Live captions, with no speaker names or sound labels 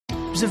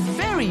was a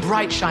very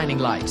bright, shining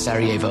light,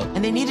 Sarajevo,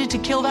 and they needed to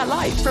kill that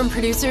light. From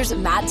producers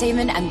Matt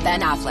Damon and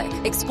Ben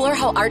Affleck, explore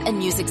how art and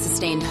music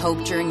sustained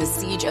hope during the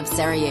siege of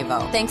Sarajevo,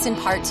 thanks in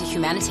part to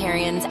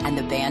humanitarians and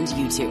the band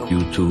U2.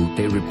 U2,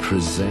 they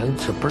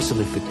represent a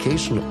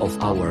personification of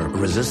our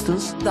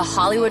resistance. The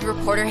Hollywood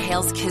Reporter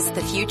hails Kiss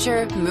the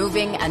Future,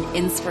 moving and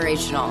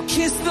inspirational.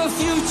 Kiss the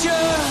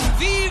future!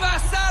 Viva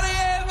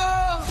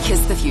Sarajevo!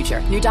 Kiss the Future.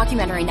 New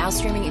documentary now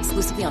streaming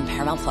exclusively on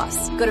Paramount+.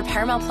 Go to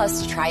Paramount+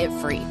 to try it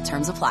free.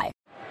 Terms apply.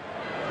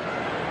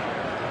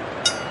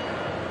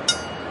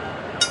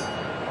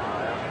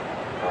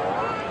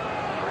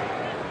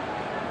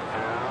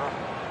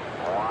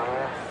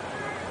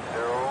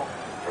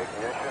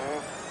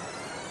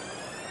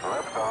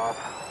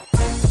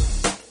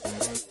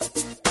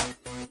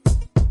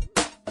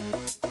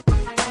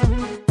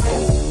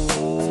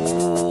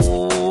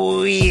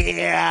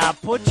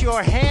 Put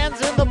your hands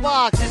in the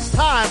box. It's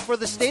time for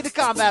the State of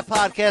Combat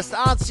podcast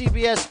on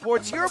CBS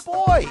Sports. Your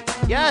boy.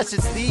 Yes,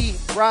 it's the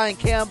Brian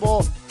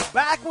Campbell.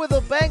 Back with a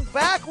bang,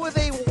 back with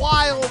a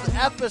wild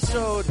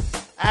episode,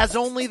 as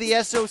only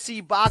the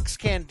SOC box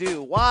can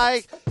do.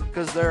 Why?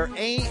 Because there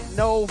ain't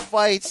no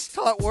fights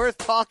worth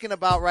talking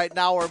about right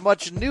now, or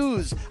much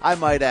news, I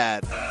might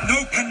add.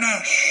 No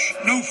panache,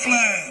 no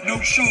flair, no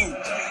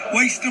show.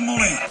 Waste of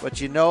money.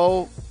 But you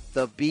know,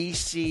 the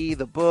BC,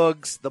 the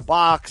Boogs, the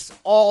box,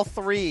 all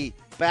three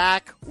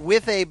back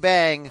with a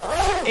bang.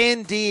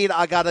 Indeed,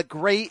 I got a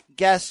great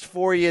guest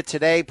for you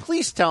today.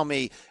 Please tell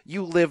me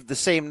you lived the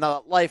same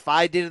life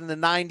I did in the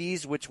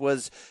 90s, which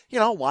was,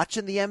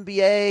 watching the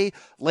NBA,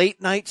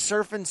 late night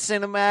surfing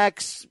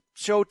Cinemax,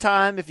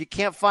 Showtime. If you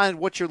can't find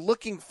what you're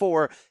looking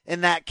for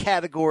in that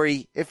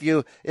category, if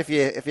you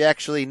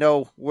actually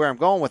know where I'm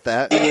going with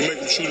that,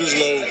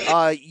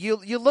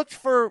 you looked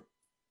for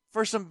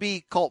some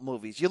B cult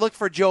movies. You look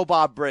for Joe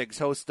Bob Briggs,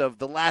 host of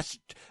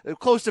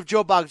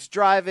Joe Bob's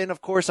Drive-In,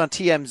 of course, on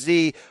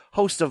TMZ,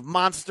 host of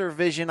Monster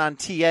Vision on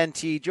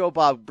TNT. Joe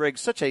Bob Briggs,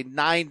 such a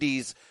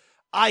 90s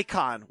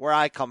icon where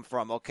I come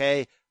from,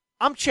 okay?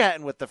 I'm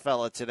chatting with the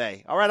fella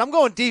today. All right, I'm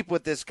going deep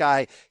with this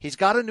guy. He's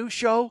got a new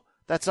show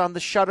that's on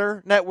the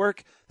Shudder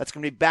Network that's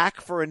going to be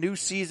back for a new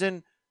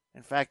season.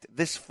 In fact,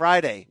 this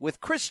Friday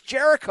with Chris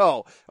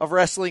Jericho of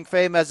wrestling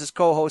fame as his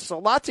co-host. So a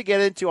lot to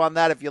get into on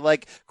that if you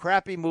like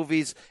crappy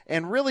movies,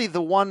 and really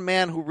the one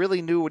man who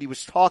really knew what he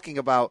was talking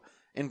about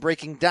in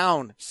breaking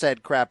down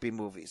said crappy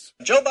movies.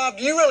 Joe Bob,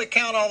 do you really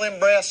count all them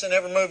breasts in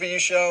every movie you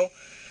show?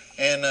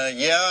 And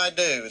yeah, I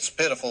do. It's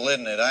pitiful,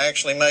 isn't it? I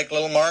actually make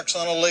little marks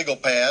on a legal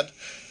pad,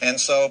 and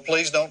so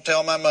please don't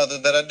tell my mother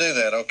that I do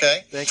that,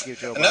 okay? Thank you,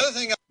 Joe Bob. Another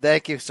thing.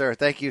 Thank you, sir.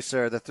 Thank you,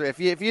 sir. If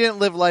you didn't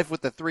live life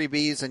with the 3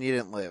 Bs, then you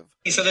didn't live.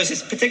 So there's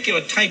this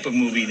particular type of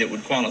movie that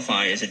would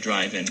qualify as a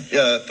drive-in.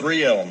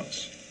 3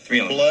 elements. 3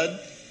 elements. Blood,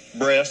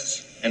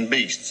 breasts, and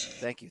beasts.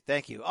 Thank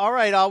you. All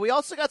right, we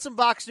also got some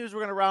box news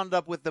we're going to round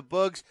up with the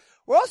Boogs.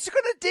 We're also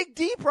going to dig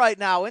deep right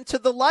now into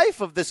the life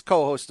of this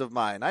co-host of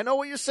mine. I know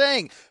what you're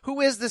saying. Who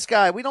is this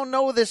guy? We don't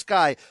know this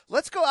guy.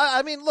 Let's go.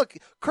 I mean, look,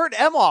 Kurt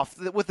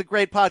Emhoff with the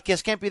great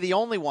podcast can't be the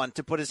only one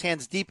to put his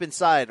hands deep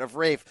inside of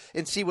Rafe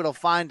and see what he'll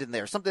find in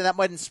there. Something that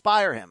might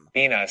inspire him.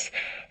 Venus.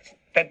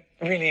 That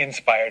really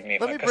inspired me.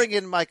 Let me bring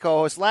in my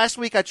co-host. Last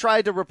week I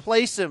tried to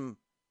replace him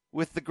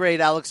with the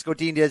great Alex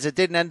Godinez. It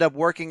didn't end up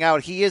working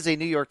out. He is a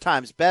New York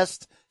Times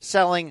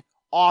best-selling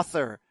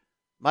author.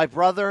 My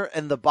brother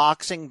and the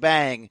boxing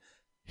bang.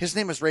 His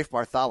name is Rafe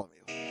Bartholomew.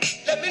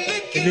 Let me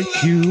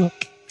lick you up.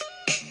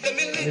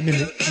 Let me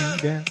lick you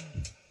down.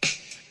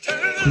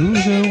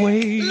 Cruise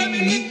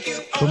away.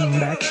 Come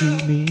back to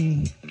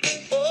me.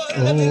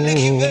 Oh,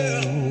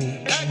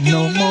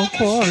 no more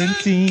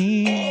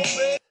quarantine.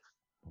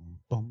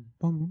 Bum,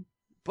 bum.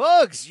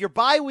 Bugs, your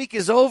bye week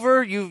is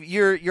over.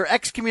 Your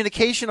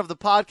excommunication of the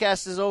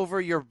podcast is over.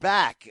 You're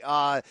back.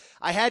 I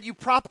had you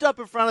propped up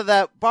in front of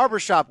that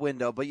barbershop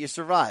window, but you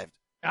survived.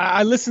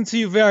 I listened to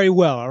you very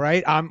well, all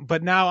right?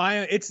 But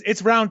now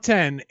it's round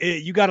 10.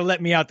 You got to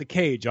let me out the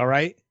cage, all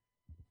right?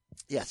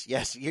 Yes,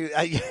 yes,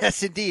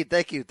 indeed.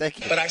 Thank you. But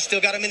I still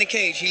got him in the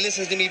cage. He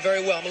listens to me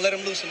very well. I'm gonna let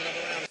him loose another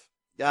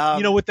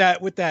round.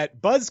 With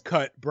that buzz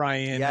cut,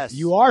 Brian, yes.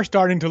 You are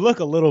starting to look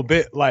a little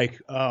bit like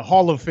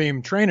Hall of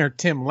Fame trainer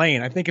Tim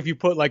Lane. I think if you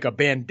put like a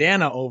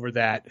bandana over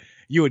that,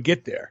 you would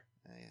get there.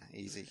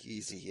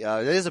 Easy.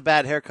 It is a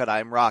bad haircut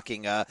I'm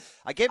rocking. I'll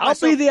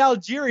be the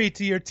Algieri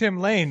to your Tim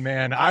Lane,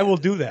 man. I will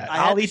do that.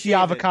 I'll eat the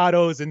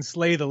avocados and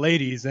slay the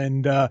ladies,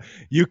 and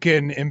you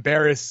can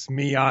embarrass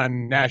me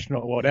on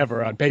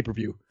on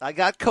pay-per-view. I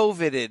got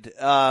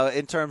COVIDed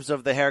in terms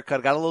of the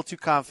haircut. Got a little too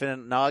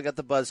confident. Now I got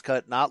the buzz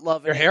cut. Not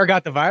loving Your hair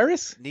got the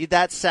virus? Need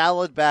that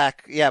salad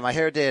back. Yeah, my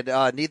hair did.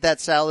 Need that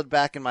salad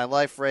back in my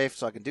life, Rafe,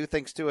 so I can do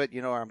things to it.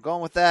 You know where I'm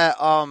going with that.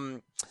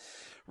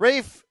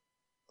 Rafe,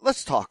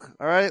 let's talk,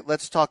 all right?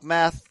 Let's talk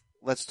math.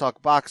 Let's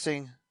talk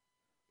boxing.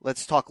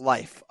 Let's talk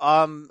life.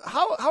 How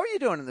are you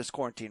doing in this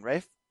quarantine,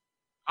 Rafe?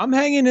 I'm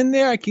hanging in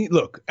there. I can't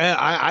look.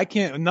 I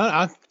can't.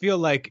 I feel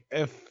like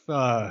if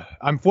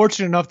I'm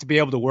fortunate enough to be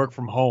able to work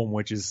from home,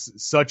 which is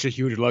such a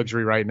huge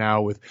luxury right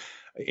now with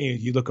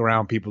You look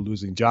around, people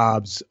losing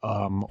jobs,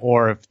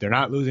 or if they're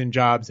not losing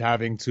jobs,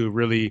 having to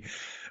really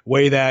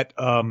weigh that,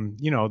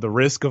 the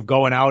risk of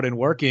going out and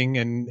working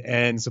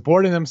and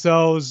supporting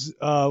themselves,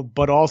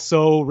 but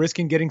also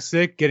risking getting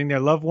sick, getting their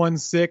loved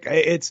ones sick.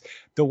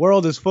 The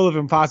world is full of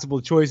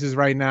impossible choices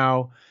right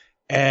now.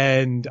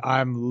 And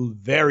I'm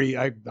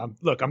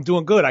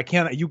doing good.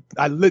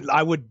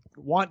 I would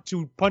want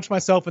to punch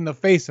myself in the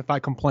face if I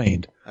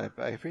complained. I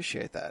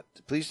appreciate that.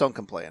 Please don't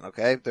complain,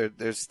 okay?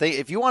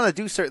 If you want to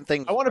do certain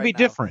things, I want to be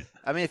different.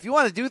 I mean, if you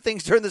want to do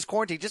things during this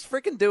quarantine, just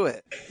freaking do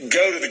it.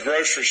 Go to the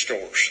grocery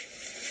stores.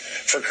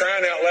 For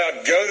crying out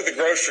loud, go to the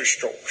grocery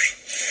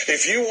stores.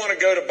 If you want to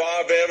go to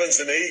Bob Evans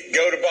and eat,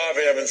 go to Bob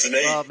Evans and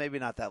eat. Well, maybe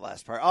not that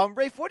last part.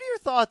 Rafe, what are your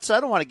thoughts? I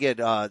don't want to get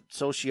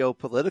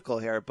socio-political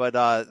here, but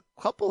a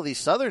couple of these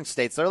southern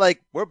states, they're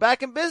like, we're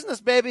back in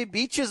business, baby.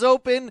 Beaches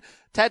open,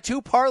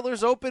 tattoo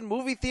parlors open,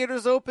 movie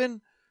theaters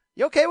open.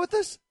 You okay with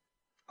this?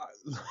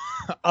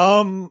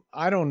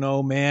 I don't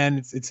know,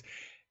 man.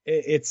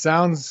 It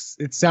sounds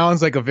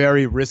like a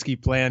very risky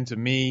plan to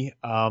me.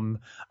 I'm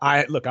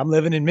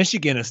living in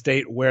Michigan, a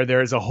state where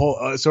there's a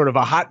whole sort of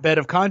a hotbed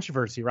of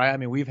controversy, right? I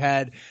mean, we've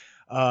had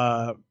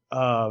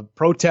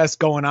protests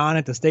going on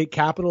at the state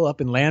capitol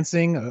up in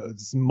Lansing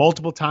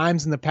multiple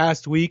times in the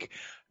past week.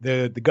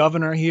 The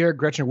governor here,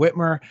 Gretchen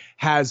Whitmer,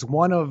 has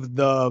one of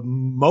the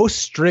most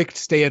strict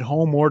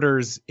stay-at-home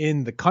orders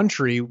in the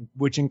country,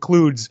 which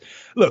includes,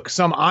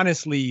 some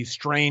honestly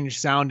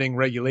strange-sounding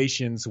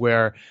regulations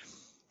where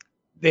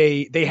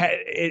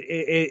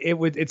it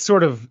would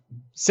sort of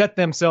set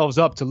themselves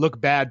up to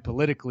look bad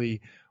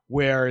politically,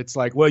 where it's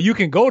like, well, you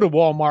can go to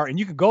Walmart and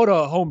you can go to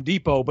Home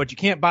Depot, but you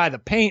can't buy the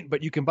paint,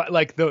 but you can buy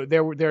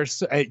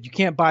you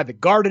can't buy the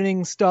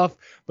gardening stuff,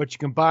 but you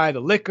can buy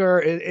the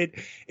liquor.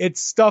 It's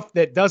stuff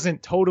that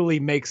doesn't totally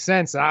make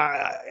sense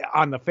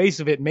on the face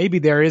of it. Maybe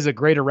there is a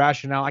greater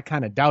rationale. I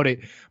kind of doubt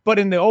it, but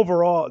in the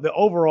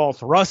overall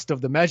thrust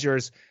of the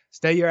measures,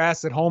 stay your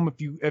ass at home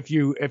if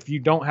you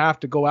don't have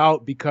to go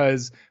out,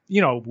 because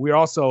we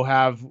also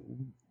have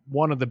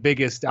one of the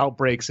biggest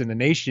outbreaks in the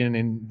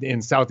nation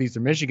in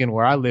southeastern Michigan,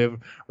 where I live,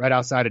 right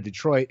outside of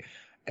Detroit,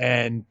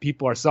 and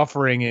people are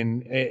suffering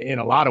in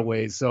a lot of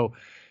ways. So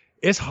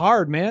it's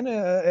hard, man.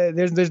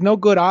 There's no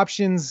good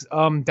options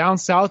down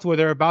south where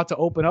they're about to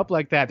open up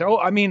like that.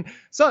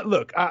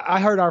 I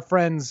heard our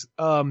friends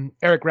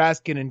Eric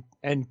Raskin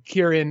and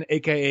Kieran,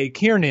 aka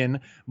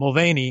Kiernan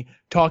Mulvaney,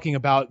 talking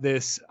about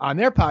this on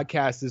their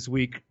podcast this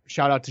week.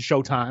 Shout out to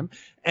Showtime.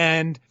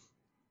 And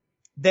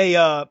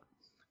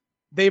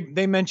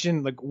they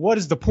mentioned, like, what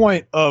is the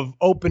point of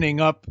opening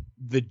up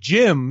the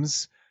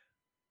gyms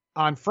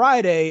on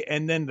Friday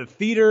and then the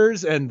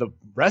theaters and the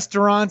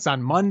restaurants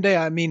on Monday?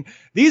 I mean,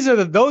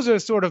 those are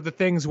sort of the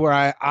things where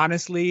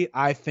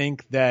I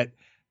think that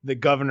the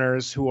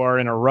governors who are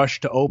in a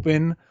rush to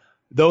open,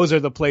 those are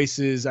the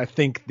places I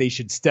think they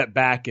should step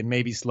back and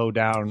maybe slow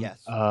down.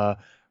 Yes.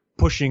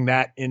 Pushing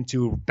that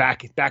into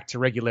back to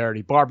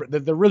regularity. Barbara,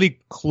 the really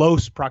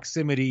close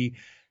proximity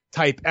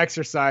type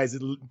exercise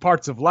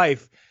parts of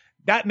life,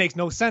 that makes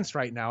no sense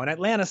right now. And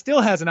Atlanta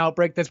still has an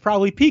outbreak that's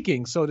probably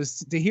peaking. So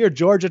to hear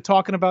Georgia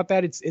talking about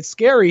that, it's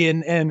scary.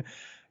 And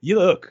you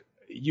look,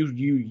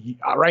 you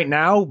right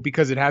now,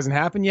 because it hasn't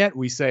happened yet,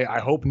 we say, I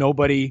hope no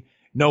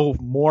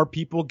more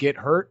people get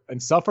hurt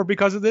and suffer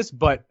because of this,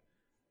 but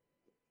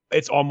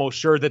it's almost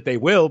sure that they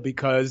will,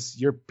 because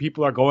your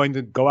people are going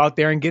to go out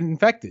there and get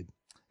infected.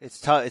 It's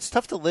tough. It's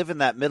tough to live in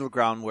that middle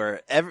ground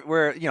where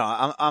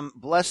I'm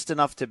blessed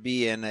enough to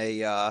be in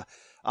a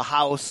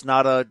house,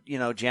 not a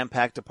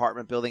jam-packed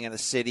apartment building in a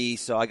city.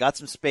 So I got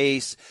some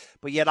space,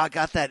 but yet I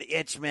got that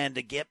itch, man,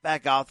 to get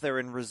back out there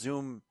and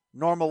resume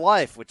normal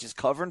life, which is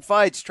covering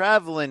fights,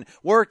 traveling,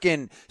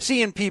 working,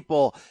 seeing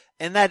people.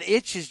 And that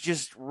itch is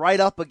just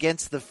right up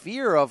against the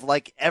fear of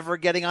like ever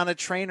getting on a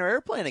train or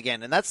airplane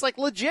again. And that's like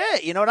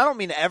legit, and I don't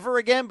mean ever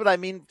again, but I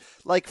mean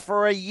like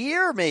for a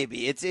year,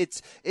 maybe.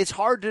 It's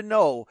hard to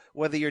know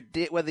whether you're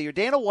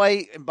Dana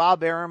White and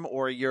Bob Arum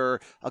or you're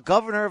a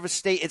governor of a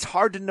state. It's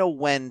hard to know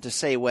when to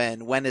say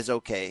when is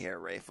okay here,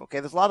 Rafe.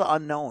 Okay. There's a lot of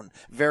unknown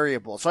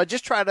variables. So I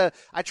try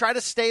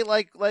to stay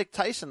like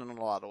Tyson in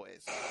a lot of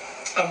ways.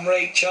 I'm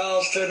Ray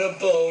Charles to the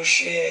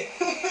bullshit.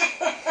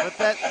 With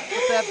that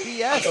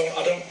BS.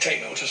 I don't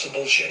take notice of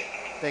bullshit.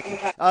 Thank you.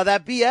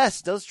 That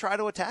BS does try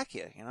to attack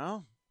you,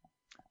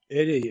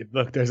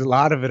 Look, there's a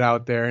lot of it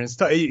out there, and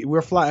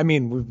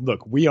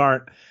we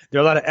aren't. There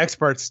are a lot of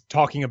experts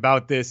talking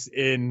about this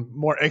in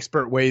more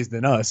expert ways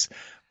than us,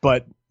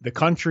 but the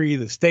country,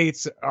 the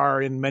states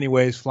are in many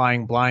ways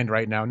flying blind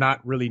right now,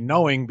 not really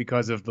knowing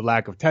because of the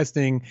lack of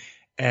testing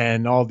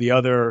and all the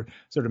other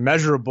sort of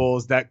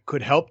measurables that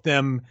could help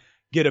them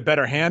get a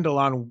better handle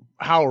on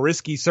how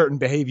risky certain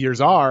behaviors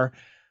are.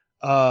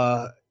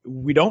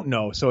 We don't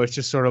know. So it's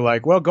just sort of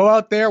like, well, go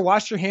out there,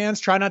 wash your hands,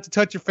 try not to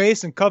touch your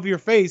face and cover your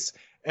face.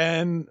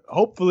 And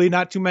hopefully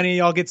not too many of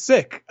y'all get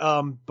sick.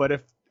 But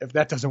if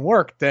that doesn't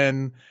work,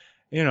 then,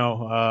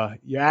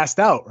 you asked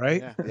out,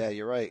 right? Yeah,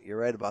 you're right. You're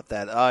right about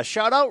that.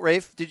 Shout out,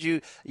 Rafe. Did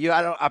you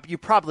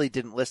probably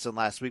didn't listen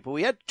last week, but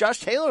we had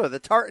Josh Taylor, the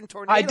Tartan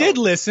Tornado. I did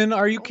listen.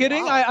 Are you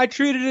kidding? Wow. I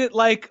treated it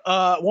like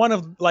one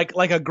of like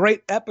a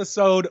great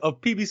episode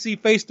of PBC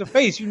Face to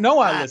Face.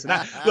 I listen.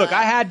 Look,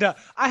 I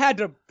had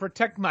to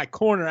protect my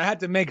corner. I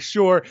had to make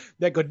sure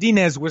that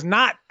Godinez was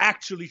not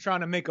actually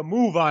trying to make a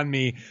move on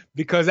me,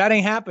 because that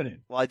ain't happening.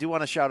 Well, I do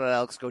want to shout out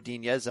Alex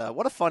Godinez.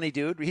 What a funny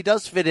dude. He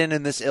does fit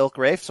in this ilk,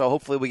 Rafe. So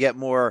hopefully we get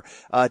more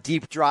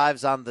deep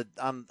drives on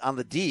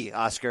the D,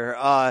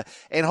 Oscar,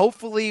 and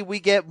hopefully we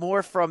get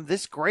more from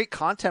this great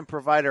content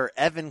provider,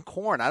 Evan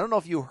Korn. I don't know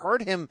if you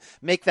heard him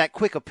make that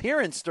quick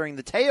appearance during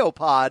the Teo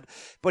pod,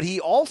 but he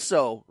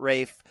also,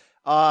 Rafe,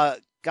 got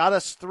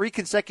us 3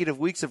 consecutive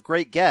weeks of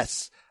great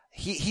guests.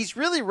 He's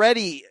really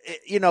ready,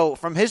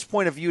 from his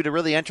point of view, to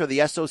really enter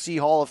the SOC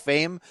Hall of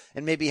Fame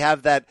and maybe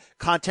have that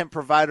Content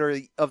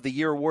Provider of the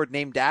Year award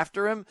named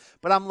after him.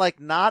 But I'm like,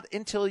 not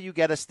until you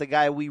get us the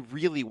guy we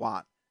really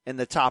want in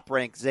the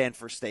top-ranked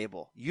Xanfer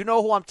stable. You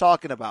know who I'm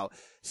talking about.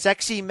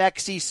 Sexy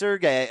Mexi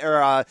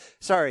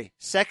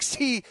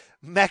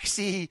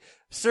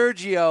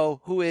Sergio,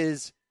 who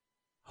is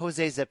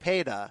Jose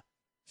Zepeda.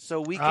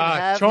 So we can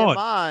have him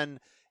on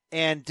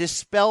and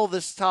dispel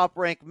this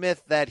top-ranked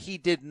myth that he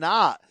did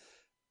not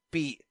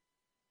beat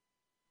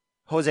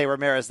Jose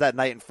Ramirez that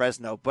night in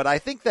Fresno. But I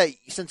think that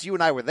since you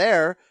and I were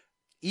there,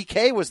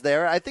 EK was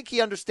there, I think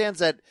he understands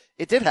that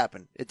it did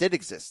happen. It did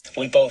exist.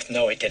 We both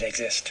know it did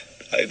exist.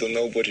 I don't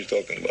know what you're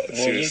talking about.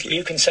 Well, seriously.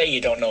 you can say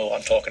you don't know what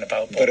I'm talking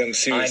about. But I'm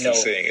seriously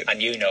saying it.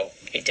 And you know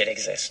it did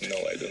exist. No,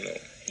 I don't know.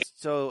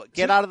 So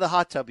get out of the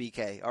hot tub,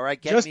 EK. All right,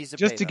 get me Zepeda.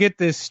 Just to get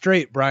this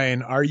straight,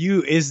 Brian,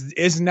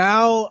 is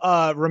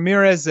now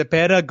Ramirez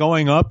Zepeda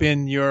going up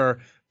in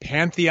your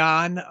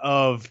pantheon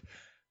of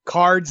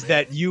cards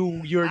that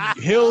your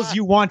hills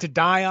you want to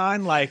die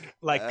on, like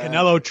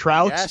Canelo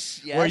Trout,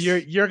 yes. where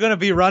you're going to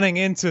be running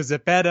into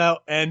Zepeda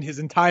and his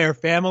entire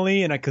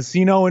family in a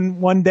casino in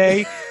one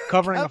day,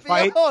 covering a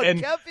fight,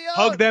 and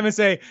hug them and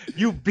say,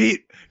 "You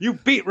beat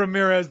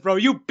Ramirez, bro.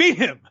 You beat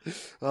him."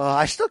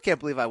 I still can't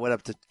believe I went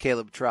up to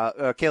Caleb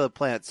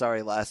Plant,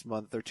 last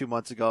month or 2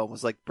 months ago, and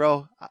was like,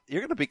 "Bro,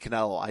 you're going to beat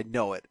Canelo. I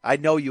know it. I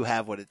know you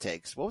have what it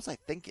takes." What was I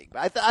thinking?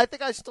 I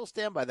think I still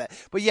stand by that.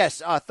 But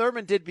yes,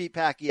 Thurman did beat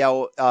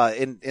Pacquiao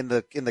in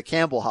the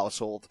Campbell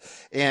household,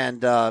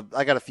 and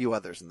I got a few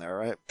others in there.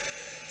 Right?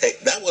 Hey,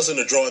 that wasn't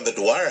a draw in the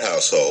Dwyer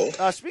household.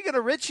 Speaking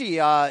of Richie,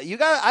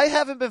 I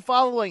haven't been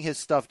following his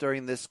stuff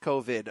during this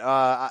COVID.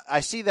 I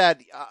see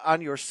that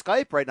on your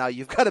Skype right now.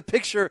 You've got a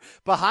picture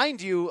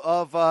behind you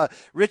of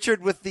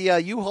Richard with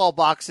the U-Haul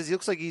boxes. He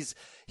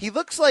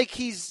looks like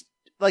he's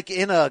like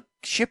in a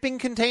shipping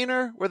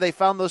container where they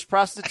found those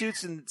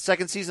prostitutes in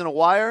second season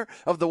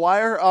of The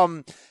Wire.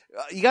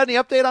 You got any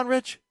update on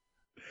Rich?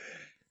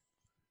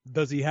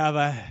 Does he have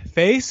a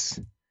face?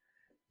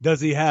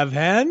 Does he have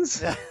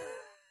hands?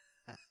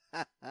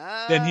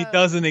 Then he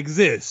doesn't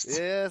exist.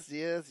 Yes.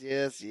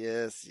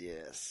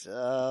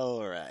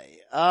 All right.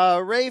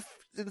 Rafe,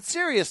 in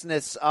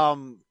seriousness,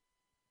 I'm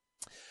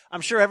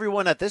sure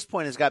everyone at this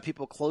point has got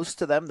people close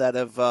to them that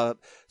have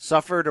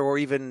suffered or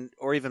even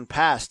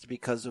passed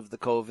because of the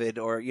COVID,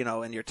 or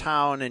in your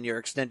town and your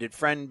extended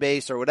friend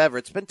base or whatever.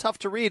 It's been tough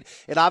to read.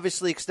 It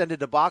obviously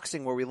extended to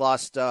boxing, where we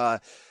lost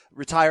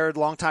retired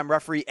longtime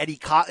referee Eddie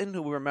Cotton,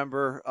 who we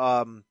remember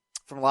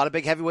from a lot of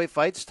big heavyweight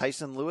fights.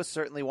 Tyson Lewis,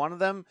 certainly one of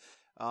them.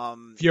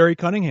 Fury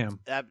Cunningham.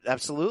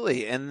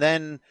 Absolutely. And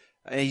then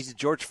he's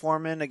George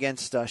Foreman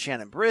against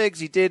Shannon Briggs.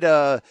 He did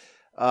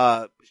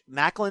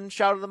Macklin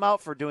shouted them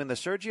out for doing the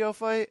Sergio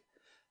fight.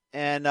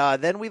 And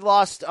then we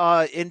lost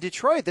in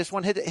Detroit. This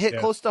one hit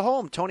close to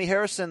home. Tony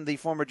Harrison, the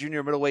former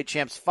junior middleweight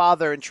champ's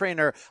father and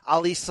trainer,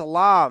 Ali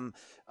Salam,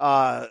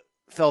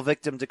 fell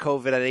victim to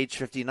COVID at age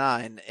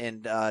 59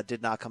 and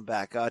did not come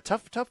back.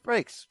 Tough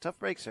breaks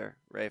here,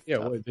 Rafe. Yeah,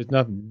 well,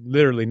 there's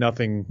literally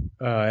nothing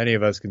any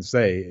of us can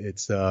say.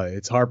 It's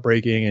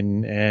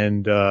heartbreaking,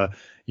 and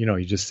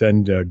you just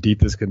send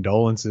deepest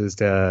condolences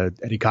to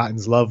Eddie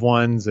Cotton's loved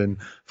ones, and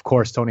of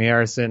course Tony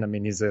Harrison. I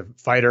mean, he's a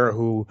fighter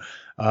who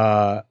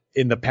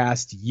in the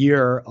past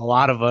year a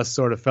lot of us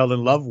sort of fell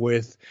in love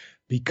with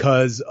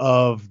because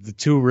of the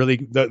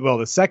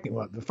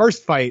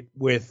first fight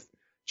with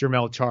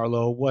Jermell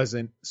Charlo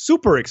wasn't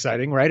super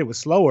exciting, right? It was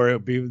slower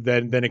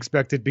than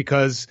expected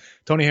because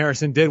Tony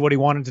Harrison did what he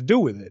wanted to do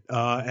with it,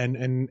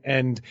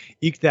 and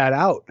eked that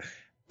out.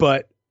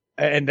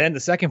 And then the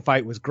second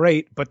fight was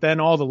great, but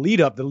then all the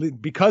lead up,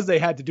 because they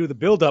had to do the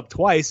build up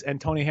twice, and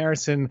Tony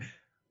Harrison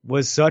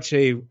was such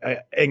a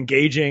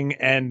engaging,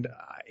 and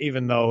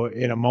even though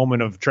in a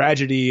moment of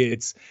tragedy,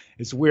 it's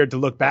weird to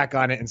look back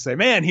on it and say,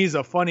 man, he's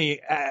a funny,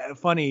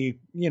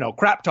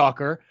 crap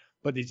talker.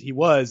 But he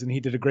was, and he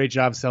did a great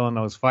job selling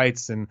those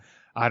fights. And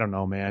I don't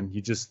know, man.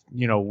 You just,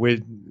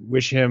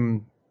 wish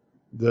him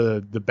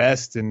the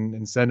best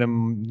and send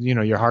him,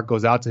 your heart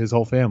goes out to his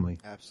whole family.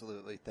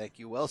 Absolutely. Thank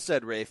you. Well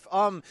said, Rafe.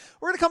 We're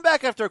going to come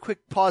back after a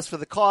quick pause for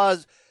the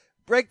cause.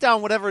 break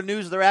down whatever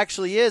news there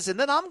actually is, and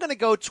then I'm going to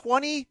go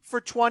 20 for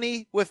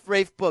 20 with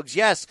Rafe Boogs.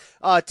 Yes,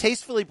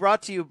 tastefully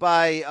brought to you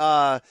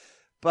by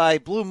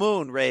Blue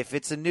Moon, Rafe.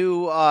 It's a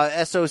new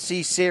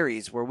SOC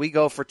series where we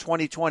go for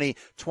 2020,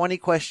 20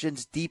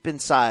 questions deep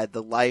inside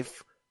the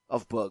life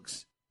of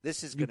Boogs.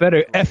 This is you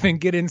better effing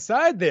get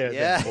inside there,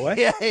 yeah, then, boy.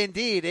 Yeah,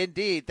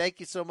 indeed. Thank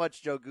you so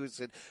much, Joe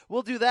Goosen.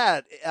 We'll do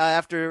that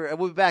after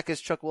we'll be back,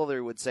 as Chuck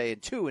Woolery would say,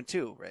 in 2 and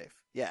 2,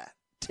 Rafe. Yeah,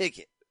 take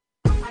it.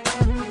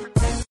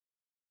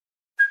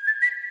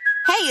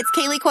 Hey, it's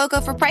Kaylee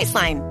Cuoco for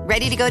Priceline.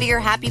 Ready to go to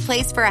your happy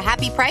place for a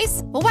happy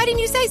price? Well, why didn't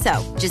you say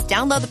so? Just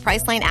download the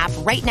Priceline app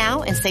right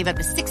now and save up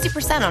to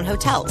 60% on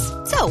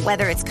hotels. So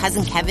whether it's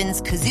Cousin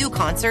Kevin's Kazoo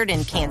Concert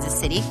in Kansas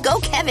City,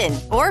 go Kevin,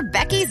 or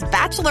Becky's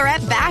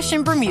Bachelorette Bash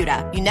in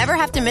Bermuda, you never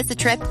have to miss a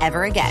trip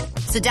ever again.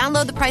 So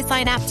download the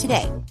Priceline app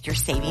today. Your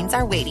savings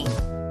are waiting.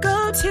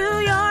 Go to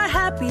your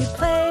happy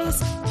place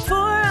for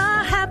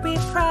a happy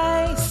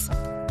price.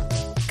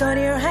 Go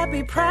to your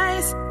happy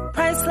price,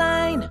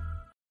 Priceline.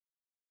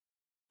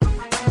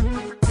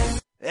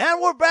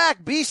 And we're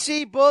back.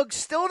 BC Boogs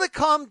still to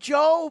come.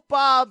 Joe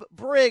Bob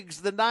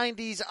Briggs, the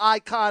 90s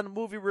icon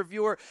movie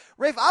reviewer.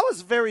 Rafe, I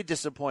was very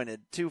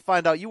disappointed to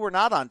find out you were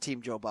not on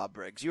Team Joe Bob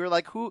Briggs. You were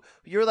like,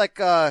 you're like,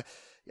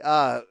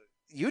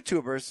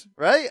 YouTubers,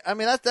 right? I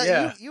mean,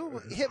 yeah.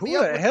 you hit me Who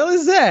up. Who the hell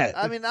is that?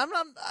 I mean, I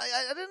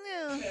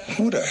didn't.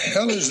 Who the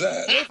hell is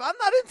that? Rafe, I'm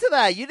not into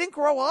that. You didn't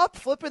grow up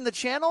flipping the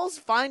channels,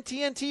 find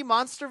TNT,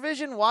 Monster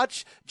Vision,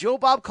 watch Joe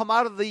Bob come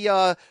out of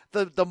the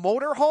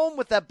motorhome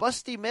with that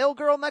busty mail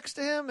girl next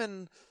to him,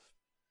 and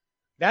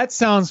that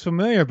sounds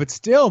familiar, but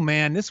still,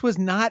 man, this was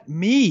not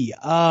me.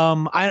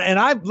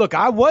 I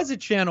was a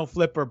channel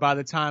flipper by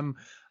the time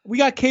we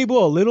got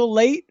cable a little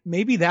late.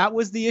 Maybe that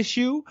was the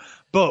issue,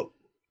 but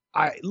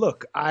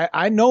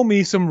I know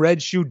me some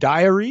Red Shoe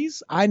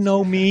Diaries. I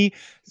know me.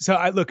 So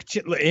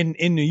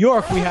in New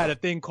York, we had a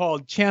thing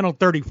called Channel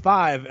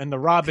 35 and the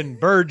Robin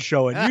Bird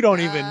Show, and you don't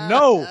even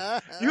know.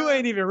 You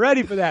ain't even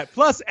ready for that.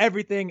 Plus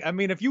everything. I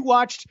mean, if you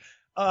watched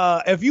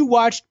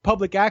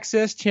public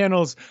access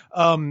channels,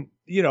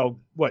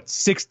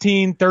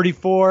 16,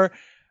 34,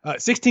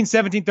 16,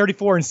 17,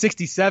 34, and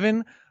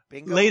 67,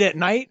 Bingo. Late at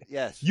night,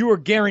 yes, you were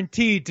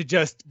guaranteed to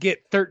just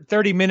get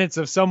 30 minutes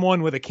of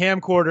someone with a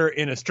camcorder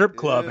in a strip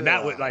club. And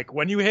that was like,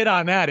 when you hit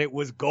on that, it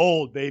was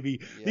gold,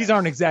 baby. Yes. These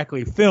aren't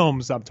exactly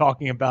films I'm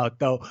talking about,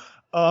 though.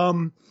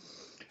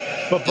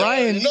 But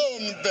Brian,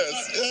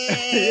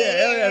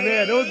 yeah,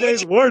 man, those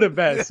days were the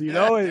best. You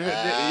know,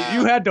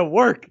 you had to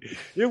work.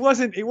 It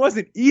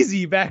wasn't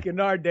easy back in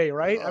our day,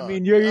 right? I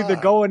mean, you're either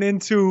going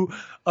into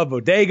a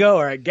bodega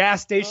or a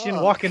gas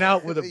station, walking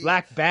out with a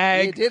black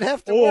bag. You did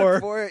have to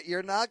work for it.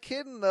 You're not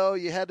kidding, though.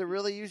 You had to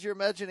really use your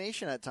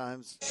imagination at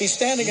times. He's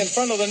standing in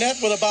front of the net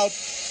with about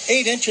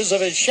 8 inches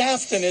of his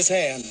shaft in his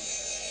hand.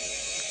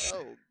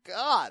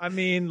 God. I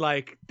mean,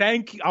 like,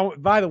 thank you.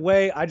 By the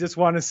way, I just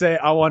want to say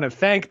I want to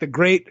thank the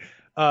great,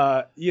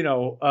 the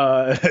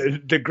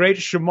great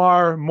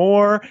Shamar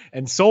Moore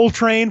and Soul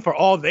Train for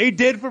all they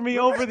did for me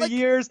over the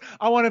years.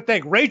 I want to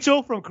thank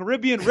Rachel from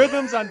Caribbean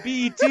Rhythms on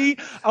BET.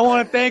 I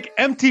want to thank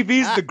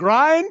MTV's The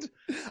Grind.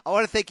 I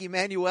want to thank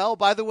Emmanuel.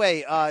 By the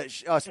way,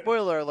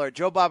 spoiler alert,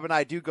 Joe Bob and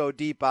I do go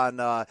deep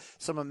on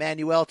some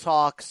Emmanuel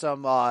talk,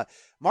 some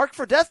Mark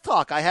for Death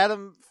talk. I had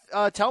him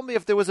tell me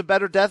if there was a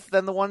better death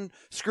than the one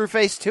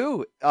Screwface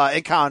 2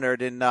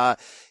 encountered, and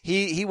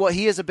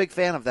he is a big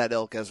fan of that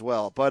ilk as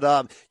well.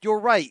 But you're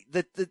right.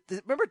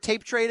 Remember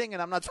tape trading?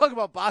 And I'm not talking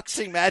about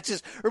boxing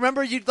matches.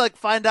 Remember you'd like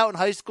find out in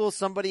high school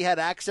somebody had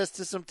access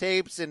to some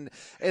tapes, and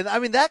I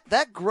mean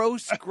that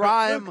gross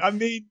grime. Look, I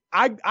mean,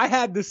 I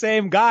had the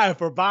same guy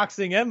for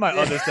boxing and my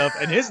other stuff,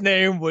 and his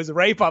name was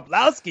Ray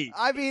Poplowski.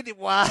 I mean,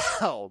 wow,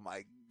 oh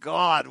my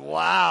God,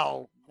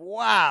 wow.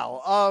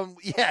 Wow.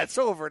 Yeah, it's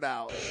over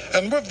now.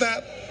 And with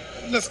that,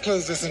 let's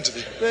close this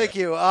interview. Thank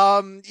you.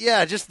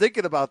 Yeah, just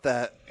thinking about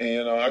that.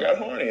 And, I got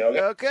horny.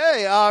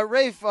 Okay.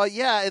 Rafe,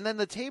 yeah, and then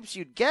the tapes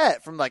you'd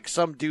get from, like,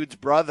 some dude's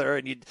brother,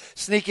 and you'd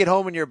sneak it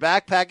home in your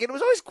backpack, and it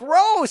was always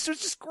gross. It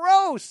was just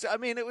gross. I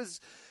mean, it was...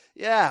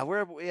 Yeah,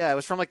 it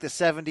was from like the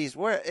 70s.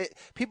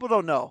 People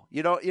don't know.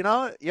 You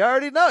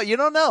already know. You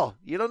don't know,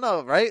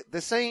 right?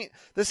 This ain't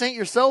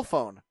your cell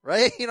phone,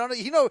 right? You know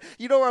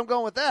where I'm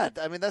going with that.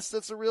 I mean,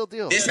 that's a real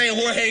deal. This ain't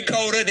Jorge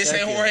Cota. This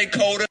ain't Jorge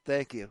Cota.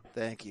 Thank you.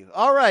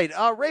 All right,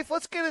 Rafe,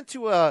 let's get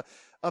into a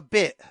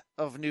bit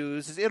of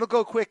news. It'll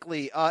go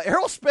quickly.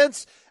 Errol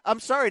Spence.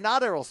 I'm sorry,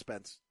 not Errol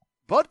Spence.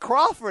 Bud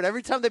Crawford,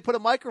 every time they put a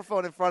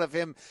microphone in front of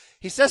him,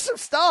 he says some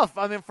stuff.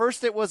 I mean,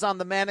 first it was on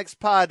the Mannix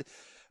pod,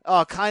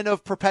 kind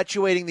of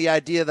perpetuating the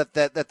idea that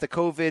the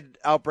COVID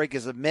outbreak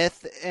is a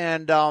myth.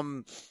 And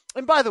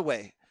by the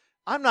way,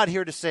 I'm not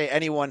here to say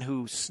anyone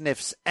who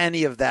sniffs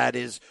any of that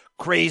is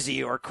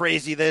crazy or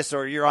crazy this,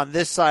 or you're on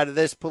this side of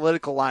this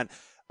political line.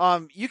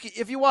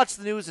 If you watch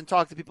the news and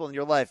talk to people in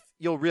your life,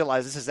 you'll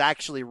realize this is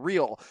actually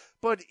real.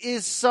 But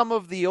is some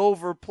of the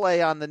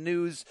overplay on the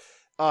news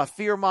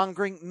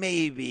fear-mongering?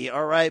 Maybe,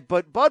 all right?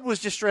 But Bud was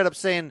just straight up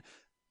saying,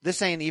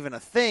 this ain't even a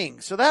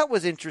thing. So that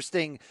was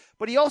interesting.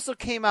 But he also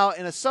came out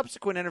in a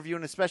subsequent interview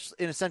and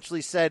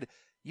essentially said,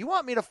 you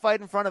want me to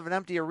fight in front of an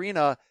empty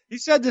arena? He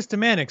said this to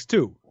Mannix,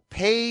 too.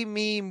 Pay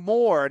me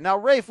more. Now,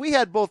 Rafe, we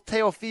had both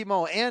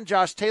Teofimo and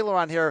Josh Taylor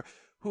on here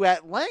who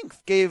at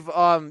length gave,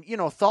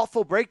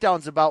 thoughtful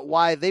breakdowns about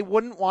why they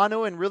wouldn't want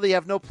to and really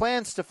have no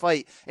plans to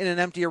fight in an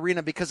empty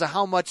arena because of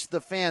how much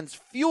the fans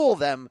fuel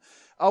them.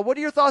 What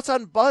are your thoughts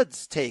on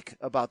Bud's take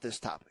about this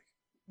topic?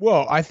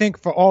 Well, I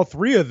think for all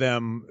three of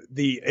them,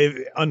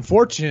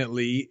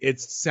 unfortunately, it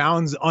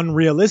sounds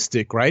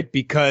unrealistic, right?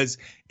 Because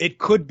it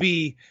could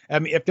be,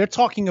 if they're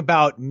talking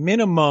about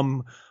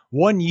minimum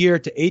 1 year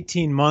to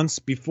 18 months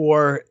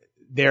before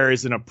there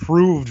is an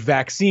approved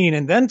vaccine,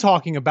 and then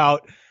talking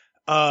about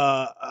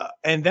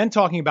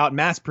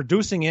mass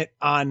producing it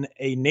on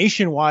a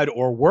nationwide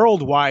or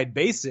worldwide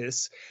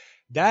basis,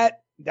 that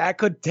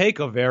could take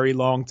a very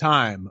long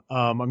time.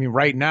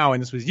 Right now,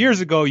 and this was years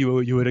ago,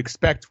 you would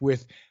expect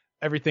with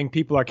everything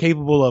people are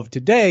capable of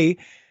today,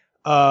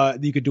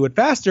 you could do it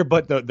faster,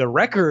 but the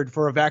record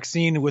for a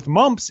vaccine with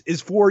mumps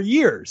is 4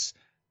 years.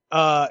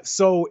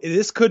 So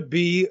this could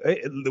be,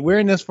 we're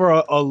in this for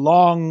a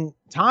long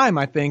time,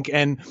 I think.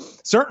 And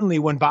certainly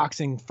when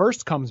boxing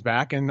first comes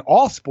back, and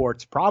all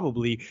sports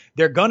probably,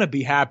 they're going to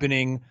be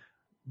happening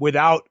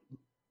without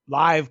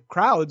live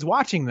crowds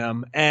watching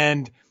them.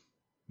 And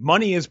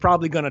money is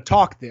probably going to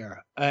talk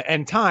there,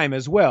 and time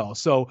as well.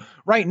 So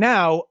right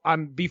now,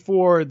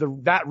 before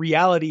that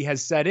reality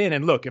has set in,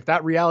 and look, if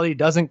that reality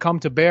doesn't come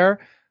to bear,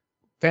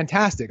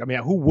 fantastic.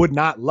 Who would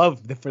not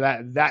love for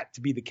that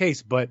to be the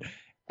case? But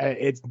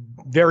it's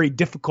very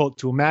difficult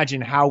to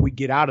imagine how we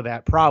get out of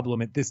that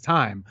problem at this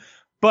time.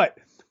 But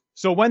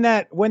so when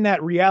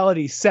that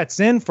reality sets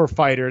in for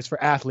fighters,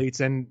 for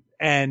athletes,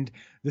 and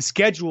the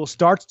schedule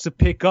starts to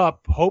pick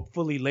up,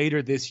 hopefully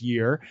later this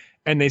year,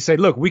 and they say,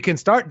 look, we can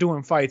start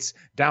doing fights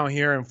down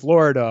here in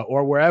Florida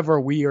or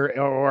wherever we are,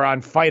 or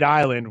on Fight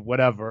Island,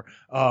 whatever.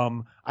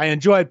 I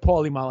enjoyed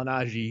Paulie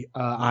Malignaggi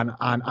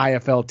on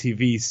IFL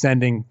TV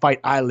sending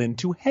Fight Island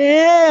to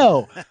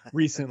hell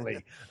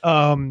recently,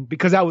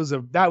 because that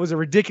was a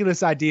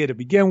ridiculous idea to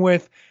begin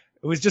with.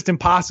 It was just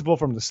impossible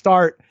from the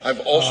start. I've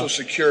also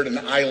secured an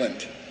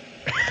island.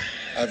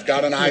 I've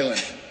got an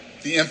island.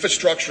 The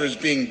infrastructure is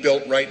being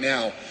built right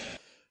now.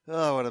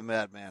 Oh, what a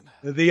madman.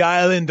 The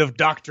island of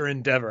Dr.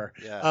 Endeavor.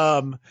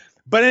 Yeah.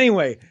 But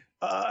anyway,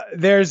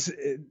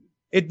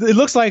 it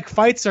looks like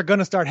fights are going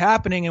to start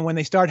happening. And when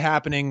they start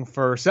happening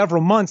for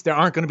several months, there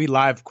aren't going to be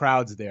live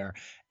crowds there.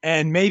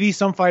 And maybe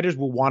some fighters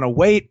will want to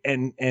wait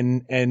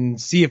and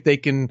see if they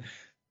can,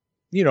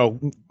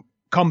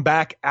 come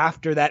back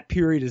after that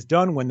period is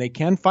done when they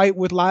can fight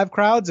with live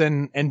crowds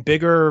and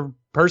bigger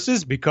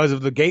purses because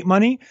of the gate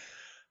money.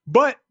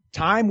 But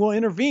time will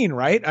intervene,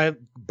 right?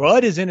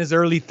 Bud is in his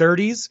early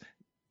 30s.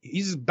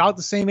 He's about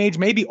the same age,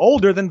 maybe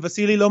older than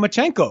Vasily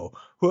Lomachenko.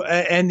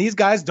 And these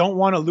guys don't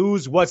want to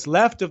lose what's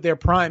left of their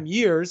prime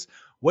years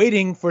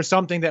waiting for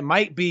something that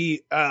might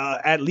be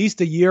at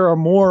least a year or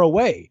more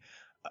away.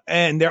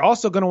 And they're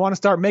also going to want to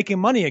start making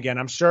money again.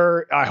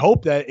 I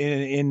hope that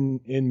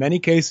in many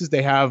cases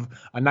they have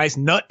a nice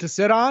nut to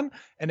sit on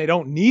and they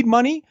don't need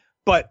money,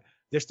 but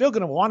they're still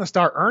going to want to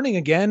start earning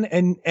again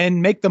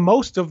and make the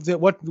most of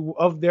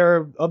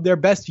their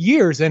best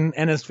years. And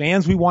as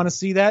fans, we want to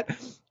see that.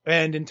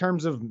 And in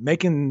terms of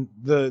making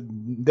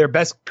their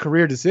best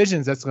career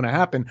decisions, that's going to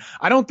happen.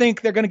 I don't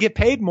think they're going to get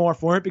paid more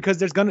for it because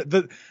there's going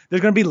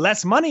to be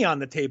less money on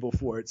the table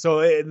for it. So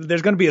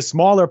there's going to be a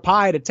smaller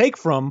pie to take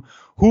from.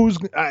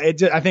 I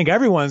think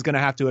everyone's going to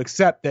have to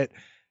accept that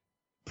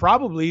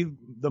probably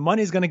the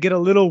money is going to get a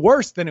little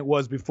worse than it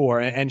was before.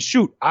 And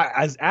shoot,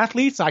 as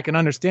athletes, I can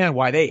understand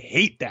why they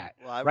hate that,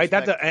 right?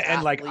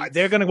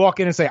 They're going to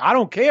walk in and say, I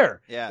don't care.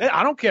 Yeah.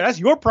 I don't care. That's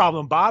your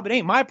problem, Bob. It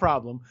ain't my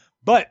problem.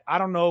 But I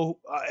don't know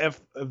if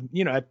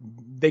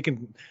they're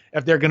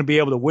going to be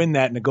able to win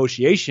that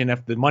negotiation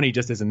if the money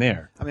just isn't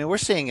there. We're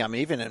seeing,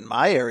 even in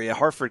my area,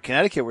 Hartford,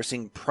 Connecticut, we're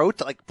seeing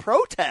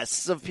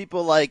protests of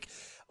people like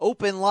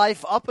open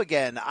life up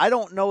again. I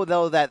don't know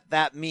though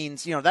that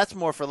means, that's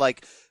more for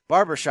like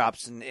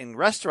barbershops and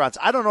restaurants.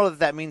 I don't know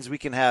that means we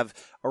can have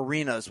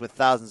arenas with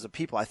thousands of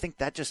people. I think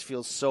that just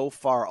feels so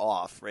far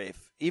off,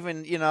 Rafe.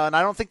 Even, and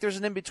I don't think there's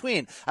an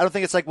in-between. I don't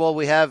think it's like, well,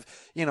 we have,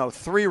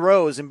 3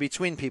 rows in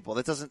between people.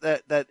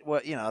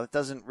 That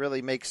doesn't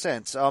really make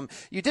sense.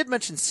 You did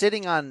mention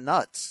sitting on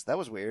nuts. That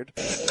was weird.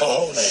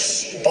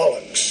 Cojones,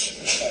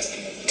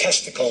 bollocks,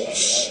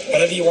 testicles,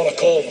 whatever you want to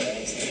call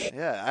them.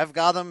 Yeah, I've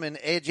got them and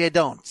AJ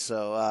don't.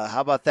 So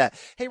how about that?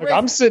 Hey, Ray,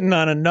 I'm sitting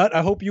on a nut.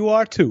 I hope you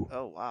are too.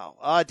 Oh,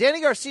 wow.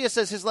 Danny Garcia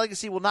says his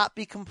legacy will not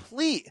be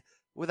complete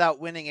without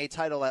winning a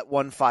title at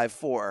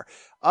 154.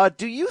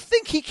 Do you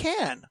think he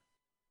can?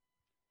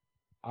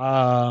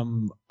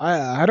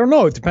 I don't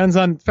know. It depends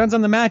on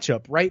the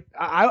matchup, right?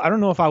 I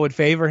don't know if I would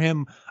favor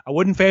him. I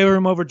wouldn't favor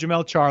him over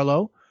Jamel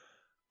Charlo.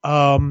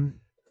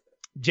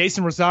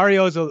 Jason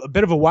Rosario is a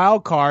bit of a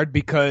wild card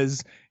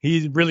because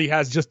he really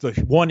has just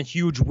one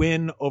huge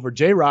win over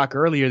J-Rock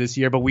earlier this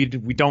year, but we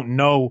don't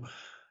know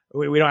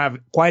We don't have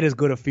quite as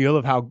good a feel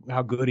of how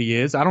good he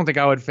is. I don't think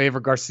I would favor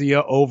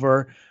Garcia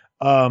over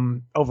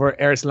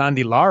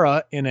Erislandy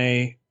Lara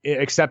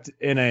except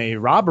in a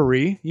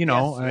robbery,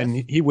 Yes.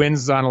 and he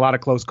wins on a lot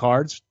of close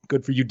cards.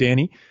 Good for you,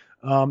 Danny.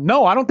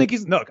 No, I don't think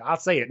look, I'll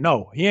say it.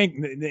 No,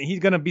 he's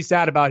going to be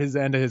sad about his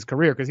end of his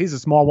career because he's a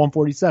small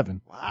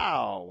 147.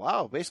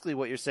 Wow. Basically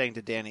what you're saying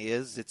to Danny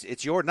is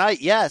it's your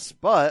night, yes,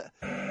 but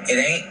it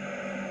ain't,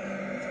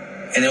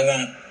 and it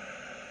won't,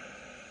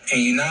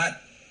 and you're not,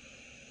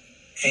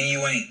 and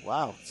you ain't.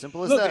 Wow,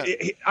 simple as Look,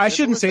 that. I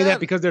shouldn't say that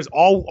because there's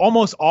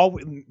almost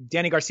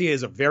Danny Garcia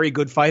is a very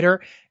good fighter,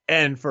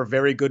 and for a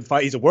very good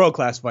fight, he's a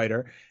world-class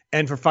fighter.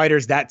 And for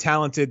fighters that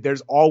talented,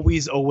 there's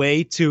always a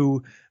way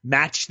to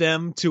match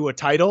them to a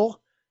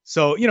title.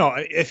 So,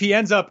 if he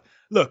ended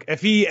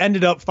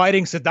up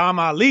fighting Saddam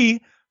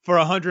Ali for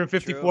a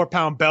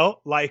 154-pound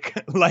belt, like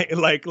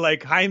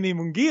Jaime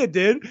Munguia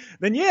did,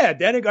 then yeah,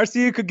 Danny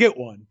Garcia could get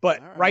one.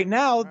 But right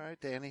now,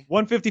 Danny.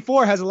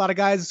 154 has a lot of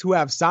guys who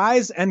have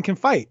size and can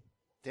fight.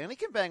 Danny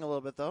can bang a little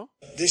bit, though.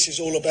 This is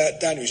all about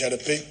Danny. He's had a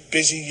big,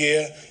 busy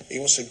year. He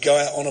wants to go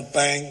out on a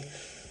bang,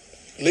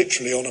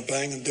 literally on a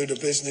bang, and do the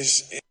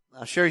business.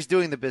 I'm sure he's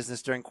doing the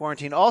business during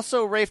quarantine.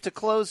 Also, Rafe, to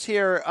close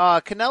here,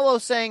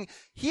 Canelo saying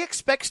he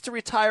expects to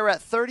retire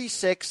at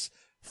 36,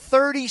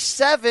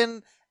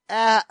 37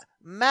 at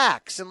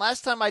max. And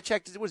last time I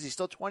checked, was he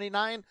still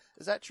 29?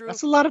 Is that true?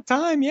 That's a lot of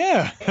time,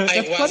 yeah.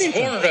 That's plenty of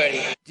time.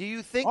 Already. Do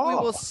you think we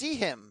will see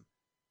him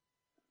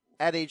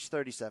at age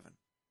 37?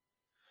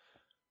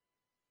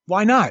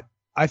 Why not?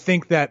 I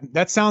think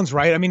that sounds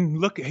right. I mean,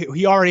 look,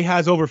 he already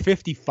has over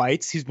 50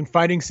 fights. He's been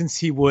fighting since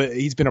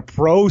he's been a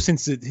pro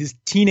since his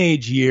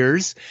teenage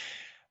years.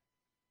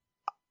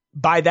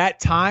 By that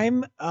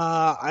time,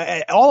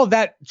 all of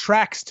that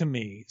tracks to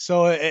me.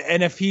 So,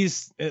 and if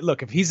he's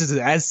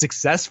as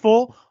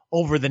successful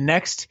over the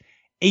next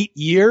 8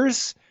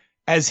 years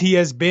as he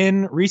has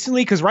been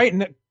recently, because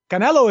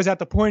Canelo is at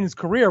the point in his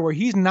career where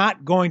he's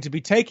not going to be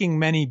taking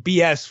many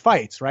BS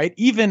fights, right?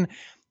 Even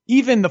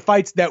the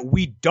fights that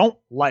we don't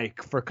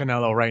like for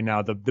Canelo right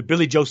now, the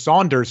Billy Joe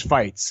Saunders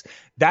fights,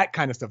 that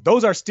kind of stuff,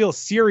 those are still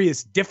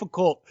serious,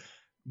 difficult,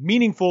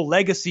 meaningful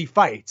legacy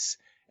fights.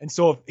 And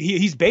so if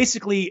he's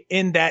basically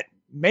in that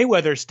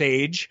Mayweather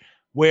stage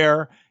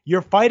where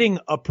you're fighting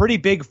a pretty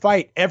big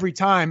fight every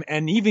time,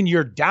 and even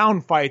your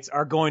down fights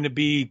are going to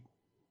be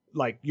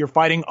like you're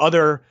fighting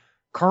other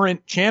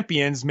current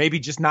champions, maybe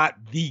just not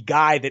the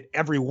guy that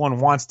everyone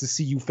wants to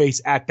see you face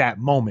at that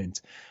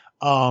moment.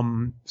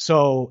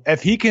 So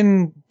if he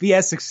can be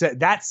as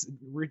success,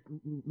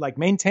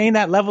 maintain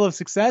that level of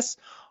success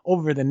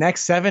over the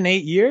next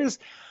 7-8 years,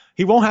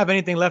 he won't have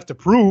anything left to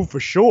prove for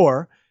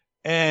sure.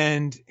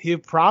 And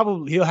he'll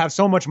have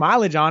so much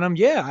mileage on him.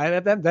 Yeah.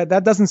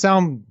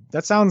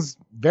 That sounds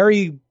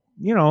very,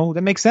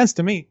 that makes sense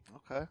to me.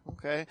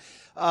 Okay.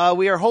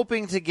 We are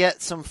hoping to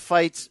get some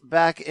fights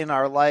back in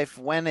our life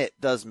when it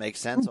does make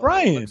sense.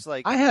 Brian,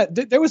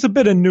 there was a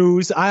bit of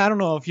news. I don't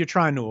know if you're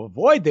trying to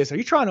avoid this. Are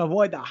you trying to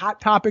avoid the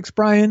hot topics,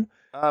 Brian?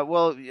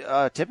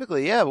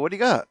 Typically, yeah. But what do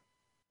you got?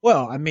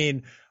 Well, I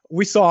mean,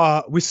 we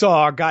saw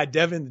our guy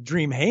Devin the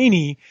Dream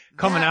Haney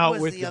coming out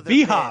with the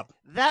B-Hop.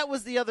 That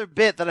was the other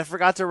bit that I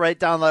forgot to write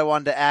down that I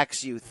wanted to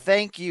ask you.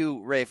 Thank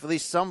you, Rafe. At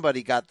least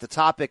somebody got the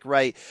topic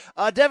right.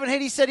 Devin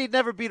Haney said he'd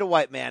never beat a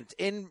white man.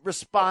 In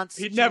response,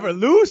 he'd never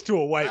lose to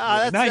a white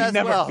man.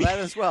 That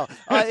as well.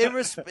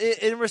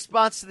 In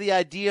response to the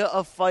idea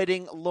of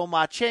fighting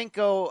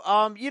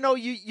Lomachenko,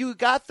 you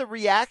got the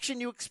reaction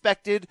you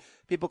expected.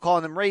 People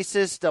calling him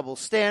racist, double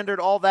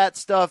standard, all that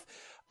stuff.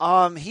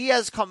 He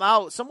has come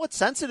out somewhat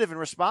sensitive in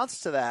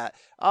response to that.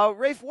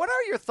 Rafe, what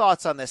are your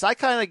thoughts on this? I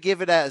kind of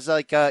give it as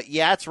like,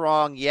 yeah, it's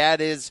wrong. Yeah,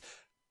 it is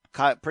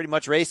pretty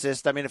much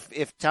racist. I mean,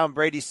 if Tom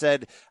Brady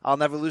said, I'll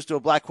never lose to a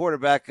black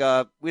quarterback,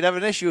 we'd have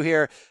an issue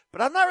here.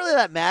 But I'm not really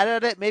that mad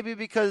at it, maybe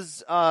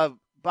because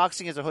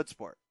boxing is a hood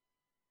sport.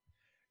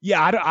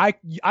 Yeah,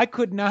 I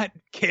could not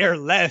care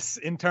less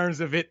in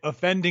terms of it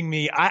offending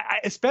me.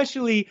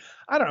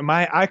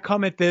 I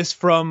come at this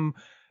from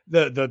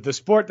the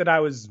sport that I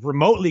was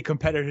remotely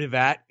competitive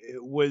at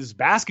was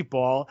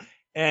basketball.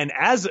 And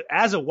as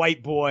a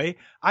white boy,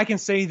 I can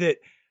say that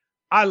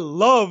I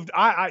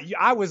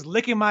was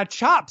licking my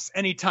chops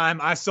anytime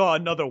I saw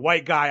another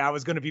white guy I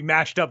was going to be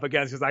matched up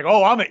against. It's like,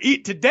 oh, I'm going to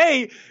eat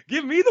today.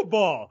 Give me the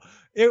ball.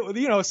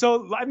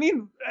 So I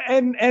mean,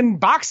 and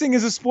boxing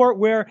is a sport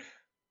where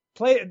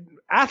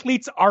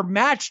athletes are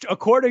matched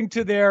according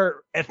to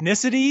their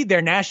ethnicity,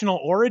 their national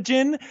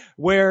origin,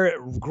 where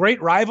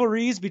great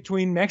rivalries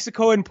between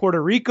Mexico and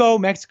Puerto Rico,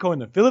 Mexico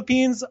and the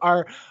Philippines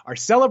are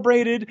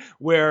celebrated,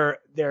 where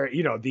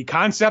the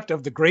concept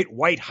of the great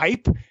white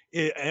hype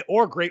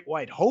or great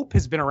white hope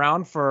has been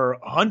around for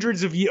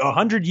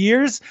 100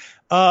 years.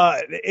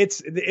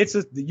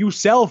 You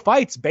sell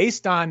fights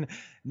based on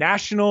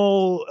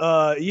national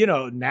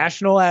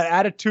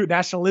attitude,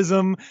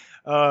 nationalism,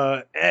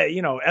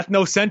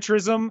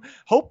 ethnocentrism,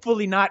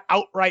 hopefully not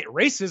outright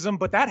racism,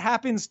 but that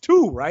happens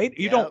too, right?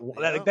 You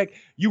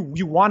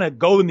want to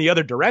go in the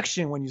other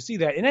direction when you see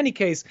that. In any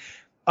case,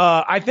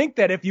 I think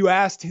that if you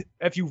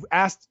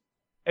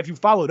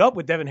followed up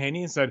with Devin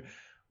Haney and said,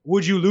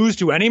 would you lose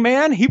to any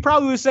man? He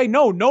probably would say,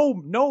 no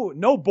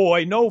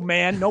boy, no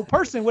man, no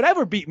person would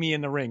ever beat me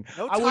in the ring.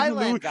 No I wouldn't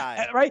Thailand lose,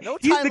 guy. right? No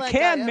He's Thailand the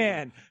can guy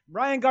man.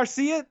 Ryan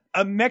Garcia,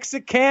 a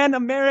Mexican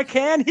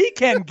American, he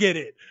can get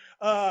it.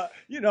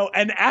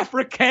 An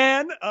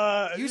African,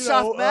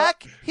 Yusuf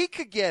Mack, he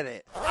could get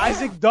it.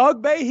 Isaac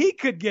Dogbe, he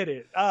could get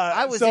it.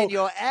 I was in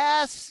your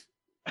ass,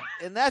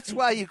 and that's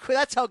why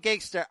that's how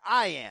gangster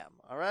I am.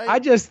 All right. I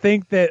just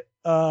think that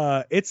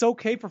it's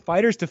okay for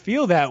fighters to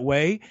feel that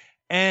way,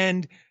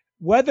 and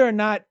whether or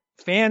not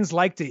fans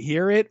like to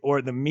hear it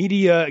or the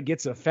media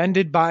gets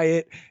offended by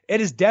it,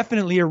 it is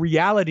definitely a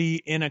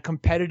reality in a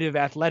competitive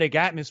athletic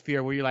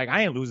atmosphere where you're like,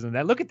 I ain't losing to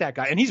that. Look at that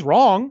guy. And he's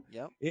wrong.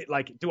 Yep.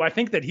 Do I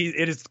think that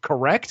it is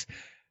correct?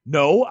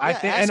 No, I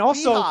think, and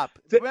also,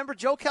 remember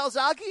Joe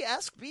Calzaghe?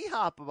 Ask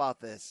B-Hop about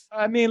this.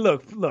 I mean,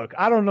 look.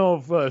 I don't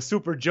know if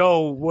Super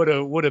Joe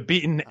would have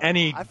beaten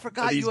any of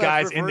these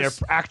guys in their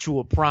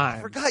actual prime.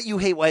 I forgot you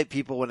hate white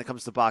people when it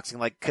comes to boxing,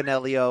 like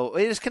Canelo.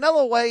 Is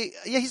Canelo white?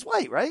 Yeah, he's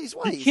white, right? He's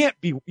white. You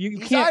can't be.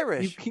 He's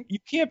Irish. You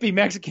can't be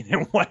Mexican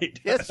and white.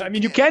 Yes, I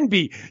mean, you can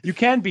be. You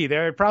can be.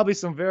 There are probably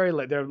some they're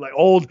like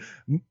old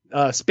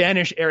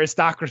Spanish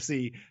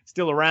aristocracy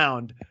still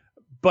around,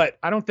 but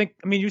I don't think.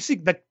 I mean, you see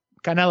that.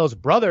 Canelo's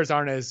brothers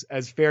aren't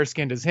as fair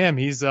skinned as him.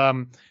 He's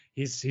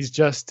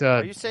just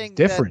Are you saying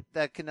different.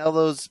 That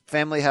Canelo's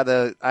family had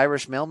an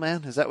Irish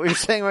mailman? Is that what you're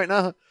saying right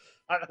now?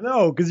 I don't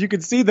know, because you can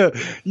see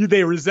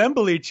they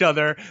resemble each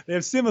other. They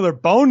have similar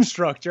bone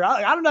structure.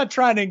 I'm not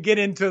trying to get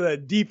into the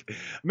deep.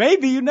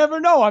 Maybe you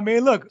never know. I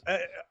mean, look,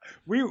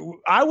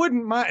 I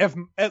wouldn't mind if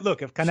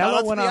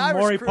Canelo went on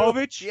Maury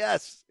Povich.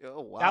 Yes,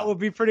 oh, wow. That would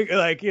be pretty.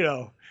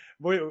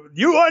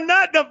 You are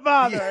not the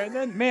father. Yeah. And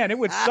then, man, it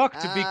would suck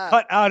to be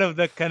cut out of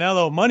the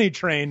Canelo money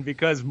train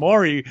because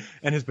Maury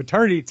and his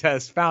paternity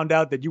test found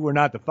out that you were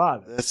not the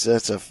father.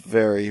 That's a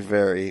very,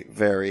 very,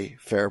 very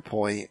fair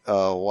point.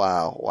 Oh,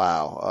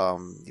 wow.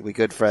 We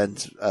good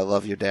friends. I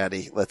love you,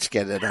 Daddy. Let's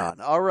get it on.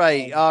 All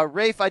right.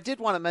 Rafe, I did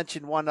want to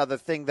mention one other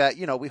thing that,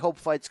 we hope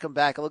fights come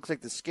back. It looks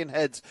like the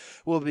Skinheads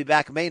will be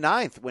back May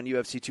 9th when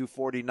UFC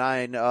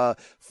 249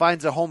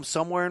 finds a home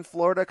somewhere in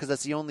Florida because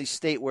that's the only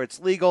state where it's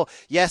legal.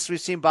 Yes,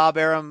 we've seen Bob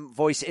Arum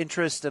voice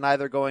interest in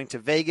either going to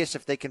Vegas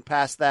if they can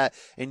pass that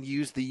and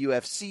use the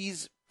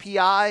UFC's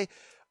PI,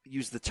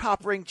 use the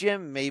Top Rank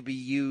gym, maybe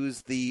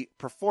use the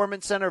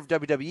Performance Center of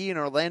WWE in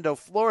Orlando,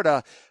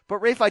 Florida. But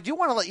Rafe, I do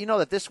want to let you know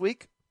that this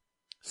week,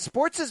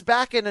 sports is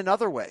back in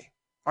another way.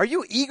 Are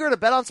you eager to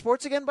bet on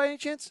sports again by any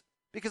chance?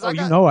 Because I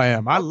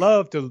am. I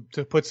love to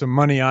put some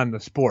money on the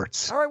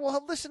sports. All right,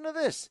 well, listen to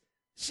this.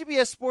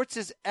 CBS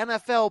Sports'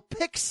 NFL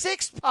Pick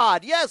 6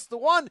 pod, yes, the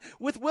one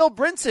with Will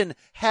Brinson,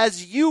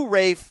 has you,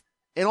 Rafe,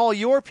 and all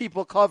your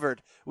people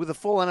covered with a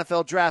full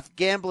NFL draft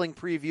gambling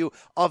preview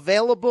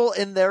available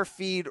in their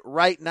feed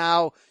right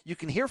now. You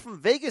can hear from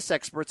Vegas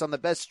experts on the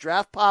best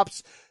draft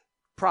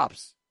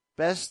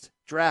best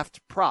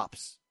draft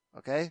props.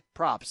 Okay,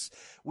 props.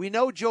 We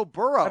know Joe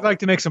Burrow. I'd like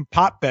to make some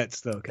pop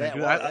bets, though.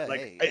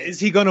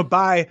 Is he going to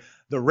buy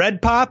the red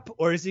pop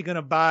or is he going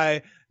to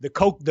buy the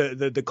Coke,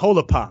 the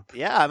cola pop?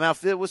 Yeah, I mean,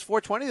 if it was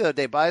 $4.20 the other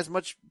day, buy as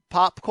much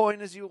pop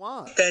coin as you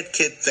want. That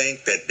kid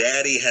think that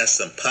Daddy has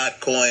some pot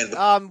coin.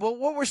 Well,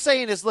 what we're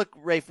saying is, look,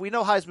 Rafe, we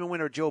know Heisman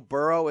winner Joe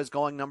Burrow is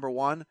going number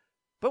one.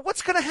 But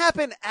what's going to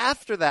happen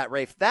after that,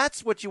 Rafe?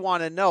 That's what you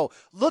want to know.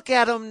 Look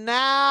at him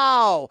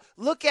now.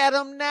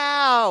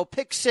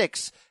 Pick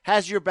 6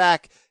 has your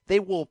back. They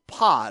will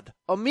pod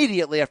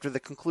immediately after the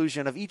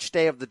conclusion of each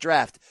day of the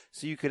draft,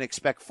 so you can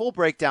expect full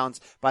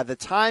breakdowns by the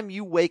time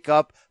you wake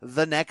up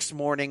the next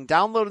morning.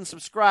 Download and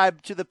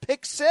subscribe to the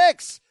Pick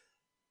 6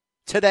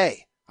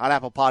 today on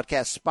Apple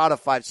Podcasts,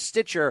 Spotify,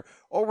 Stitcher,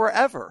 or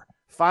wherever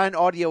fine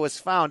audio is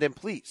found. And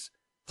please,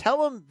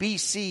 tell them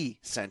BC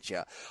sent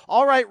you.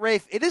 All right,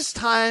 Rafe, it is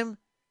time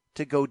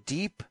to go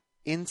deep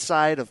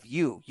inside of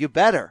you. You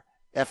better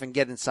effing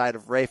get inside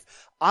of Rafe.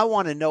 I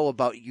want to know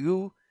about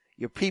you,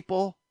 your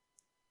people,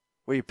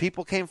 where your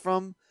people came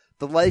from,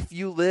 the life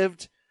you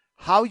lived,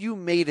 how you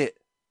made it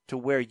to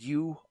where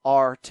you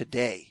are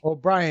today. Well,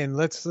 Brian,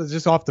 let's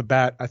just off the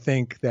bat, I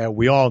think that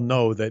we all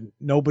know that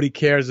nobody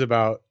cares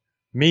about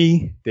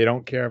me. They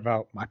don't care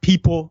about my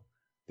people.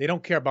 They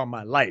don't care about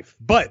my life,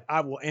 but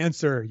I will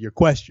answer your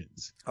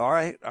questions. All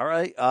right.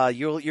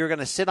 You're going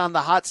to sit on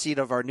the hot seat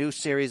of our new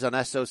series on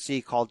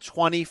SOC called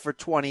 20 for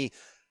 20,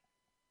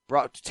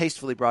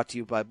 tastefully brought to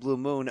you by Blue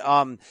Moon.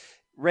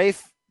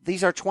 Rafe,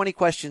 these are 20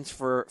 questions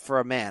for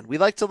a man. We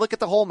like to look at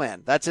the whole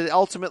man. That's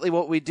ultimately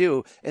what we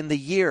do. And the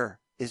year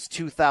is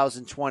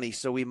 2020,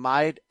 so we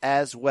might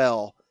as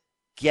well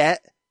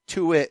get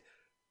to it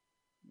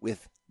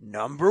with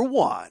number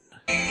one.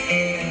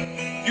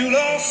 You'll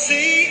all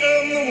see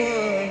I'm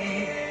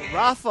the one.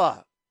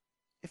 Rafa,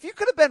 if you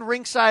could have been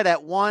ringside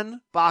at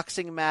one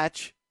boxing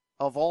match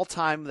of all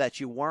time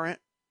that you weren't,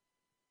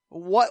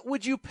 what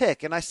would you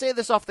pick? And I say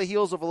this off the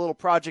heels of a little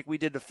project we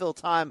did to fill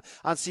time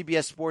on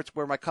CBS Sports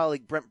where my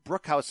colleague Brent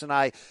Brookhouse and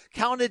I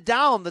counted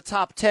down the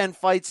top 10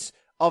 fights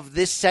of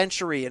this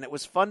century, and it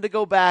was fun to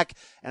go back.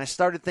 And I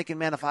started thinking,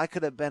 man, if I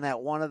could have been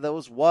at one of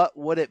those, what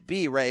would it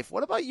be, Rafe?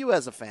 What about you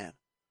as a fan?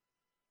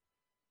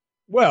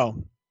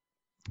 Well,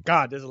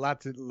 God, there's a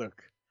lot to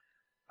look.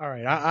 All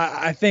right,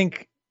 I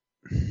think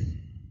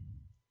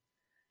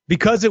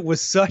because it was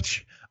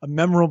such a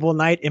memorable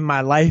night in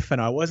my life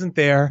and I wasn't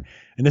there,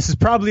 and this is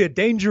probably a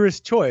dangerous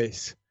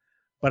choice,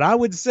 but I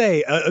would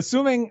say,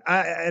 assuming,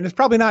 and it's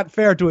probably not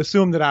fair to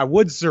assume that I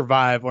would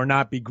survive or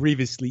not be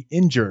grievously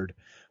injured,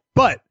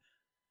 but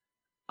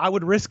I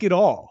would risk it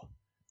all,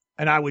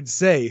 and I would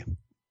say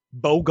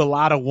Bo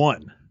Galata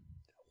won.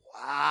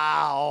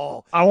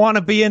 Wow. I want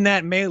to be in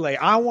that melee.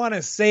 I want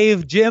to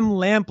save Jim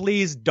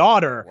Lampley's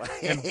daughter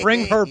and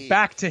bring her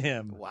back to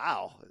him.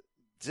 Wow.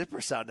 Zipper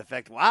sound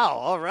effect. Wow.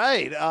 All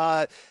right.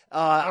 I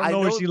don't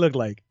know what she looked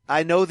like.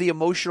 I know the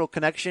emotional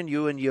connection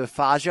you and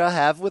Eufaja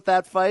have with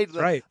that fight.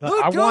 That's right.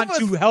 I want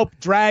to help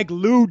drag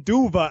Lou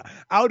Duva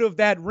out of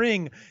that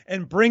ring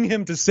and bring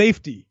him to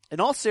safety. In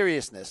all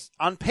seriousness,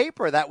 on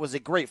paper, that was a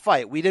great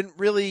fight. We didn't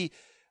really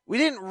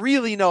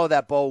know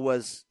that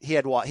Bo he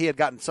had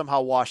gotten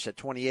somehow washed at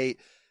 28.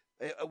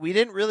 We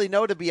didn't really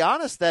know, to be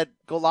honest, that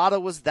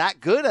Golota was that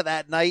good at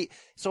that night.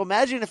 So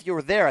imagine if you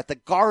were there at the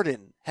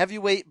Garden,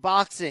 heavyweight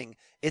boxing.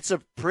 It's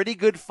a pretty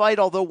good fight,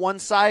 although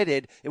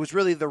one-sided. It was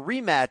really the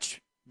rematch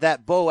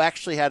that Bo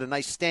actually had a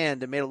nice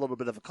stand and made a little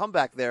bit of a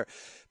comeback there.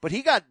 But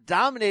he got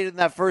dominated in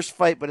that first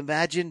fight. But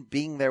imagine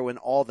being there when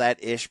all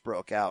that ish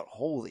broke out.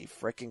 Holy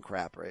freaking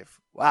crap, Rafe.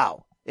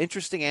 Wow.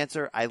 Interesting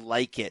answer. I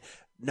like it.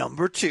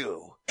 Number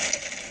 2.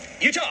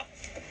 Utah.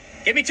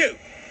 Give me 2.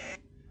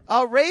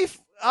 Rafe,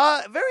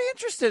 very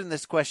interested in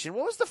this question.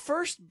 What was the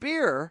first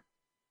beer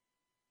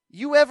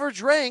you ever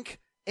drank,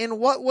 and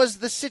what was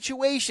the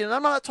situation?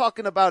 I'm not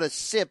talking about a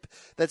sip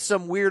that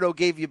some weirdo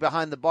gave you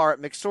behind the bar at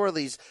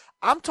McSorley's.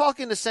 I'm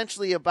talking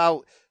essentially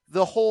about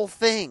the whole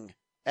thing,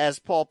 as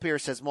Paul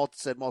Pierce has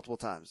said multiple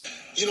times.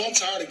 I'm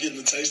tired of getting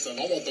the taste of it.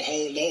 I want the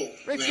whole load.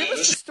 Rafe, give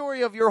us the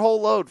story of your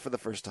whole load for the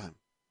first time.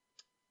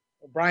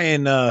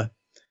 Brian,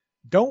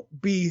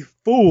 don't be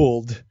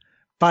fooled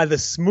by the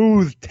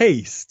smooth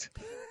taste.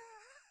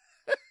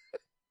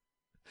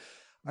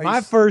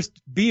 My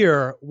first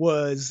beer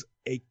was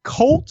a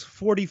Colt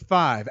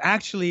 45.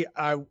 Actually,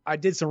 I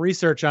did some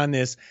research on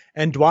this,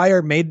 and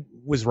Dwyer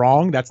was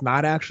wrong. That's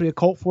not actually a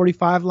Colt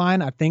 45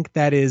 line. I think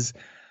that is,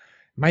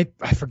 I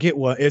forget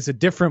what, it's a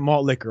different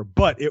malt liquor.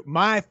 But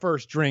my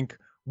first drink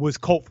was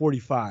Colt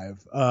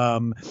 45.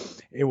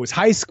 It was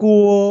high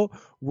school.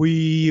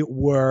 We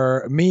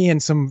were, me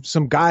and some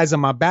guys on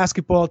my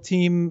basketball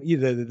team,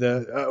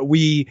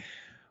 we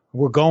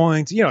were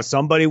going to,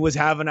 somebody was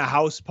having a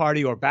house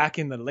party, or back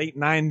in the late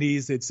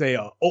 90s, they'd say,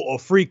 a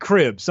free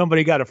crib.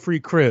 Somebody got a free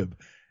crib.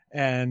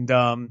 And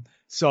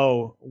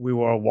so we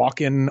were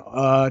walking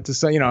to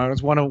say, it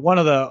was one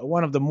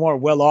of the more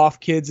well-off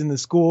kids in the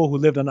school who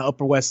lived on the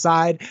Upper West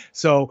Side.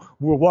 So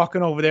we were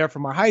walking over there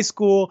from our high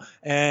school,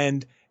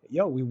 and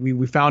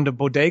we found a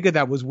bodega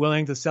that was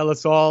willing to sell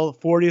us all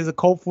 40 as a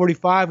Colt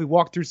 45. We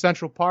walked through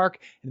Central Park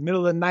in the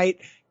middle of the night,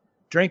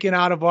 drinking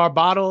out of our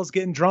bottles,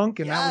 getting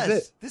drunk, and that was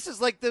it. This is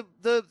like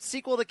the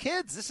sequel to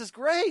Kids. This is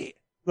great.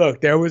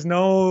 Look, there was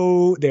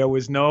none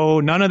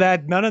of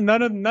that,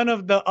 none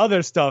of the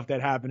other stuff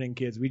that happened in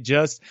Kids. We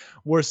just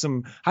were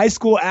some high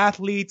school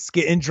athletes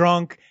getting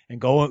drunk and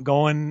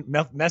going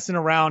messing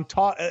around,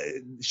 playing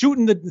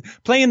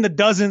the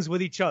dozens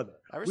with each other.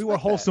 We were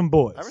wholesome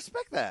boys. I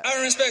respect that.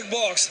 I respect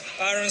box.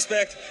 I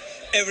respect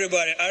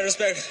everybody.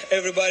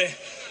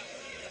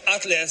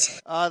 Athletes.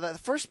 The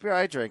first beer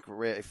I drank,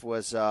 Rafe,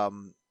 was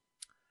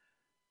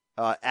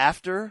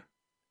after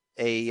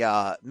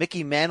a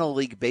Mickey Mantle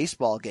League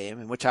baseball game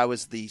in which I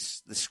was the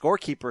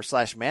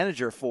scorekeeper /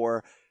 manager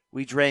for.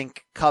 We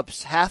drank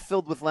cups half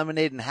filled with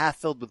lemonade and half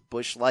filled with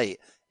Busch Light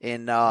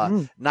in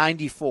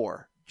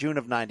 94, June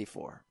of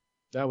 94.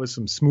 That was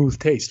some smooth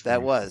taste.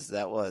 That was.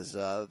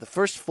 The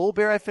first full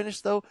beer I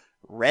finished, though,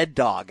 Red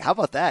Dog. How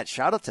about that?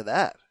 Shout out to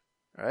that.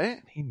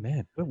 Right?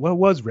 Amen. What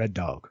was Red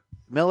Dog?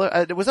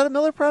 Miller. Was that a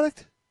Miller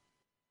product?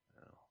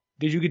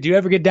 Did you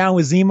ever get down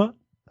with Zima?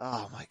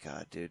 Oh my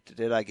God, dude!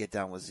 Did I get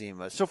down with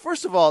Zima? So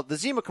first of all, the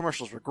Zima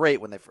commercials were great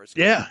when they first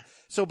came out.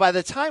 So by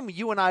the time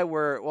you and I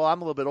were, well,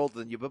 I'm a little bit older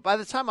than you, but by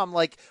the time I'm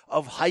like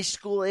of high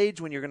school age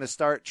when you're going to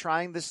start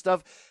trying this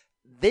stuff,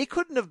 they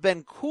couldn't have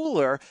been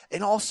cooler.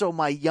 And also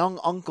my young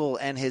uncle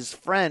and his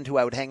friend who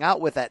I would hang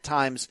out with at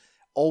times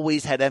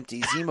always had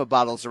empty Zima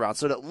bottles around.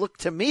 So it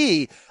looked to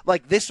me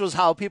like this was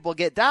how people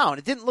get down.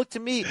 It didn't look to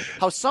me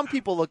how some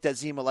people looked at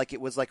Zima like it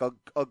was like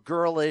a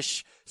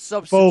girlish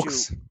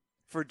substitute.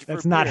 Folks,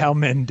 that's not how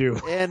men do.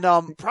 And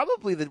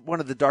probably one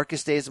of the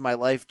darkest days of my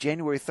life,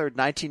 January 3rd,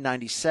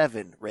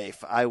 1997,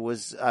 Rafe, I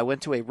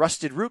went to a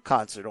Rusted Root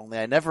concert, only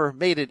I never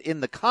made it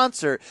in the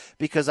concert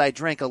because I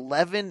drank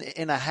 11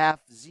 and a half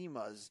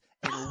Zimas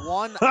in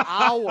 1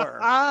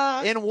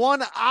 hour. In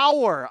 1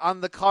 hour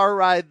on the car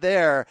ride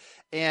there.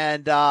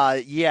 And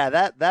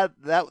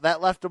that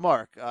left a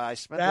mark. I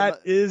spent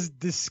that is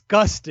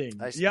disgusting.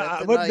 What's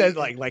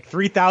that like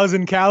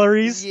 3,000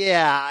 calories?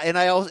 Yeah, and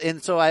I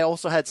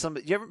also had some.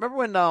 You ever remember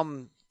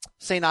when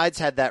St. Ides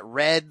had that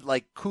red,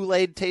 like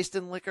Kool-Aid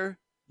tasting liquor.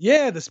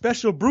 Yeah, the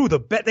special brew.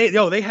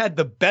 They had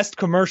the best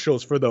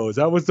commercials for those.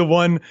 That was the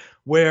one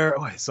where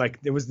it's like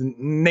it was the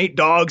Nate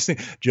Dogg sing,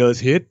 "Just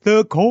hit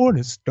the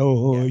corner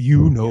store,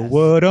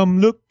 what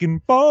I'm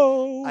looking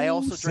for." I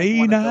also drank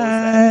one of those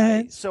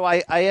that night. So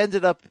I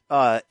ended up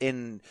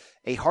in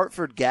a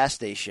Hartford gas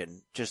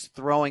station just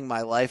throwing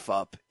my life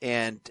up,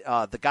 and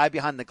the guy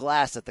behind the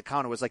glass at the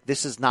counter was like,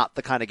 "This is not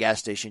the kind of gas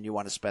station you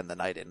want to spend the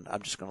night in.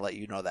 I'm just going to let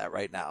you know that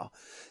right now."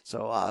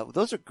 So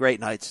those are great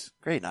nights,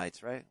 right?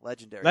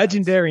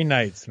 Legendary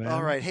nights, man.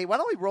 All right, hey, why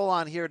don't we roll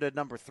on here to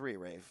number 3,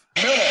 Rafe?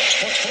 Miller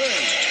for 3,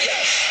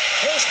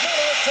 yes. Here's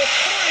Miller for 3,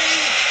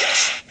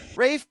 yes.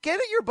 Rafe, get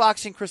your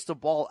boxing crystal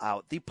ball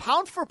out. The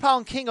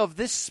pound-for-pound king of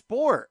this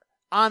sport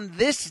on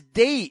this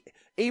date,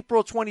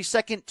 April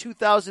 22nd,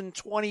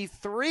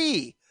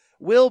 2023,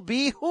 will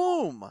be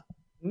whom?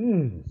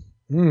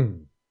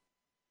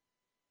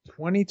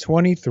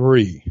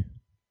 2023.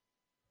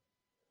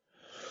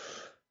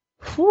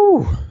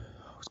 Whew.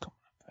 What's going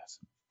on with this?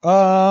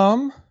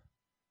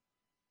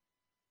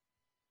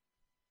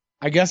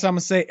 I guess I'm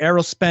gonna say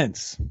Errol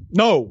Spence.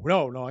 No,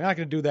 I'm not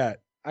gonna do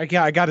that. I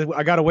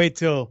gotta wait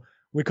till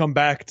we come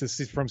back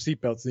from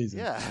seatbelt season.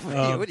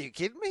 Yeah, what are you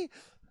kidding me?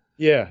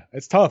 Yeah,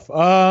 it's tough.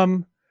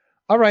 All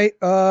right.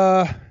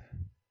 Damn,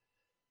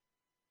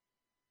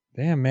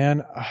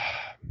 man.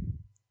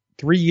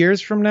 3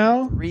 years from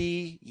now?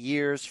 3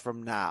 years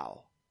from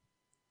now.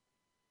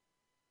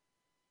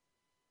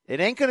 It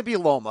ain't going to be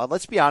Loma.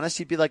 Let's be honest.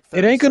 He'd be like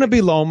 36. It ain't going to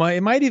be Loma.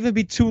 It might even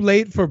be too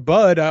late for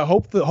Bud.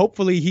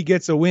 Hopefully he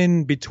gets a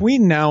win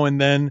between now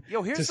and then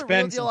to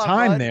spend some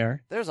time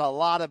there. There's a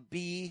lot of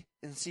B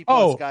and C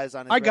plus guys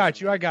on his I got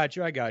you.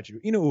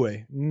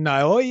 Inoue.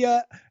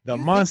 Naoya, the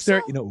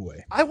monster, so?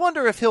 Inoue. I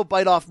wonder if he'll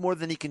bite off more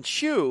than he can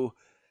chew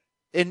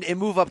and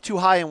move up too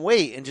high in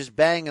weight and just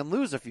bang and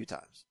lose a few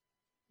times.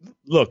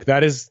 Look,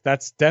 that's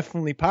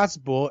definitely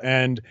possible,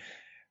 and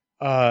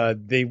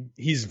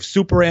he's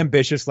super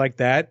ambitious like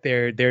that.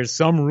 There's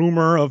some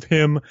rumor of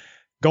him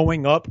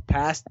going up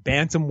past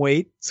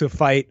bantamweight to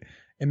fight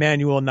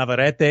Emmanuel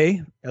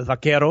Navarrete, El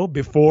Vaquero,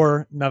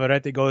 before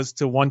Navarrete goes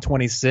to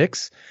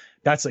 126.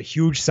 That's a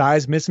huge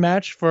size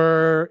mismatch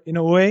for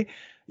Inoue.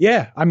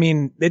 Yeah, I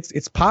mean,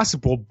 it's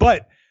possible,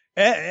 but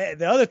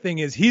the other thing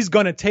is he's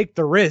going to take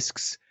the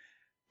risks.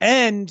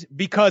 And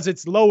because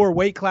it's lower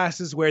weight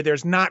classes where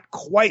there's not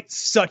quite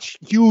such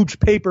huge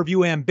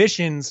pay-per-view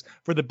ambitions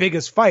for the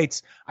biggest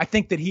fights, I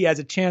think that he has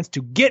a chance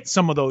to get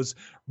some of those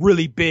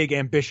really big,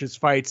 ambitious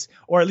fights,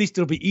 or at least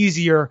it'll be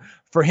easier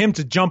for him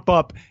to jump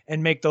up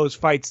and make those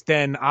fights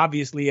than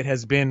obviously it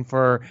has been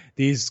for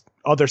these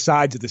other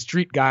sides of the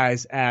street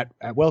guys at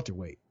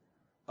welterweight.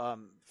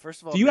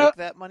 First of all, make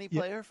that money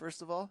player,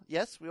 first of all.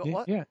 Yes?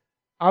 What? Yeah.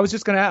 I was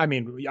just going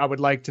to, I would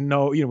like to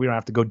know, we don't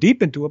have to go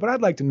deep into it, but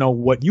I'd like to know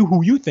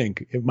who you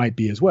think it might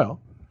be as well.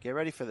 Get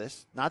ready for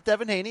this. Not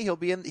Devin Haney.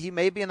 He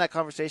may be in that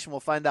conversation. We'll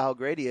find out how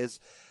great he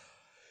is.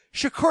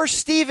 Shakur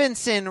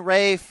Stevenson,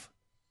 Rafe.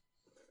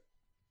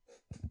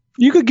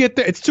 You could get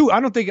there. It's too,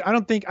 I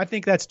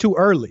think that's too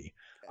early.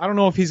 I don't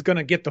know if he's going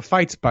to get the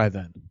fights by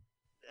then.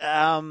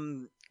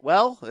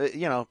 Well,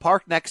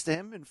 park next to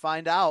him and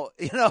find out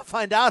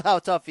how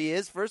tough he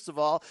is, first of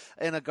all,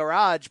 in a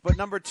garage. But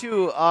number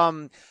two,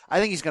 I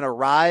think he's going to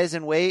rise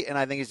in weight, and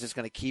I think he's just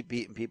going to keep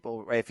beating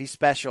people. Right? If he's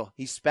special,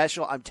 he's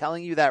special. I'm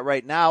telling you that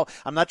right now.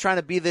 I'm not trying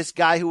to be this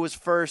guy who was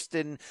first,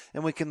 and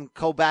we can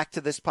go back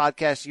to this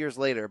podcast years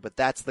later, but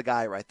that's the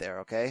guy right there,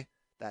 okay?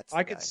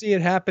 I could see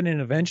it happening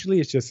eventually.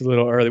 It's just a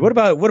little early. What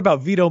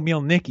about Vito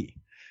Mielnicki?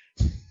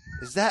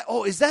 Is that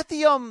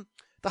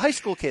the high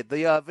school kid,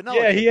 the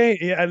vanilla kid? He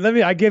ain't. Yeah,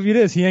 I give you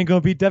this. He ain't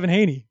gonna beat Devin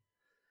Haney.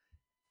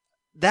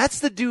 That's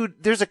the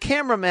dude. There's a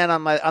cameraman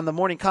on the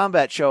Morning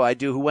Combat show I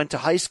do who went to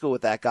high school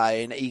with that guy,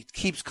 and he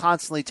keeps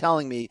constantly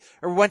telling me,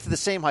 or went to the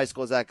same high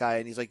school as that guy,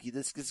 and he's like,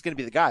 "This is gonna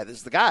be the guy. This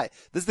is the guy.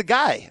 This is the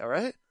guy." All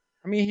right.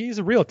 I mean, he's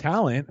a real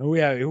talent. Who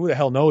the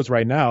hell knows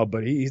right now?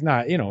 But he's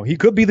not. He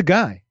could be the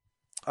guy.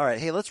 All right.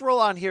 Hey, let's roll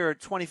on here.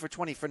 20 for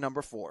 20 for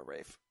number 4,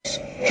 Rafe.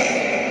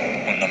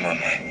 What number am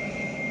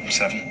I?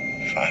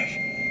 7, 5.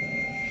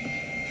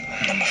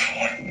 Number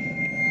 4.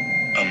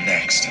 I'm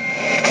next.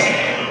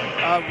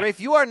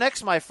 Rafe, you are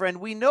next, my friend.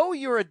 We know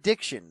your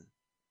addiction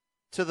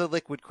to the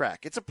liquid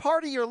crack. It's a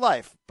part of your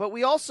life, but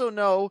we also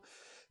know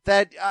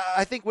that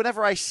I think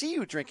whenever I see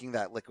you drinking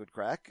that liquid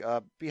crack,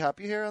 B-Hop,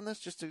 you here on this?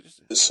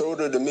 The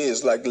soda to me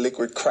is like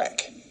liquid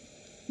crack.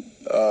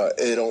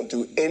 It don't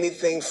do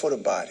anything for the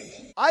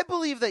body. I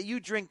believe that you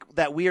drink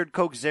that weird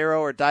Coke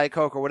Zero or Diet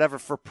Coke or whatever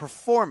for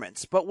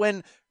performance, but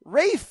when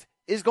Rafe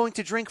is going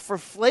to drink for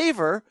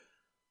flavor,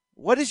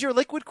 what is your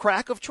liquid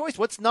crack of choice?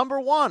 What's number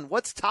one?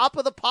 What's top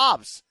of the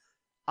pops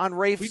on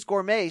Rafe's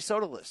gourmet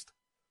soda list?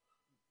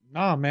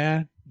 Nah,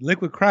 man.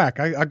 Liquid crack.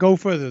 I go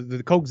for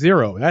the Coke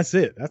Zero. That's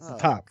it. That's the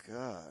top.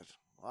 God.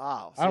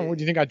 Wow. What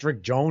do you think? I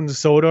drink Jones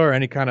soda or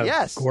any kind of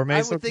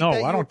gourmet soda? No,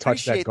 I don't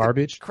touch that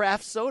garbage.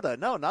 Craft soda.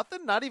 No,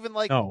 nothing. Not even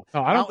like. No,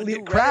 I don't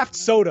believe craft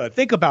soda.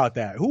 Think about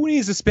that. Who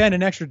needs to spend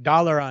an extra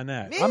 $1 on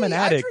that? I'm an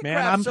addict,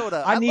 man.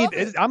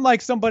 I'm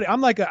like somebody.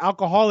 I'm like an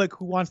alcoholic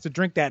who wants to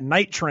drink that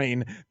night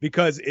train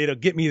because it'll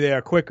get me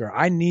there quicker.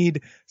 I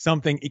need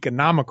something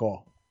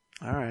economical.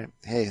 All right.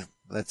 Hey,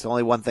 that's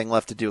only one thing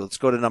left to do. Let's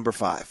go to number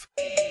 5.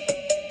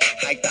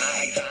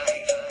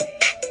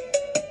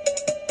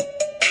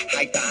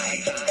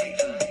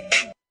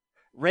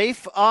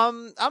 Rafe,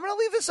 I'm going to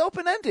leave this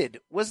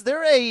open-ended. Was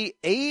there a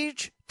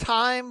age,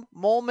 time,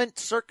 moment,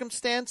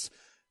 circumstance?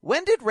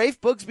 When did Rafe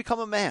Boogs become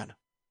a man?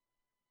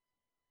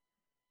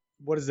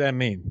 What does that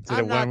mean?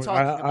 I'm not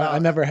talking about. I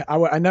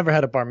never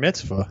had a bar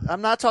mitzvah.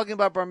 I'm not talking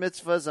about bar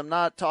mitzvahs. I'm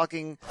not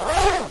talking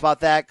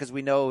about that because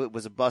we know it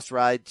was a bus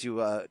ride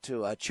to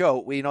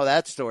Choate. We know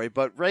that story.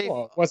 But Rafe,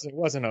 it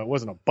wasn't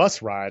a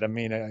bus ride. I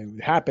mean,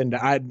 it happened.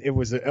 I had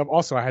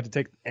to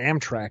take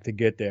Amtrak to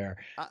get there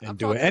and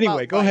do it.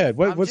 Anyway, go ahead.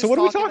 So what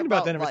are we talking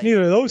about then? If it's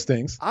neither of those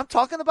things. I'm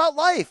talking about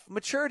life,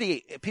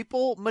 maturity.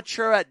 People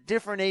mature at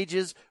different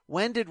ages.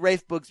 When did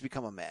Rafe Boogs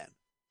become a man?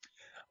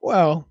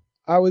 Well,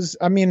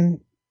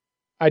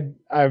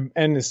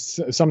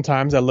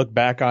 sometimes I look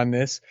back on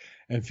this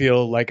and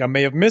feel like I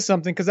may have missed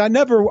something because I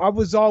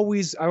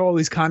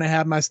always kind of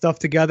had my stuff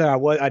together.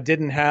 I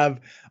didn't have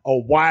a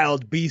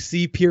wild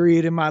BC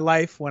period in my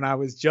life when I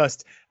was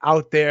just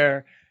out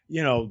there,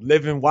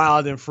 living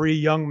wild and free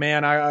young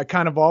man. I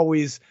kind of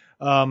always,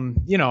 I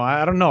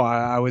don't know.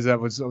 I was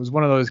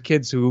one of those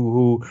kids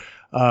who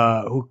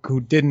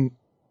didn't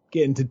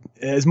get into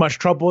as much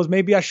trouble as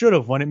maybe I should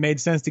have when it made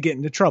sense to get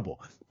into trouble.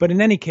 But in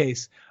any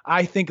case,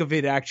 I think of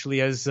it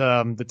actually as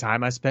the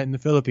time I spent in the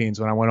Philippines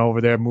when I went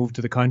over there, moved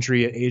to the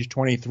country at age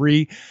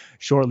 23,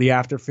 shortly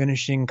after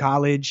finishing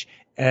college.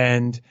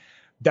 And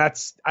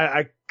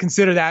I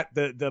consider that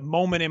the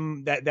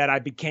moment that I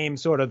became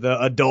sort of the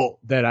adult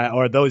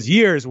or those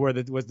years was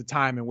the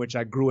time in which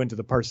I grew into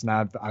the person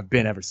I've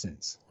been ever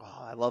since.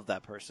 Oh, I love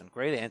that person.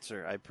 Great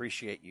answer. I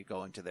appreciate you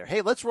going to there.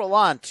 Hey, let's roll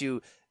on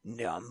to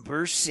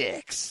number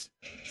 6.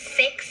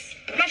 6?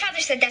 My father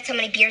said that's how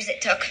many beers it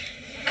took.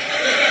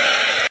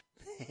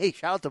 Hey,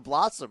 shout out to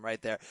Blossom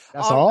right there.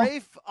 That's all?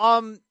 Rafe,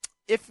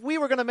 if we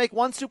were going to make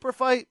one super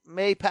fight,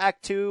 Maypac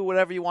 2,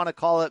 whatever you want to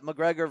call it,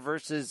 McGregor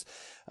versus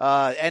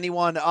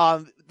anyone,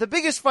 the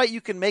biggest fight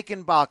you can make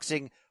in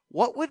boxing,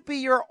 what would be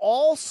your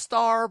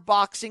all-star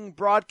boxing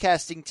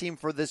broadcasting team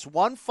for this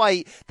one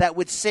fight that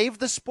would save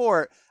the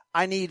sport?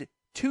 I need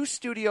 2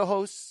 studio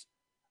hosts.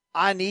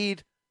 I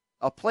need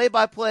a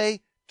play-by-play,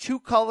 2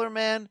 color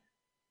man,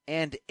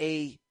 and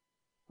a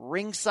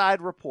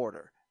ringside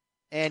reporter.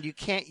 And you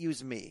can't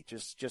use me. I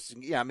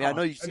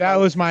know you. That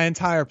was my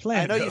entire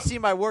plan. I know you see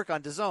my work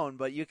on DAZN,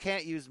 but you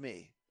can't use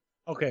me.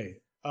 Okay.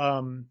 You're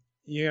gonna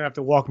have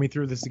to walk me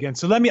through this again.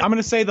 So I'm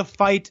gonna say the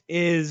fight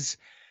is,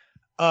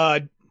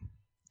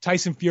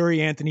 Tyson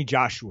Fury, Anthony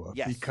Joshua,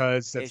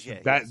 because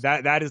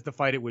that is the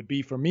fight it would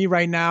be for me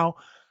right now.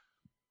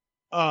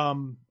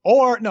 Look,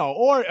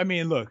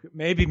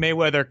 maybe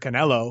Mayweather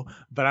Canelo,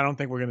 but I don't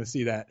think we're going to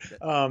see that.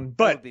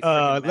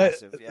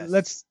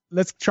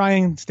 Let's try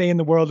and stay in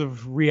the world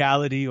of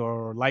reality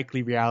or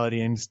likely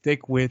reality and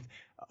stick with,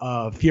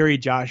 Fury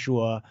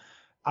Joshua.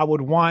 I would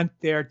want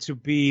there to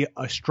be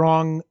a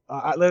strong,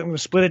 I'm going to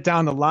split it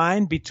down the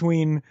line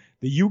between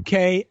the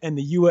UK and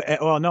the US.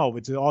 Well, no,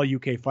 it's an all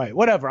UK fight.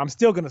 Whatever. I'm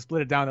still going to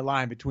split it down the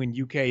line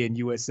between UK and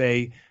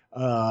USA,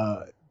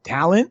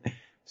 talent.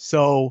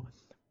 So,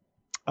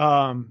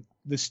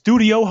 the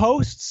studio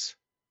hosts,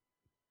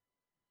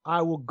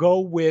 I will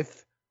go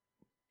with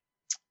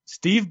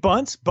Steve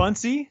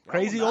Bunsey,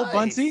 crazy old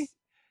Bunsey,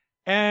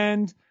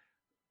 and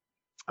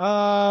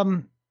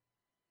my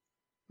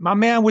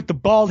man with the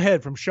bald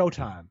head from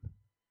Showtime,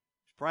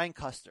 Brian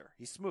Custer.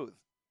 He's smooth.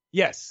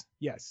 Yes.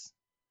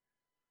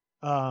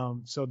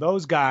 So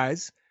those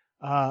guys.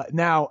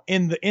 Now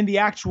in the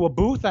actual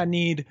booth, I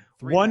need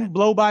 1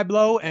 blow by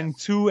blow and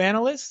 2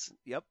 analysts.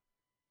 Yep.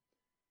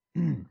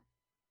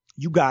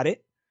 You got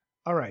it.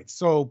 All right.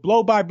 So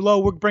blow by blow,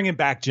 we're bringing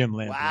back Jim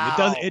Lampley.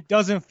 Wow. It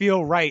doesn't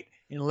feel right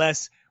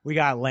unless we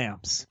got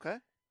Lamps. Okay.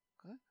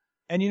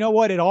 And you know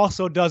what? It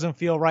also doesn't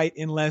feel right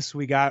unless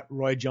we got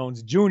Roy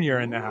Jones Jr.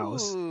 in the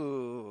house.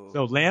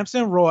 So Lamps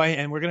and Roy,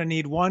 and we're going to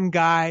need one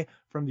guy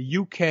from the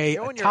UK,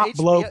 a top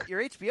bloke.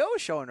 Your HBO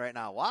is showing right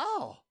now.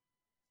 Wow.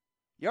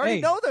 You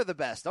already know they're the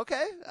best.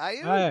 Okay.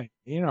 I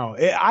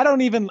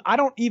don't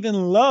even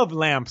love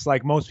Lamps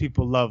like most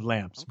people love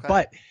Lamps,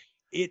 but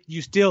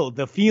the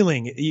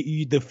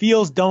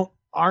feels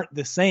aren't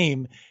the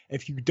same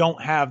if you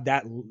don't have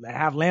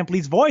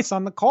Lampley's voice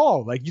on the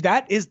call. Like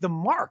that is the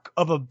mark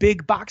of a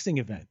big boxing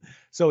event.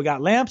 So we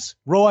got Lamps,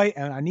 Roy,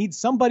 and I need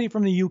somebody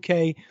from the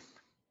UK.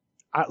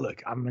 I'm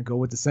going to go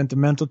with the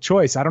sentimental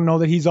choice. I don't know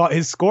that his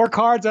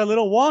scorecards are a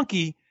little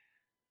wonky,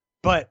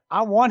 but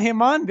I want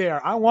him on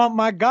there. I want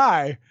my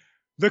guy,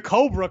 the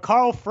Cobra,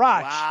 Carl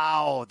Froch.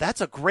 Wow,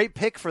 that's a great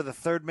pick for the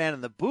third man in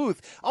the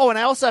booth. Oh, and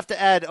I also have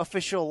to add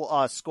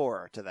official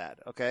scorer to that.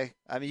 Okay,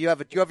 I mean you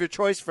have your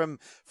choice from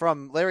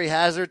Larry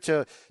Hazard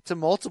to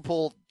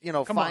multiple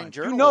fine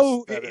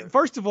journalists.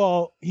 First of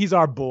all, he's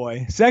our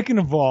boy. Second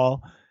of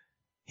all,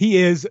 he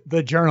is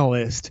the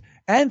journalist.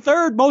 And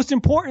third, most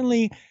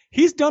importantly,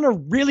 he's done a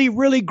really,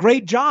 really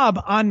great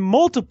job on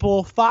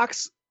multiple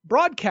Fox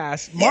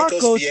broadcasts.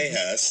 Marcos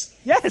Viejas.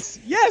 Yes,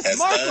 has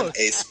Marcos. done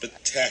a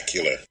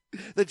spectacular.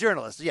 The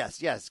journalist,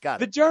 yes,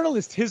 got it. The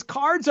journalist, his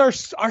cards are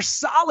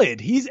solid.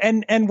 He's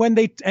and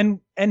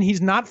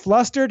he's not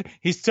flustered.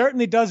 He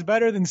certainly does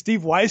better than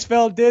Steve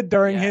Weisfeld did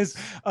during his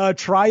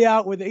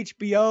tryout with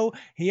HBO.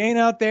 He ain't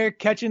out there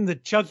catching the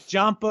Chuck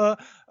Jampa.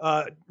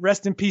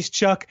 Rest in peace,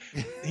 Chuck.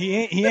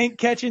 He ain't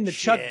catching the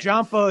Chuck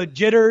Jampa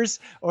jitters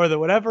or the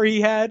whatever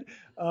he had.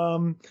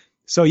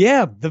 So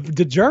yeah,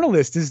 the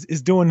journalist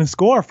is doing the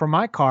score for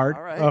my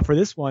card for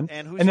this one,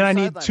 and then I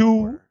need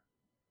two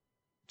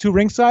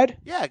ringside.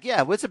 Yeah.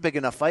 It's a big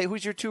enough fight.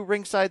 Who's your two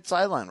ringside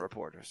sideline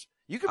reporters?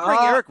 You could bring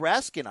Eric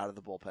Raskin out of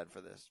the bullpen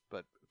for this,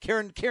 but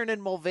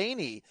Kieran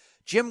Mulvaney,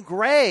 Jim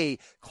Gray,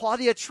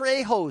 Claudia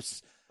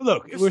Trejos.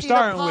 Look, Christina we're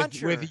starting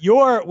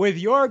Poncher. with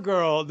your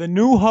girl, the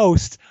new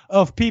host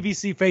of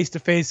PBC Face to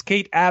Face,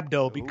 Kate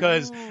Abdo,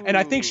 and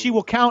I think she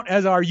will count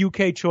as our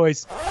UK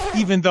choice,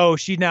 even though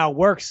she now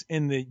works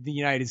in the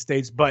United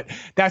States. But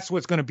that's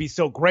what's going to be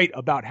so great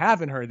about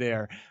having her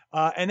there.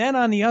 And then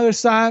on the other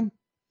side,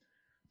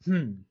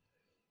 do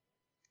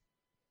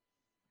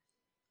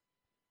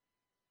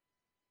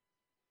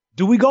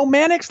we go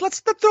Mannix?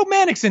 Let's throw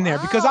Mannix in there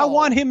because I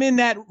want him in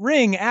that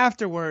ring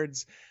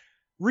afterwards,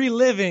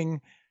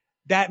 reliving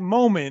that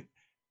moment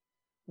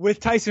with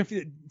Tyson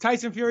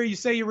Fury. You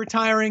say you're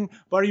retiring,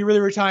 but are you really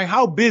retiring?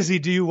 How busy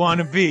do you want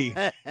to be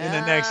in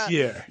the next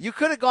year? You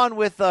could have gone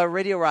with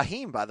Radio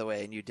Raheem, by the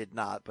way, and you did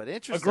not. But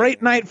interesting. A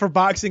great night for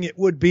boxing it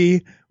would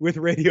be with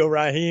Radio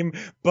Raheem,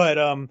 but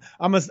I'm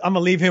gonna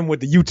leave him with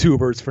the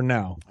YouTubers for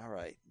now. All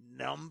right,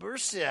 number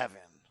 7.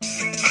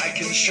 I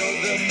can show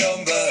the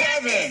number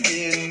 7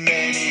 in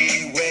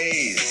many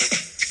ways.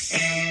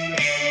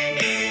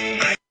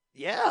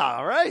 Yeah,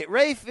 all right.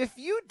 Rafe, if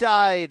you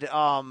died,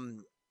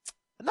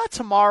 not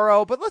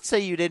tomorrow, but let's say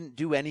you didn't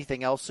do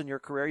anything else in your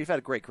career. You've had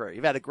a great career.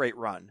 You've had a great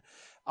run.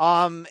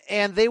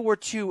 And they were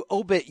to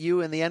obit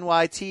you in the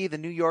NYT, the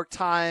New York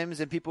Times,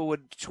 and people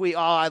would tweet, oh,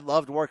 I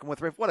loved working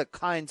with Rafe. What a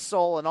kind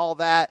soul and all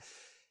that.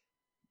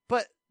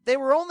 But they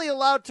were only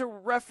allowed to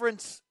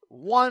reference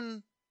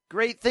one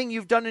great thing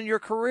you've done in your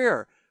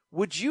career.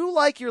 Would you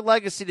like your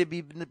legacy to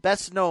be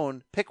best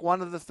known, pick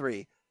one of the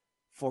three,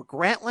 for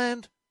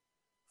Grantland,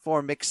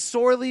 for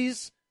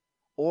McSorley's,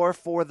 or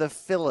for the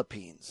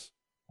Philippines?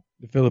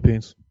 The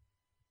Philippines.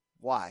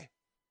 Why?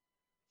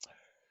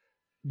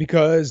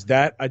 Because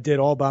that I did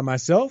all by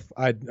myself.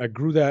 I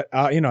grew that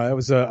out. That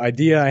was an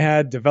idea I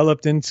had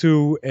developed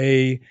into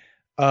a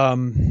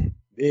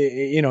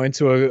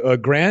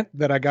grant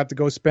that I got to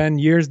go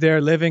spend years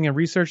there living and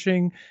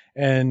researching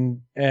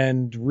and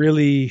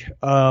really,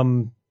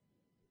 letting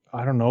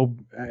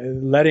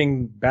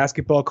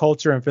basketball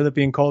culture and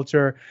Philippine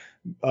culture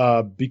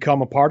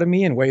become a part of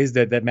me in ways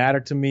that matter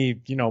to me,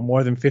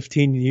 more than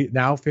 15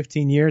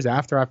 years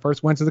after I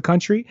first went to the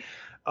country.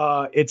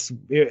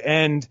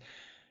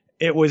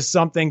 It was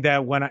something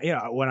that when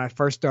I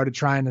first started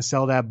trying to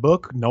sell that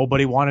book,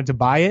 nobody wanted to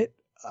buy it.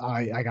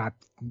 I got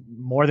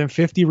more than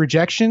 50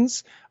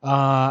 rejections,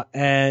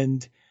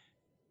 and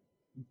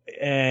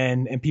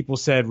people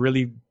said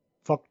really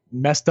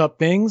messed up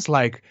things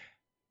like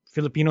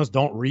Filipinos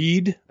don't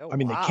read.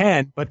 They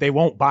can, but they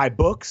won't buy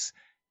books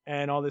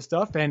and all this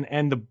stuff.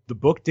 And the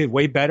book did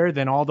way better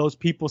than all those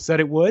people said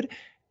it would.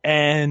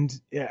 And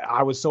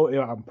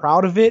I'm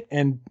proud of it.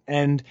 And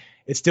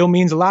it still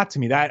means a lot to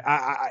me. That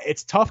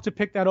it's tough to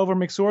pick that over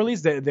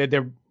McSorley's.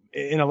 They're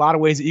in a lot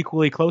of ways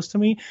equally close to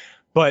me,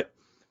 but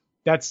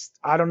that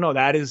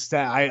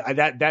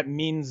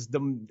means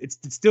it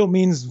still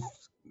means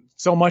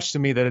so much to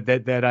me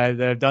that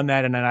I've done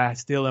that, and that I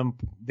still am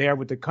there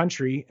with the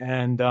country.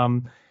 And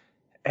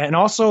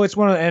also it's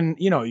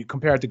you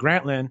compare it to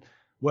Grantland.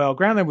 Well,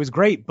 Grantland was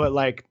great, but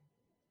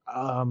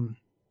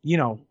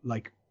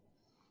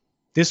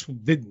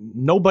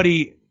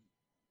nobody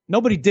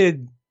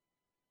did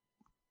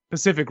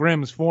Pacific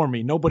Rims for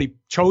me. Nobody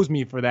chose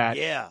me for that.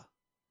 Yeah.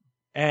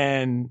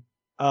 And,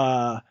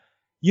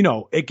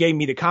 it gave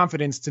me the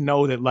confidence to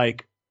know that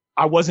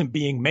I wasn't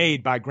being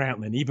made by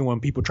Grantland, even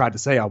when people tried to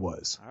say I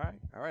was. All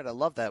right. I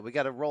love that. We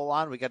got to roll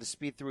on. We got to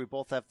speed through. We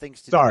both have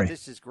things to do.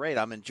 This is great.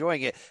 I'm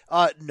enjoying it.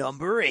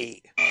 Number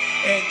 8.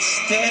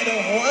 Instead of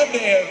one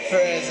day of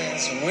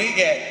presents, we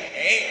get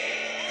 8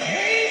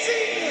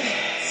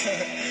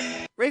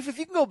 crazy. Rafe, if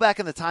you can go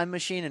back in the time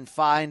machine and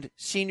find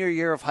senior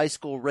year of high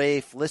school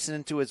Rafe,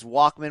 listening to his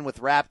Walkman with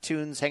rap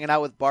tunes, hanging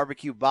out with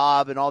Barbecue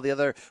Bob and all the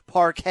other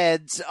park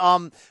heads,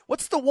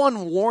 what's the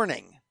one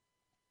warning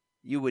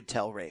you would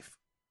tell Rafe?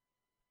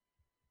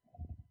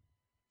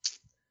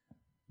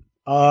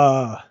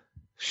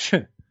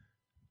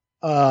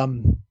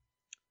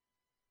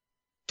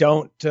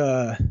 Don't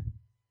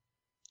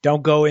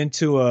don't go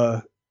into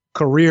a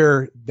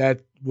career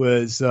that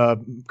was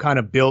kind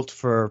of built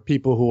for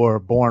people who are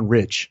born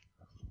rich.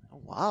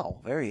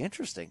 Wow, very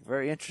interesting.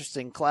 Very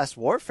interesting class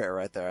warfare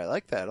right there. I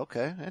like that.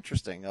 Okay,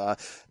 interesting. Not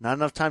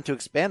enough time to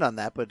expand on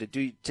that, but to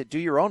do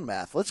your own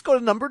math. Let's go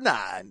to number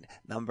 9.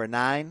 Number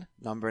 9.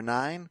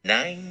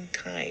 9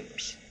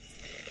 times.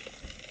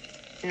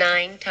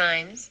 9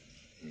 times.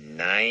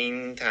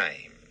 9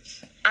 times.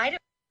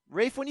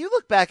 Rafe, when you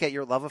look back at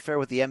your love affair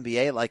with the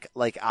NBA,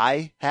 like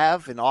I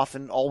have and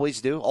often always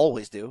do,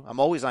 I'm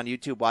always on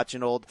YouTube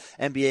watching old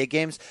NBA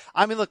games.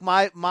 I mean, look,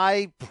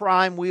 my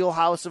prime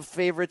wheelhouse of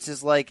favorites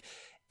is like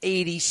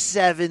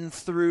 87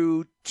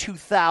 through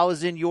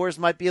 2000. Yours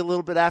might be a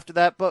little bit after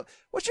that, but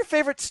what's your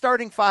favorite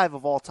starting 5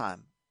 of all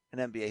time in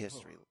NBA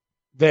history?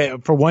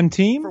 For one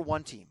team? For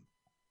one team.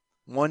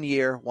 1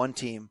 year, one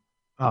team.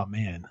 Oh,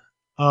 man.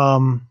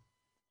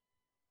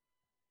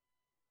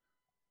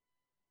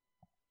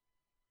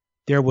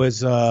 There was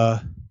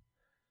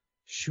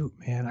shoot,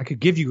 man, I could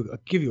give you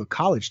a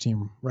college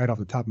team right off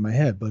the top of my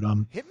head, but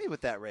hit me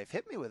with that, Rafe.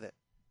 Hit me with it.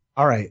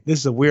 All right, this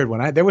is a weird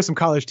one. There were some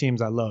college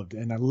teams I loved,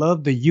 and I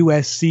loved the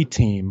USC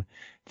team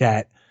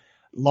that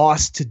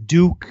lost to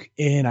Duke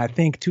in I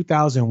think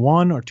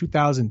 2001 or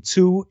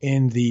 2002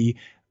 in the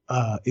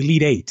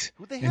Elite Eight.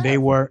 Who'd they and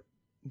have?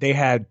 They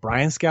had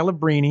Brian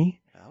Scalabrine,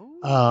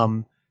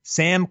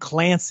 Sam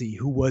Clancy,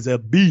 who was a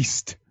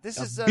beast. This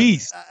is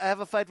beast. I have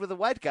a fight with a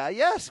white guy.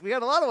 Yes, we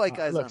got a lot of white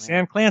guys on here.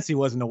 Sam Clancy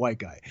wasn't a white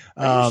guy.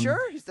 Are you sure?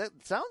 That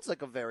sounds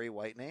like a very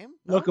white name.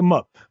 No? Look him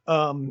up.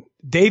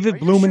 David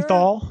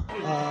Blumenthal.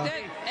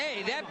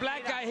 Hey, that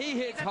black guy, he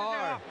hits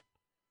hard.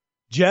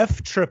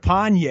 Jeff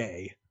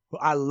Trepanier.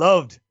 I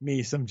loved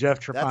me some Jeff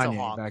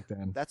Trepanier back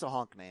then. That's a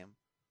honk name.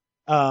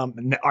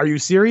 Are you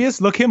serious?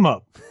 Look him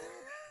up.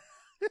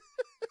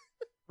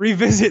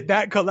 Revisit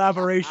that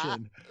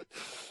collaboration.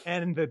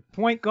 And the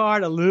point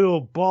guard, a little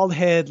bald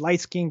head,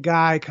 light skinned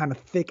guy, kind of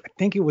thick. I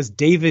think it was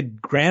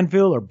David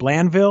Granville or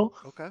Blanville.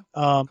 Okay.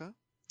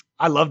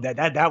 I loved that.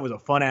 That was a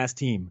fun ass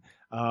team.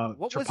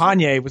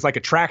 Trepanier was like a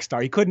track star.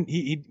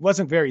 He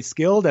wasn't very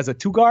skilled as a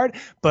 2 guard,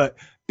 but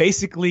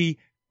basically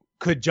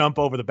could jump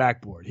over the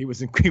backboard. He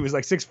was like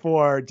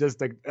 6'4", just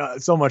like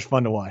so much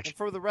fun to watch. And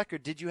for the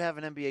record, did you have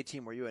an NBA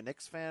team? Were you a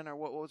Knicks fan, or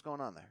what was going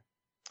on there?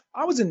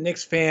 I was a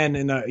Knicks fan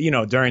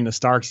during the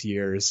Starks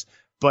years.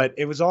 But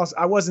it was also,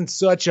 I wasn't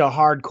such a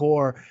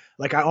hardcore,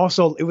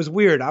 it was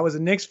weird. I was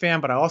a Knicks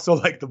fan, but I also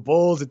liked the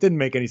Bulls. It didn't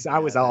make any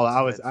sense.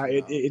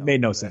 It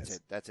made no sense.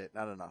 That's it.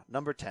 I don't know.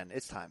 Number 10.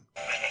 It's time.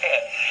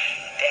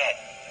 Dad,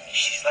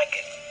 she's like a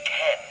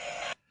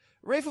 10.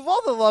 Rafe, of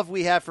all the love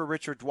we have for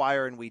Richard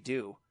Dwyer, and we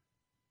do,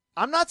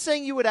 I'm not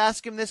saying you would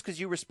ask him this because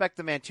you respect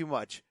the man too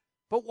much,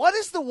 but what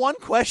is the one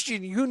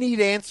question you need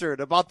answered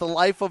about the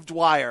life of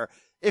Dwyer?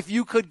 If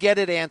you could get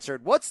it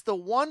answered, what's the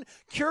one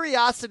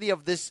curiosity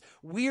of this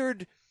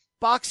weird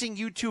boxing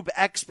YouTube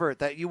expert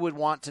that you would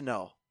want to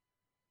know?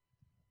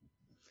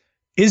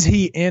 Is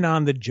he in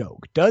on the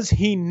joke? Does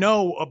he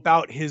know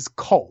about his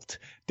cult?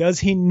 Does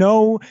he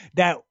know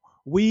that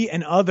we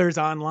and others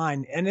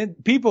online, and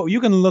you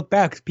can look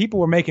back, people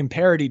were making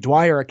parody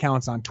Dwyer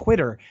accounts on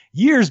Twitter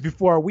years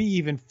before we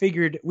even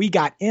figured we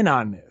got in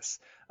on this.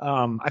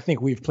 I think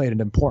we've played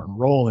an important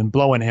role in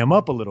blowing him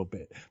up a little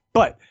bit,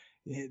 but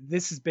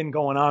this has been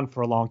going on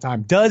for a long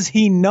time. Does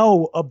he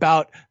know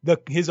about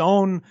his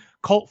own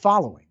cult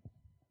following?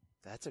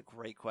 That's a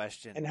great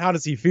question. And how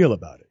does he feel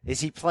about it? Is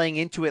he playing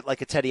into it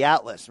like a Teddy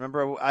Atlas?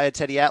 Remember, I had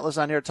Teddy Atlas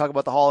on here to talk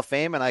about the Hall of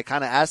Fame, and I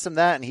kind of asked him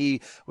that, and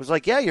he was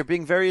like, yeah, you're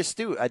being very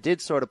astute. I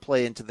did sort of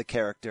play into the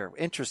character.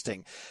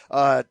 Interesting.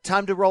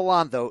 Time to roll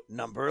on, though.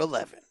 Number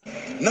 11.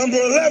 Number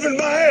 11,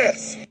 my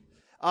ass.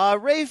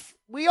 Rafe,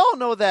 we all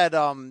know that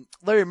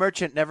Larry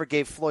Merchant never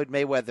gave Floyd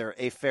Mayweather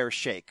a fair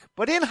shake.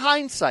 But in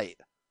hindsight,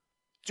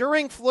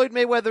 during Floyd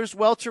Mayweather's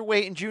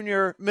welterweight and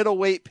junior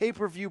middleweight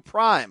pay-per-view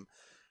prime,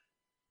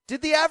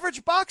 did the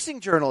average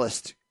boxing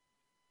journalist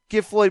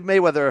give Floyd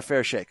Mayweather a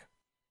fair shake?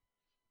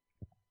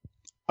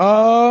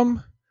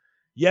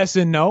 Yes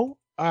and no.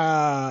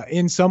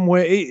 In some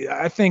way,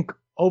 I think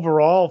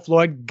overall,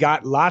 Floyd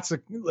got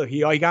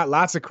he got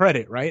lots of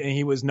credit, right? And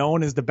he was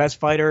known as the best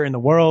fighter in the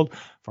world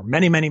for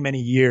many, many, many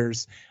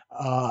years.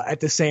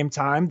 At the same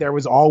time, there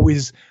was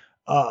always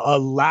a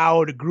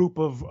loud group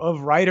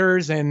of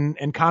writers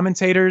and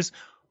commentators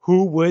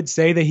who would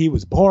say that he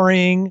was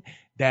boring,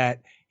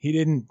 that he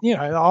didn't,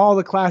 all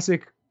the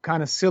classic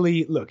kind of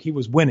silly, look, he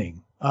was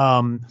winning.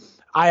 I'm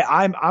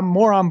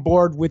more on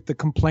board with the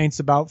complaints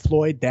about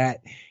Floyd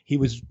that he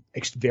was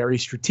very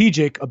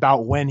strategic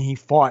about when he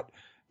fought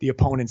the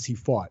opponents he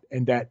fought,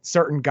 and that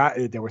certain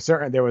guys, there was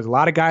a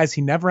lot of guys he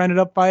never ended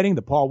up fighting,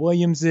 the Paul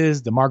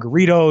Williamses, the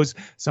Margaritos,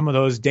 some of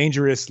those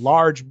dangerous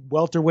large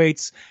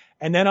welterweights,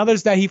 and then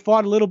others that he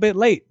fought a little bit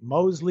late,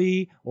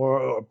 Mosley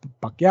or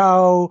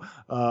Pacquiao,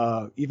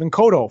 even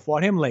Cotto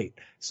fought him late.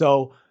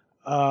 So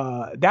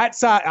that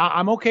side,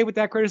 I'm okay with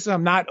that criticism.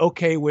 I'm not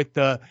okay with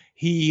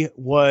he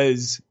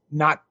was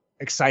not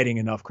exciting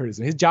enough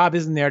criticism. His job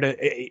isn't there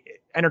to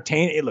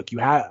entertain. Look,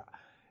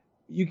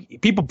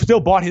 people still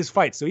bought his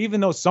fights. So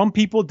even though some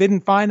people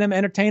didn't find them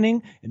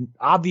entertaining, and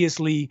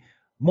obviously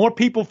more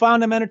people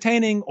found them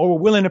entertaining or were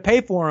willing to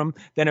pay for them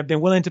than have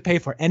been willing to pay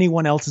for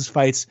anyone else's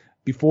fights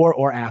before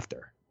or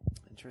after.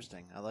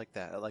 Interesting. I like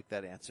that. I like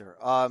that answer.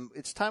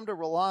 It's time to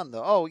roll on,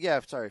 though. Oh, yeah.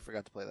 Sorry, I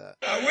forgot to play that.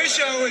 I wish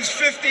I was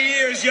 50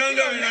 years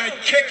younger and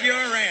I'd kick your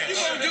ass. You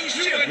won't do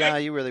shit. Yeah,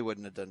 you really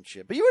wouldn't have done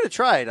shit. But you would have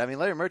tried. I mean,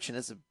 Larry Merchant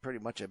is pretty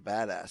much a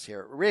badass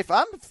here. Rafe,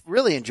 I'm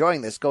really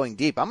enjoying this going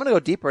deep. I'm going to go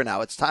deeper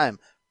now. It's time.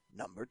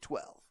 Number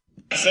 12.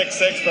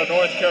 6'6" for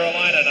North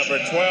Carolina. Number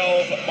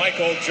 12,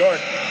 Michael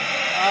Jordan.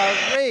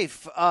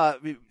 Rafe,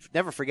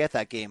 never forget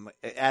that game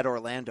at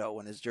Orlando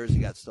when his jersey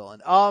got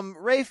stolen.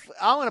 Rafe,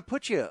 I'm going to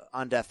put you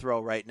on death row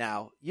right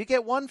now. You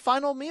get one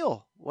final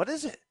meal. What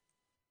is it?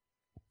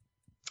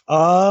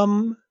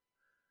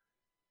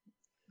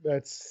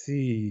 Let's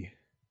see.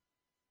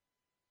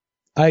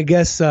 I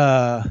guess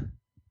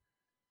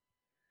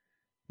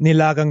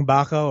nilagang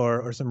baka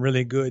or some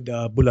really good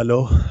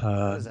bulalo.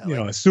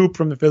 A soup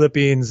from the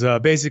Philippines.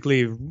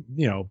 Basically,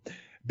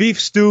 beef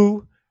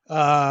stew.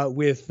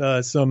 With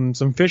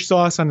some fish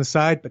sauce on the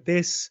side, but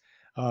this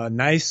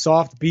nice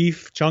soft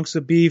beef, chunks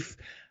of beef,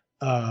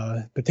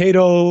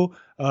 potato,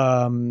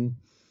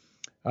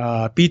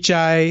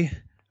 pechay,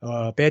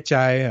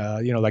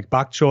 like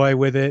bok choy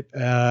with it,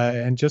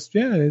 and just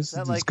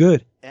it's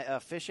good.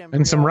 Fish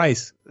and some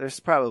rice. There's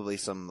probably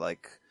some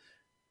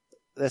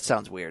that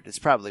sounds weird. It's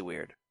probably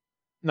weird.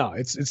 No,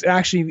 it's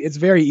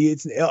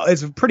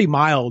pretty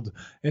mild.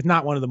 It's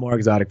not one of the more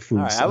exotic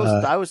foods. All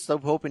right, I was so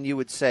hoping you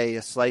would say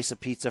a slice of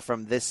pizza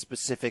from this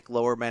specific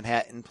Lower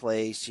Manhattan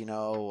place.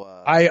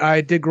 I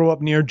did grow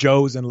up near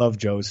Joe's and love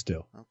Joe's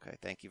still. Okay,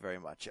 thank you very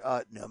much.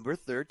 Number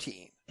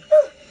 13.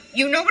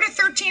 You know what a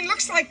 13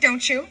 looks like,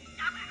 don't you?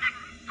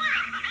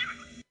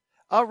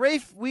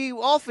 Rafe, we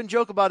often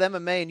joke about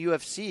MMA and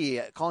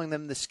UFC, calling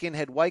them the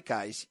skinhead white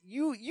guys.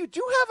 You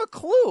do have a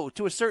clue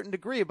to a certain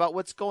degree about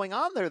what's going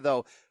on there,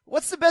 though.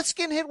 What's the best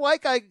skinhead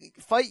white guy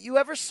fight you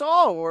ever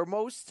saw, or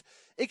most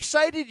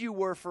excited you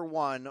were for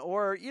one,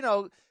 or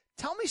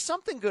tell me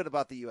something good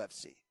about the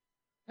UFC.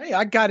 Hey,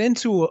 I got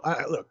into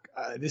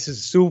this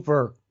is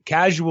super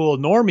casual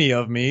normie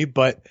of me,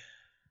 but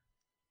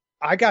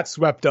I got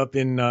swept up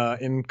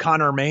in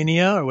Conor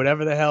Mania or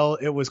whatever the hell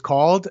it was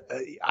called.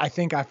 I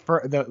think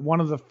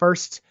one of the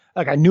first,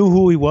 I knew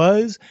who he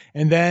was,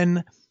 and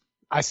then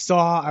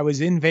I was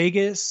in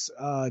Vegas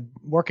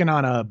working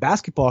on a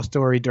basketball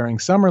story during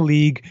Summer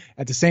League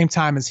at the same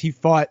time as he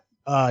fought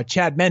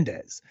Chad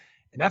Mendes,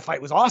 and that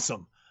fight was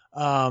awesome.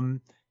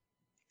 And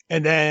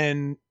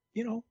then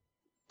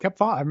kept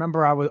following. I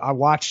remember I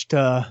watched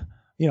that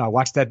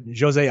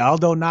Jose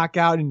Aldo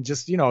knockout, and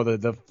just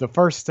the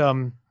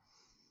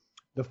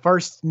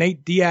first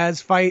Nate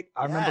Diaz fight.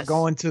 I remember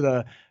going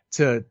to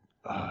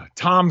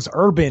Tom's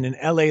Urban in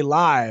LA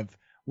Live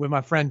with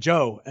my friend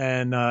Joe,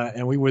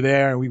 and we were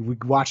there and we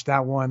watched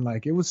that one.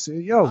 Like it was,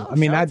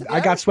 I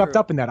got swept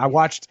up in that. I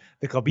watched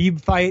the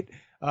Khabib fight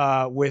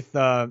with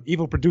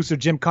evil producer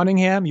Jim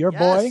Cunningham, your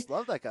boy.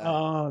 Love that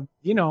guy.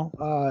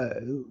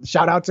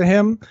 Shout out to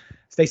him.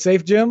 Stay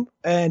safe, Jim.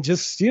 And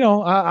just,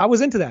 I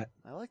was into that.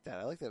 I like that.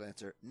 I like that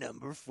answer.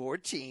 Number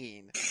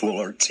 14.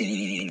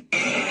 14.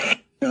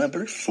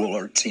 Number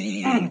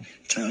 14.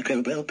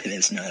 Taco Bell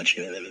Piss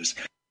Nachos.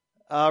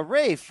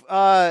 Rafe,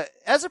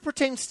 as it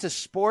pertains to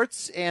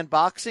sports and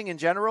boxing in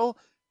general,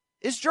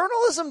 is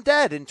journalism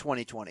dead in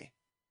 2020?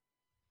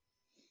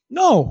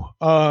 No.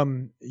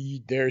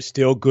 There's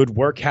still good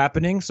work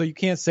happening, so you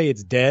can't say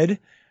it's dead.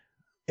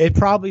 It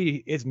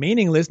probably is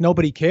meaningless.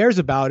 Nobody cares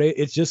about it.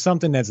 It's just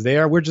something that's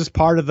there. We're just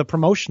part of the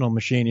promotional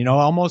machine,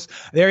 almost.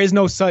 There is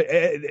no such.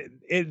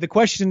 The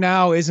question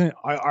now isn't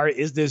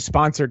is this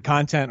sponsored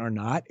content or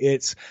not?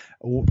 It's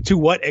to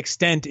what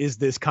extent is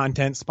this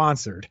content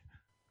sponsored?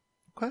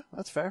 Okay,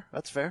 that's fair.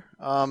 That's fair.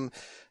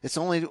 It's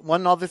only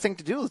one other thing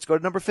to do. Let's go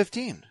to number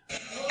 15.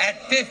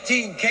 At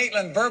 15,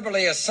 Caitlin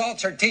verbally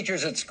assaults her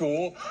teachers at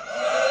school,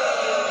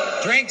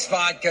 drinks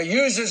vodka,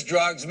 uses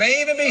drugs,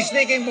 may even be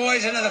sneaking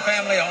boys into the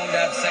family home to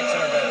have sex in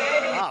her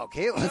bed. Wow,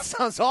 Caitlin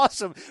sounds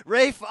awesome.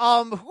 Rafe,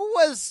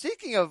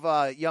 speaking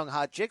of young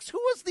hot chicks, who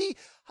was the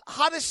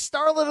hottest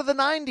starlet of the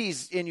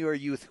 90s in your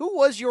youth? Who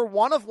was your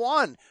one of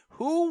one?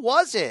 Who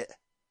was it?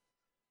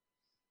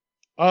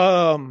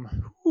 I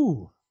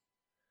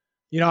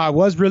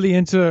was really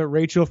into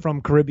Rachel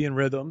from Caribbean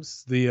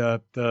Rhythms,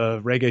 the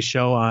reggae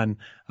show on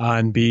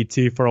BET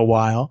for a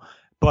while.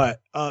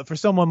 But for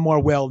someone more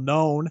well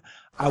known,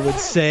 I would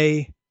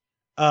say,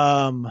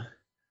 I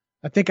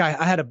think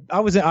I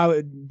was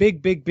a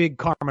big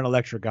Carmen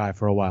Electra guy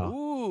for a while.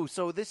 Ooh,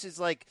 so this is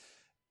like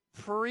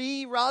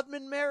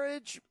pre-Rodman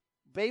marriage,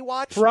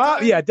 Baywatch.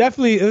 Yeah,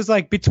 definitely. It was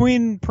like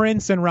between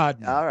Prince and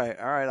Rodman. All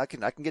right. I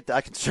can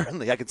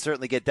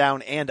certainly get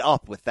down and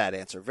up with that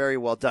answer. Very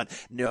well done.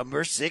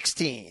 Number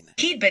 16.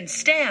 He'd been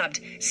stabbed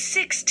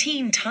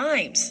 16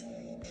 times.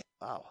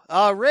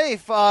 Wow.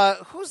 Rafe,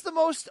 who's the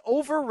most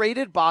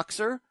overrated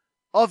boxer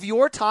of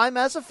your time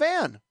as a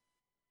fan?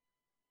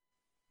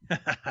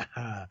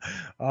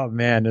 Oh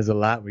man, there's a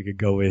lot we could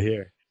go with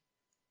here.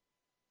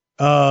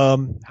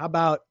 How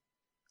about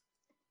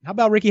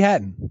Ricky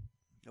Hatton?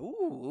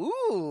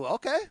 Ooh,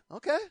 okay.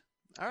 All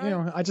right. You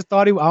know, I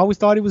always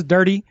thought he was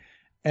dirty,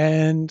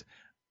 and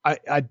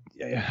I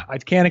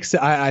can't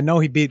accept. I know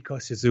he beat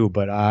Kosuzu,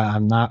 but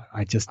I'm not.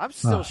 I'm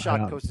still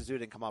shocked Kosuzu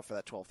didn't come out for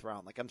that 12th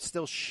round. Like, I'm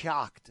still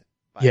shocked.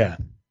 Yeah.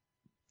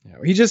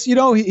 He just,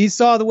 he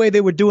saw the way they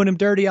were doing him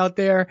dirty out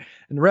there,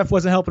 and the ref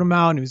wasn't helping him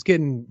out, and he was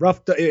getting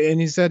roughed, and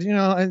he said,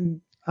 I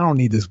don't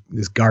need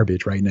this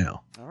garbage right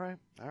now. All right.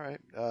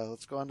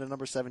 Let's go on to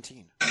number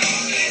 17.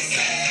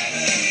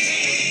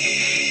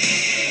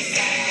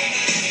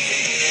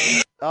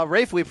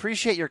 Rafe, we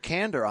appreciate your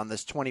candor on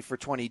this 20 for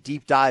 20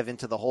 deep dive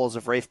into the holes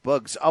of Rafe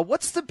Buggs.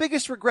 What's the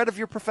biggest regret of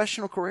your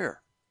professional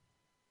career?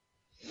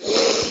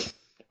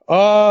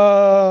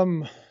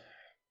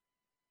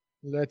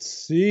 Let's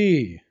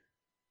see.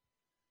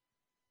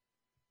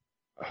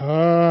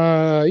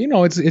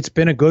 It's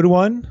been a good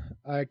one.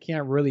 I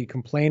can't really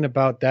complain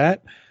about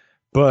that,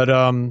 but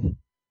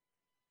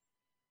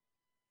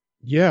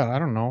yeah, I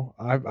don't know.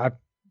 I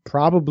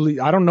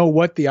don't know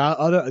what the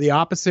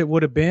opposite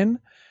would have been,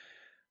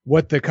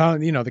 what the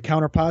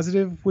counter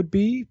positive would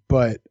be,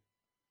 but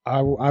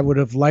I would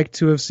have liked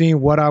to have seen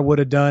what I would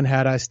have done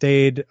had I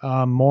stayed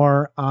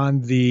more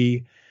on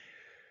the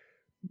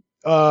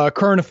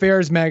current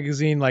affairs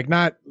magazine, like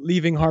not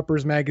leaving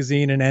Harper's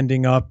Magazine and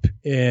ending up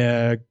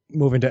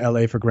moving to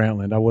LA for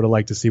Grantland. I would have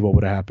liked to see what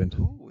would have happened.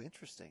 Ooh,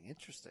 interesting.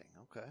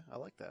 Okay, I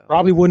like that.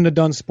 Probably wouldn't have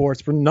done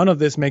sports, but none of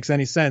this makes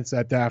any sense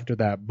after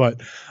that.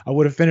 But I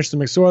would have finished the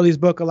McSorley's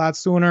book a lot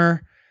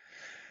sooner.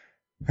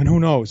 And who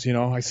knows,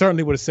 I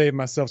certainly would have saved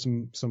myself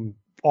some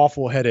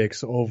awful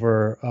headaches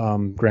over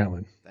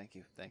Grantland. Thank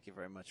you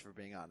very much for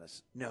being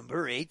honest.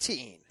 Number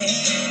 18. 18 in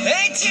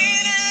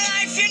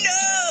life,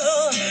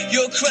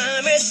 your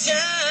crime is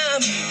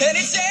time, and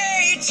it's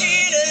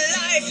 18 in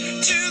life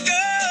to go.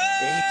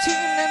 18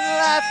 in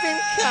life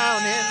and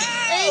counting,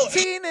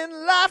 18 in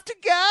life to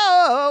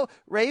go.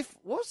 Rafe,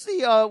 what's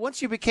the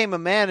once you became a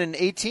man in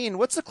 18,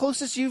 what's the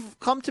closest you've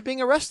come to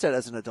being arrested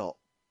as an adult?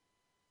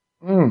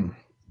 I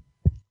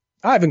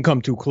haven't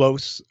come too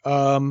close.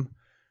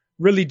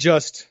 Really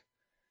just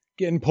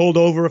getting pulled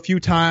over a few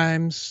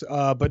times,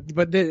 but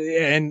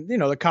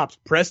the cops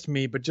pressed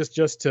me, but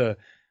just to,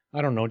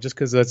 I don't know, just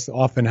because that's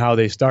often how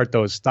they start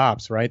those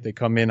stops, right? They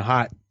come in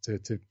hot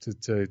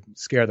to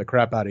scare the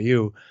crap out of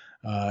you,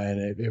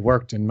 and it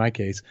worked in my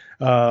case.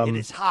 It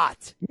is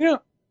hot.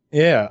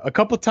 Yeah. A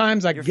couple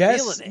times, You're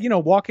guess,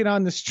 walking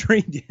on the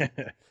street.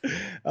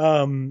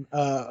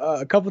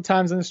 A couple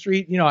times on the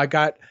street, I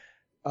got,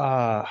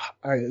 because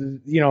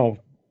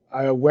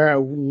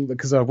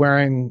I'm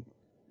wearing,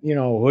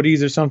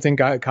 hoodies or something,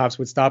 cops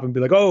would stop and be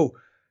like, oh,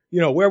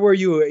 where were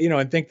you?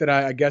 And think that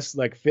I guess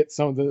like fit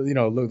some of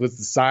the, with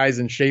the size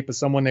and shape of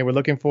someone they were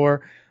looking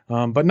for.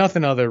 But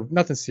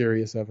nothing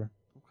serious ever.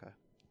 Okay.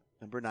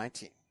 Number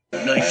 19.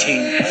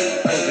 COVID-19,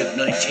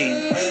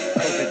 COVID-19,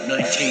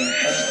 COVID-19,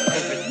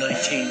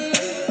 COVID-19,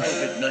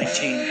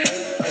 COVID-19,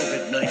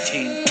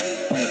 COVID-19.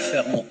 Ne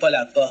fermons pas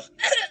la porte.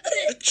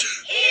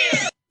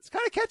 It's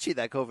kind of catchy,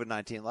 that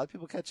COVID-19. A lot of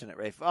people catching it,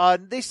 Rafe.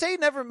 They say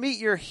never meet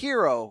your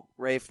hero,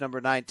 Rafe, number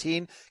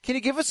 19. Can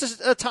you give us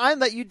a time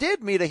that you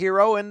did meet a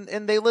hero and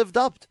they lived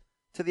up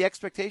to the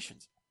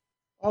expectations?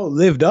 Oh,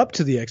 lived up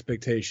to the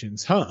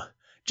expectations, huh?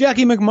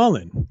 Jackie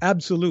McMullen,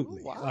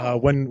 absolutely. Oh, wow.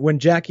 When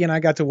Jackie and I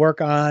got to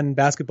work on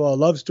Basketball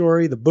Love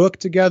Story, the book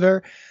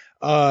together,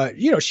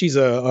 she's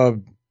a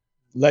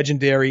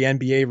legendary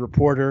NBA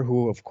reporter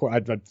who, of course,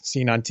 I've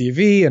seen on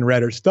TV and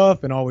read her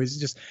stuff and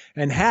always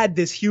and had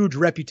this huge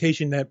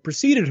reputation that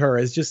preceded her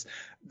as just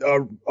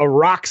a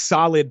rock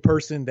solid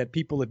person that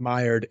people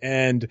admired.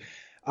 And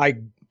I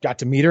got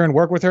to meet her and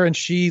work with her, and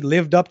she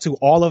lived up to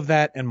all of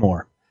that and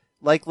more.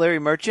 Like Larry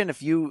Merchant,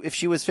 if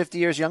she was 50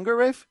 years younger,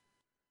 Rafe?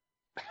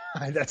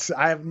 I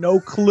have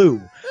no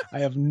clue.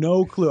 I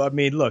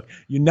mean, look,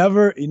 you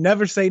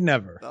never say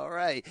never. All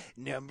right.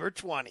 Number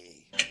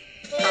 20.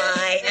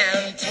 I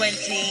am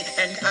 20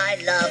 and I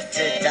love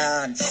to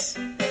dance.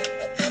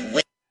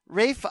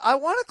 Rafe, I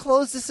want to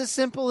close this as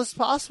simple as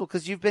possible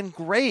because you've been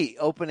great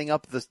opening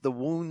up the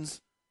wounds,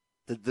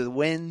 the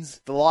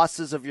wins, the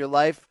losses of your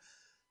life.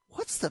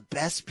 What's the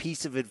best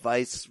piece of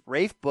advice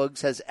Rafe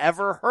Buggs has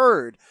ever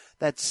heard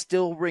that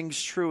still rings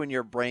true in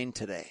your brain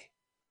today?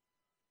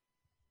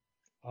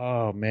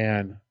 Oh,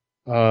 man.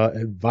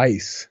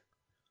 Advice.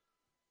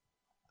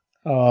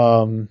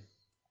 I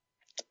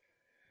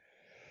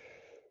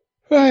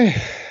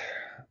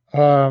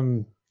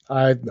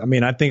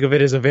mean, I think of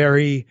it as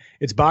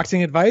it's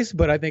boxing advice,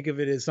 but I think of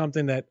it as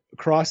something that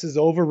crosses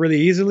over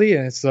really easily.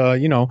 And it's,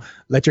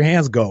 let your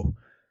hands go,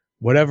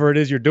 whatever it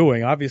is you're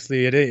doing.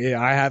 Obviously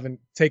I haven't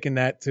taken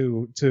that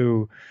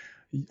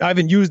I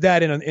haven't used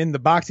that in the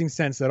boxing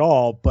sense at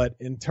all, but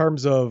in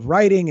terms of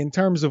writing, in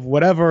terms of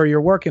whatever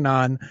you're working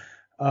on,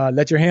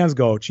 let your hands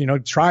go,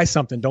 try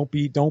something. Don't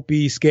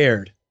be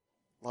scared.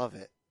 Love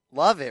it.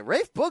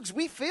 Rafe Buggs,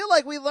 we feel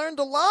like we learned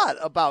a lot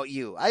about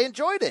you. I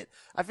enjoyed it.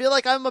 I feel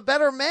like I'm a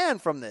better man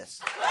from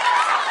this.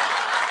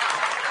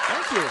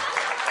 Thank you.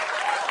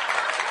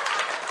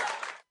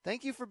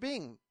 thank you for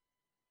being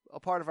a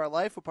part of our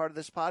life, a part of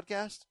this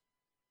podcast.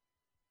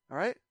 All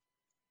right?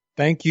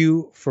 Thank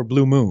you for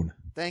Blue Moon.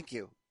 Thank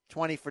you.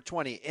 20 for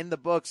 20 in the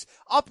books.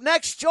 Up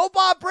next, Joe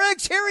Bob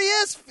Briggs. Here he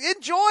is.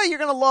 Enjoy. You're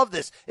going to love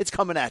this. It's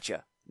coming at you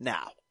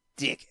now.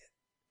 Dig it.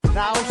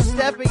 Now,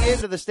 stepping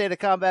into the State of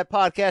Combat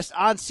podcast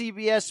on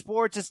CBS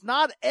Sports. It's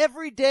not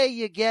every day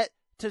you get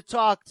to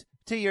talk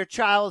to your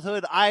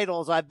childhood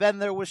idols. I've been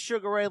there with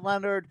Sugar Ray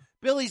Leonard,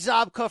 Billy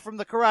Zabka from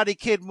the Karate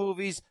Kid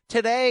movies.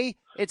 Today,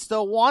 it's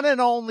the one and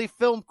only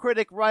film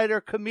critic,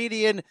 writer,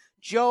 comedian,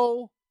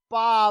 Joe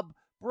Bob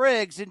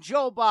Briggs. And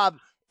Joe Bob,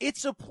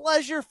 it's a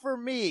pleasure for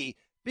me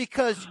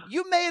because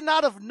you may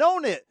not have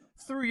known it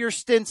through your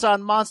stints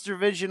on Monster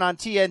Vision on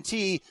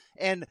TNT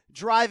and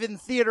drive-in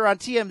theater on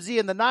TMZ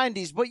in the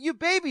 90s, but you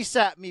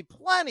babysat me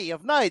plenty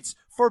of nights,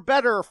 for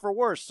better or for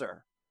worse,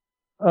 sir.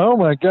 Oh,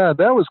 my God.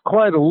 That was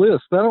quite a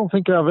list. I don't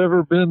think I've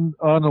ever been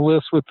on a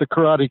list with the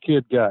Karate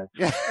Kid guy.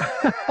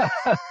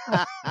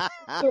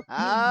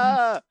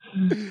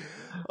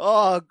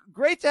 Oh,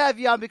 great to have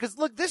you on because,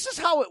 look, this is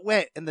how it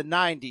went in the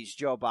 90s,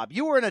 Joe Bob.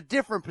 You were in a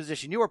different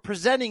position. You were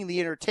presenting the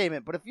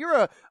entertainment. But if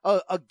you're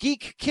a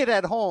geek kid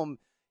at home,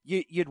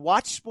 you'd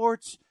watch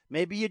sports.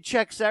 Maybe you'd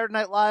check Saturday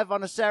Night Live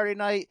on a Saturday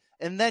night.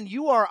 And then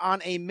you are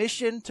on a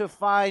mission to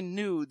find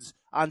nudes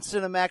on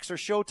Cinemax or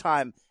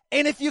Showtime.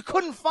 And if you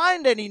couldn't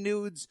find any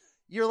nudes,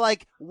 you're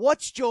like,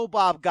 what's Joe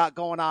Bob got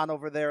going on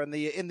over there in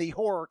the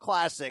horror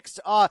classics?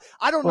 I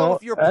don't know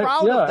if you're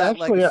proud of that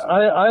actually, legacy.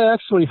 I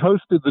actually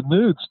hosted the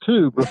nudes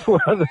too before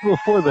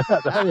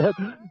that.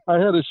 I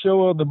had a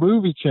show on the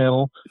Movie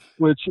Channel,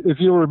 which, if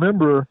you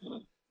remember,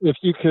 if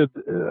you could,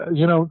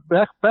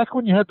 back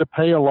when you had to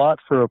pay a lot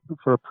for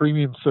a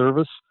premium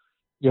service,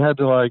 you had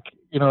to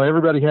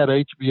everybody had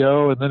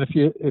HBO, and then if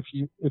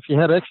you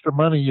had extra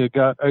money, you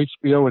got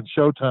HBO and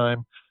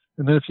Showtime.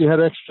 And then if you had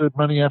extra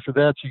money after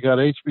that, you got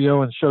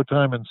HBO and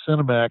Showtime and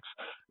Cinemax.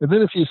 And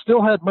then if you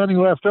still had money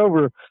left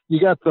over, you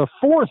got the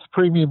fourth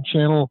premium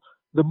channel,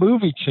 the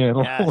Movie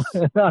Channel. Yes.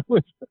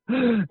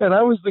 and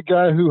I was the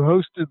guy who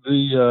hosted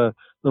the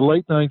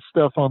late night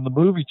stuff on the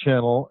Movie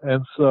Channel.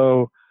 And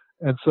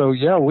so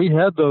yeah, we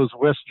had those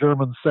West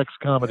German sex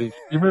comedies.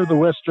 You remember the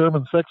West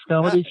German sex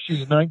comedy?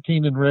 She's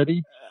 19 and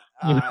Ready.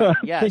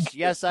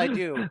 Yes, I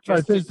do.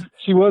 I think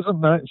she was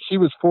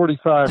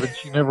 45 and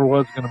she never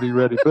was going to be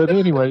ready. But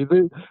anyway,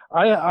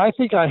 I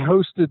think I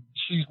hosted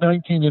She's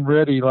 19 and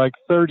Ready like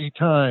 30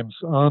 times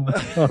on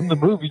the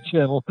Movie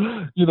Channel,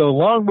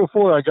 long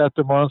before I got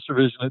to Monster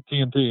Vision at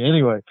TNT.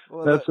 Anyway,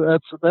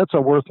 that's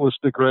a worthless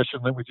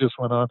digression that we just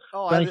went on.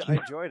 Oh, I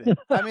enjoyed it.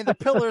 I mean, the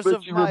pillars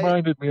but you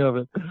reminded me of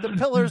it. The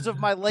pillars of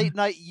my late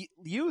night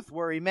youth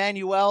were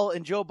Emmanuel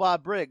and Joe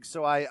Bob Briggs.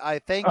 So I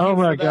thank you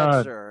for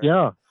that, sir.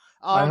 Yeah.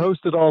 I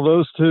hosted all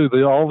those too,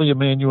 all the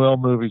Emmanuel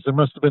movies. There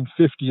must have been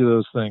 50 of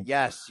those things.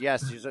 Yes,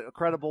 she's an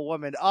incredible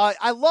woman.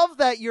 I love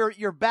that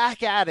you're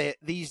back at it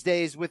these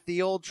days with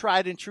the old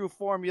tried and true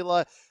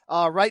formula.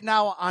 Right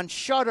now on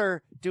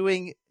Shudder,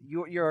 doing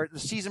the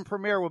season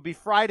premiere will be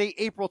Friday,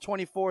 April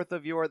 24th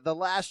of The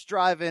Last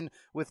Drive-In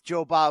with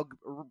Joe Bob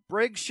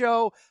Briggs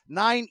show,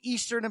 9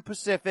 Eastern and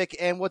Pacific.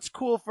 And what's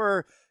cool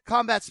for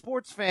combat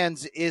sports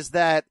fans is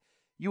that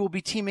you will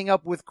be teaming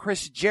up with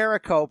Chris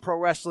Jericho, pro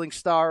wrestling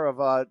star of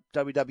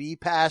WWE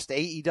past,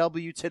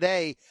 AEW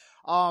today.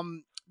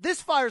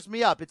 This fires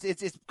me up.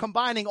 It's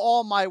combining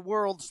all my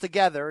worlds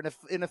together.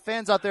 And if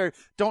fans out there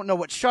don't know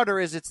what Shudder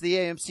is, it's the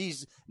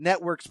AMC's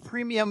network's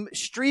premium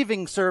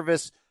streaming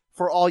service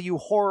for all you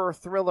horror,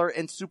 thriller,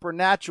 and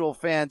supernatural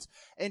fans.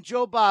 And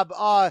Joe Bob,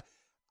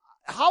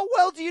 how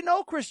well do you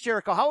know Chris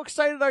Jericho? How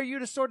excited are you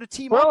to sort of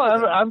team up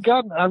with him? I've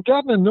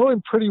gotten to know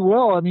him pretty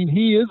well. I mean,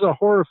 he is a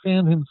horror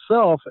fan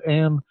himself,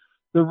 and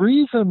the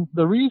reason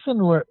that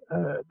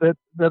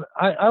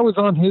I was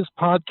on his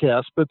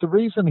podcast, but the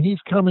reason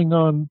he's coming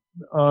on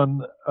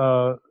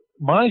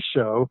my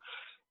show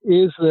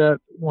is that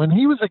when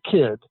he was a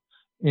kid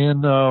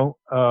in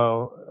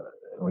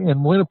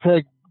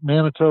Winnipeg,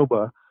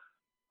 Manitoba,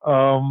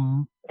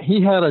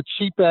 he had a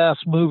cheap ass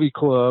movie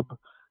club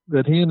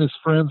that he and his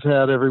friends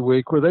had every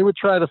week, where they would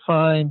try to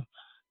find,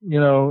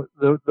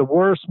 the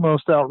worst,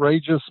 most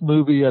outrageous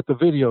movie at the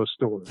video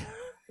store.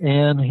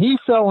 And he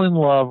fell in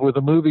love with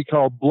a movie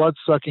called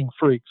Blood-Sucking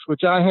Freaks,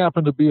 which I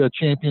happen to be a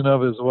champion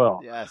of as well.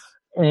 Yes.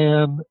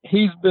 And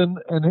he's been,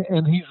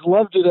 and he's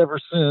loved it ever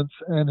since.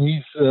 And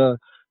he's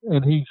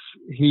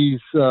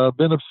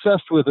been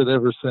obsessed with it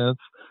ever since.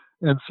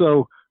 And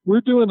so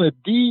we're doing a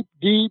deep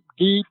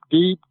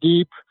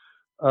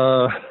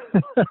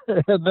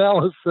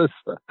analysis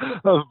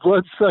of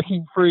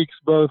Blood-Sucking Freaks,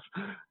 both,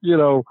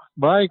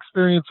 my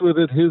experience with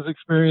it, his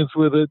experience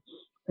with it.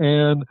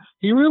 And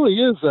he really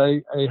is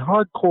a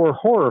hardcore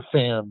horror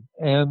fan.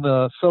 And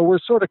so we're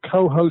sort of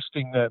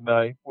co-hosting that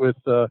night with,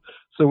 so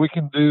we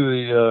can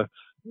do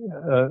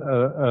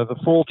the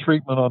full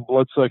treatment on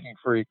Blood-Sucking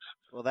Freaks.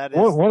 Well, that is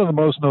one of the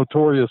most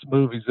notorious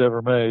movies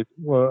ever made.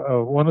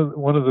 One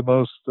of the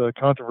most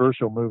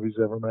controversial movies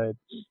ever made.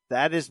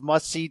 That is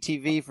must-see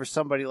TV for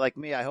somebody like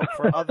me. I hope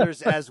for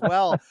others as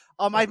well.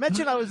 I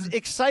mentioned I was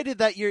excited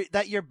that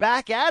you're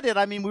back at it.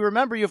 I mean, we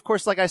remember you, of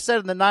course, like I said,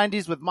 in the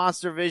 90s with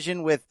Monster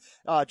Vision, with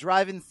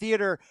Drive-In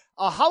Theater.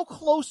 How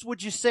close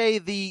would you say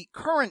the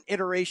current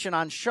iteration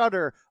on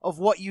Shudder of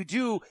what you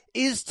do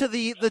is to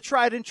the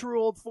tried and true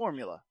old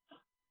formula?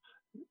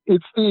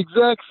 It's the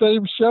exact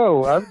same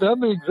show. I've done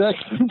the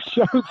exact same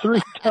show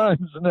 3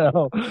 times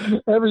now.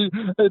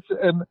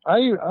 And I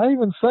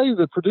even say to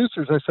the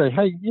producers, I say,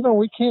 hey,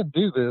 we can't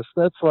do this.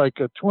 That's like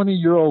a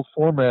 20-year-old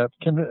format.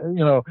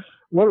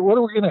 What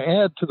are we going to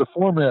add to the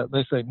format? And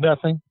they say,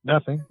 nothing.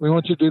 We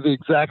want you to do the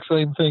exact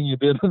same thing you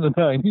did in the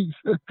 90s.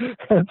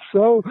 And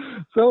so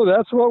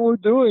that's what we're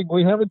doing.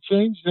 We haven't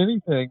changed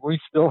anything. We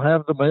still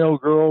have the mail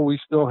girl. We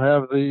still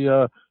have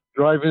the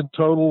drive-in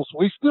totals.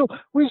 We still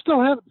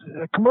have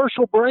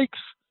commercial breaks,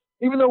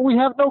 even though we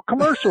have no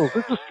commercials.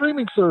 It's a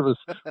streaming service.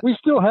 We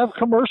still have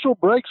commercial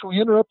breaks. We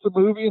interrupt the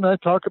movie and I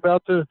talk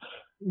about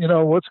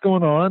what's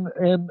going on.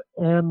 And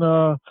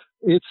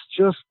it's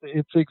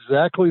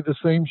exactly the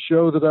same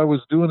show that I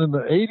was doing in the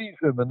 80s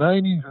and the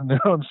 90s. And now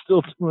I'm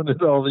still doing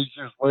it all these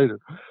years later.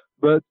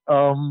 But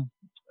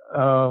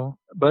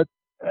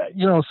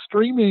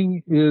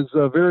streaming is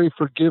a very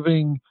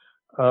forgiving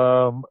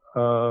way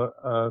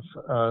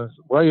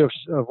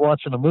of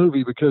watching a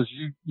movie because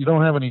you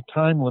don't have any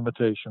time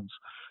limitations.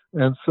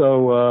 And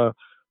so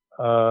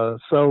as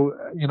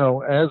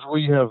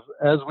we have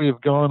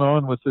gone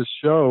on with this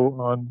show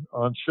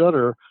on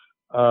Shudder,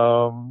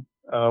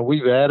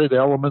 we've added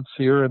elements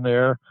here and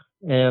there,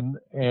 and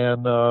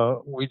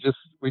we just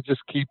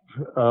keep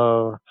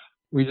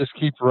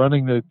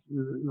running the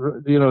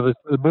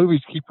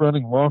movies keep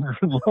running longer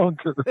and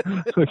longer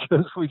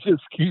because we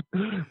keep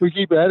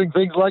adding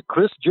things like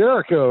Chris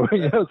Jericho.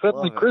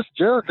 Suddenly Chris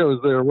Jericho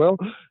is there. Well,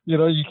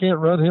 you can't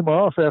run him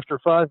off after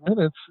 5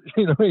 minutes.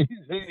 He's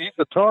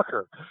a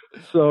talker.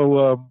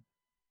 So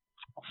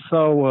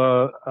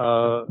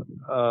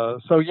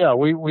yeah,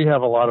 we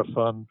have a lot of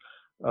fun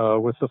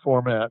with the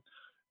format.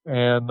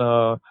 And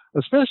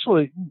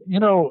especially,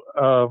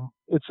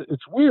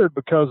 it's weird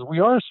because we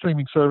are a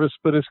streaming service,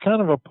 but it's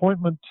kind of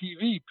appointment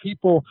TV.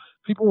 People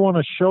want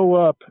to show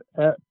up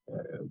at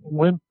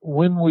when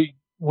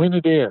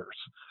it airs,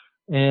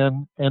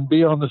 and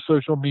be on the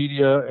social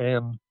media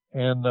and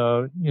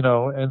so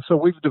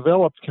we've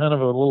developed kind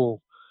of a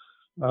little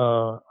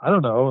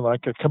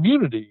like a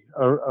community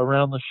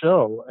around the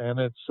show, and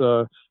it's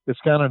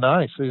kind of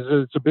nice.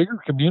 It's a bigger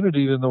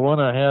community than the one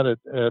I had at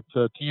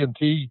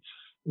TNT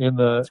in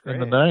the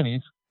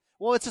 90s.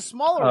 Well, it's a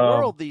smaller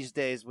world these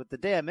days with the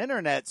damn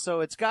internet,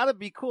 so it's got to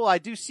be cool. I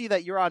do see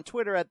that you're on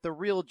Twitter at The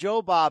Real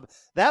Joe Bob.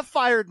 That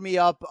fired me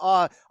up.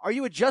 Are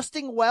you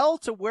adjusting well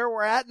to where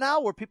we're at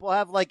now, where people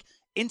have like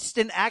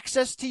instant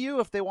access to you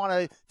if they want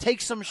to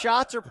take some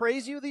shots or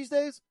praise you these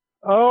days?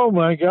 Oh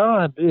my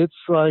God. It's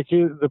like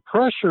the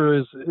pressure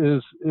is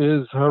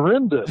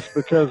horrendous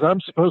because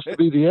I'm supposed to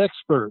be the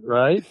expert,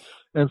 right?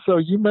 And so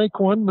you make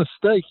one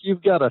mistake,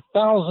 you've got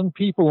 1,000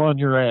 people on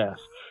your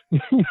ass.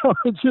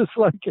 It's just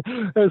like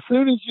as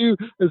soon as you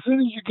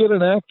get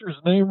an actor's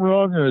name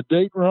wrong or a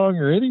date wrong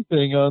or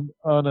anything on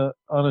a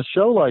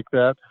show like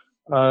that,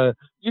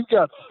 you've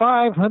got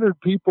 500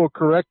 people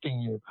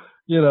correcting you.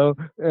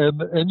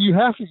 And you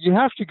have to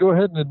go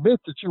ahead and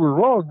admit that you were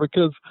wrong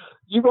because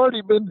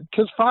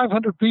because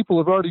 500 people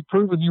have already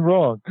proven you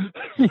wrong.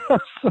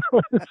 So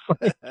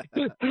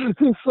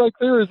it's like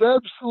there is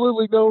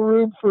absolutely no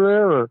room for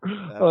error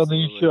on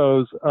these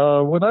shows.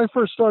 When I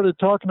first started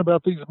talking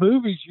about these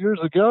movies years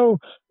ago,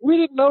 we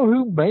didn't know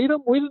who made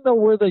them. We didn't know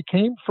where they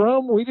came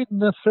from. We didn't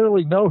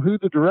necessarily know who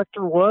the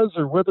director was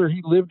or whether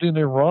he lived in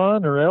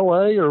Iran or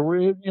LA or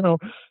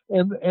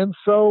and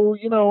so,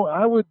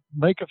 I would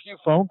make a few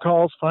phone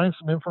calls, find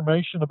some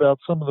information about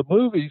some of the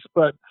movies,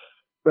 but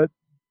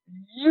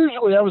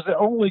usually I was the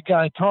only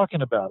guy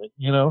talking about it,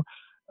 now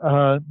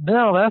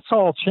that's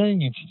all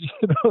changed.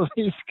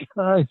 These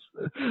guys,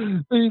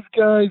 they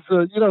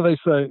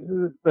say,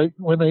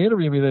 when they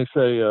interview me, they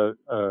say,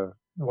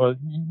 well,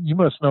 you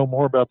must know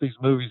more about these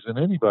movies than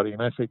anybody.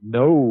 And I say,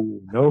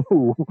 no,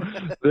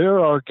 there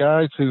are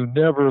guys who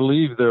never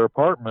leave their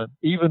apartment,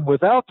 even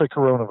without the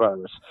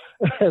coronavirus.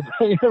 And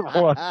they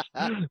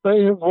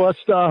have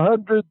watched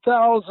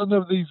 100,000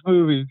 of these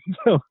movies.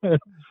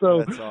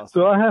 So awesome.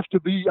 So I have to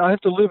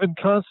live in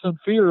constant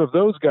fear of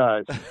those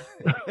guys.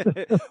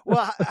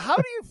 Well,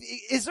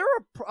 is there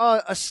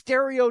a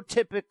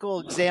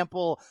stereotypical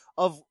example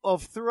of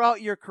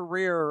throughout your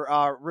career,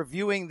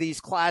 reviewing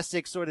these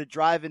classic sort of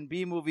drive-in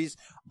B movies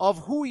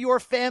of who your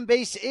fan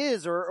base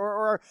is,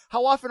 or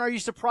how often are you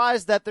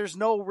surprised that there's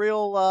no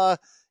real,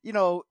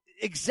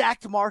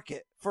 exact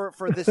market for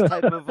this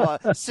type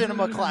of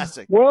cinema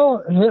classic?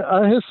 Well,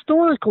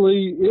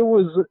 historically it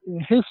was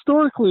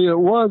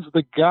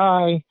the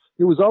guy.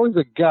 It was always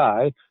a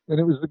guy, and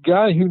it was the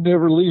guy who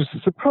never leaves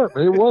his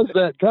apartment. It was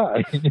that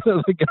guy,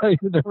 the guy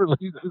who never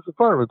leaves his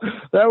apartment.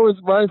 That was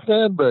my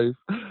fan base.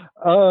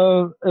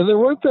 and there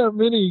weren't that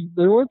many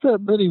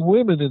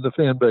women in the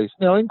fan base.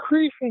 Now,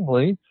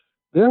 increasingly,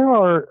 there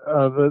are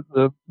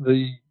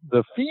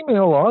the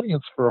female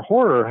audience for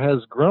horror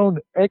has grown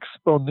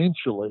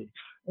exponentially.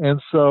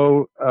 And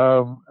so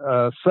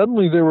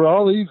suddenly there were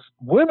all these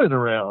women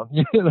around,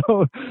 and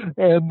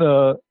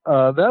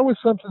that was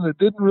something that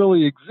didn't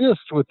really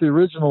exist with the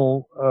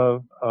original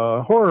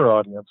horror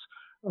audience.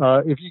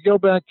 If you go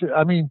back to,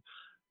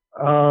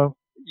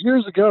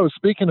 years ago,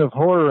 speaking of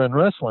horror and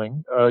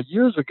wrestling,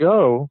 years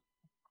ago,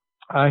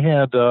 I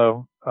had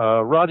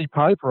Roddy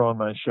Piper on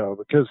my show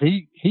because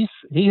he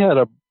had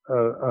a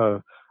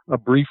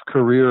brief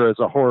career as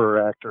a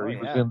horror actor. He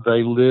was in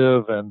They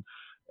Live and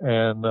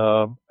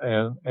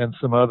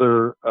some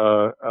other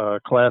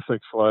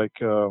classics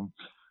like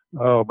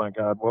oh my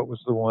God, what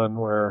was the one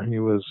where he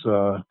was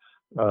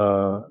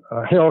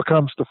Hell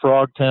Comes to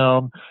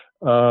Frogtown,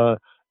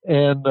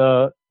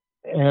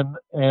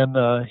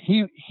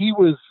 he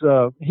was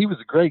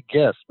a great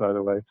guest, by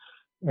the way,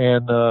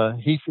 and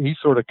he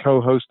sort of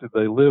co-hosted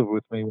They Live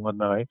with me one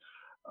night.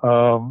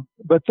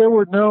 But there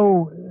were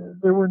no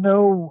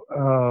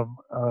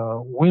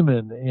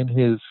women in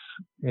his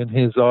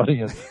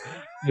audience.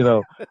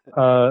 There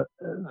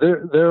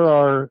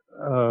are,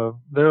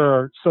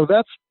 so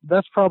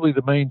that's probably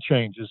the main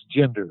change is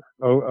gender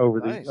over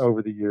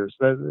the years.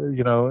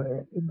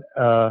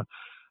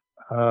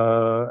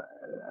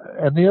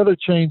 And the other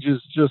change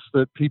is just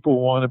that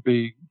people want to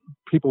be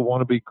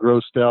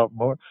grossed out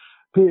more.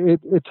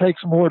 It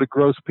takes more to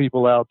gross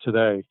people out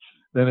today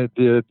than it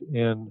did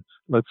in,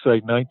 let's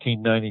say,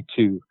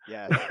 1992.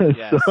 Yes.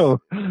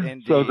 So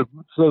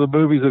the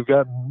movies have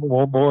gotten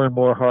more and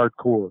more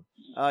hardcore.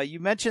 You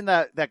mentioned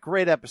that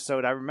great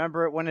episode. I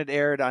remember it when it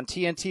aired on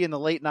TNT in the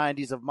late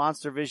 90s of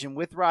Monster Vision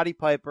with Roddy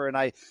Piper, and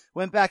I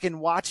went back and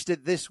watched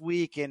it this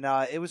week, and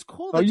it was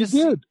cool. You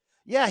did?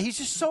 Yeah, he's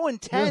just so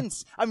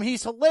intense. Yeah. I mean,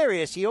 he's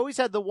hilarious. He always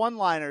had the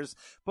one-liners,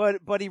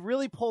 but he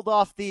really pulled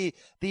off the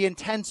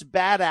intense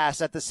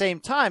badass at the same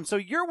time. So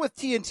you're with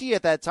TNT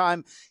at that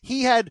time.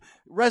 He had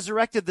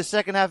resurrected the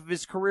second half of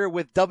his career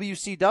with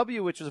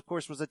WCW, which was, of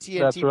course, was a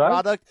TNT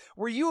product.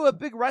 Were you a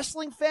big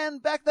wrestling fan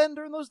back then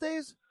during those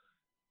days?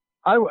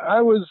 I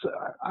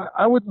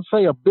wouldn't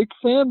say a big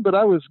fan, but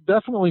I was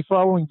definitely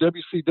following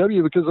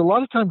WCW because a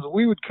lot of times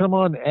we would come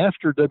on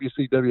after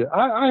WCW.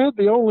 I had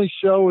the only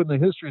show in the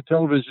history of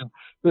television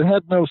that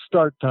had no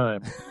start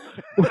time.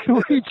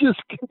 we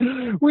just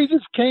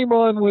came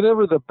on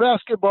whenever the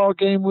basketball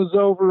game was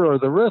over or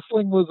the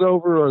wrestling was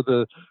over or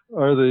the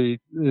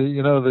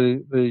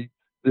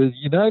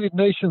United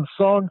Nations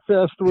Song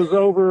Fest was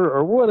over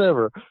or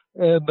whatever.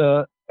 And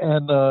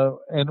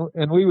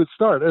we would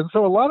start. And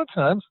so a lot of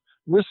times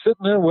we're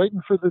sitting there waiting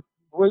for the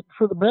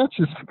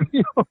matches to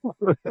be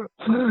over.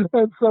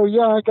 And so,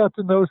 I got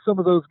to know some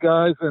of those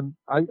guys. And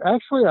I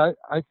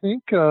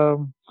think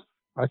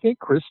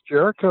Chris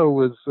Jericho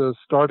was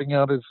starting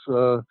out his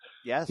career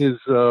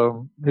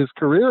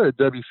at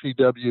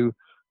WCW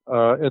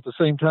at the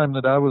same time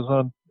that I was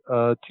on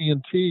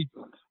TNT.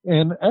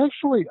 And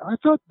actually, I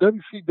thought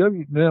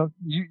WCW. Now,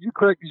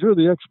 you're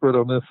the expert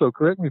on this, so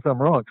correct me if I'm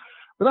wrong.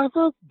 But I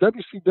thought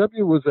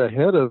WCW was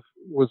ahead of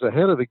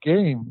the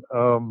game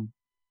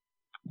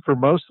for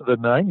most of the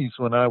 90s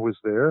when I was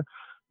there.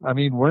 I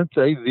mean, weren't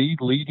they the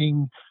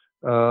leading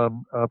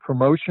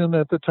promotion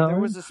at the time?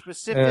 There was a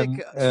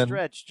specific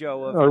stretch,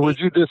 Joe. Or would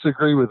you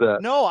disagree with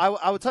that? No,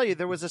 I will tell you,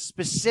 there was a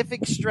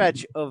specific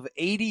stretch of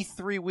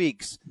 83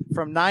 weeks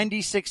from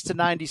 96 to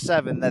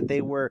 97 that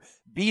they were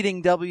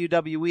beating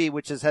WWE,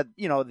 which has had,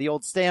 the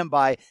old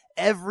standby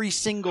every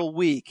single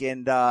week.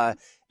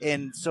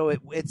 And so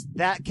it's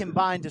that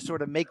combined to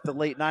sort of make the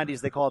late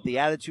 90s, they call it the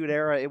Attitude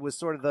Era. It was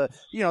sort of the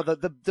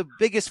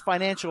biggest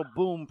financial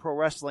boom pro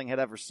wrestling had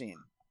ever seen.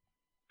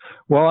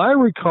 Well, I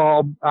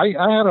recall I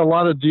had a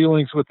lot of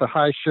dealings with the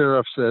high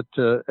sheriffs at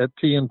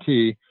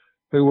TNT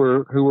who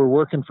were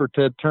working for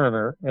Ted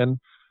Turner, and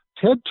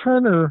Ted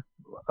Turner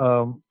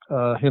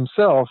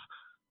himself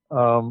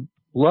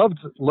loved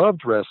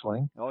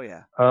wrestling. Oh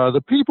yeah.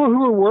 The people who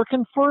were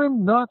working for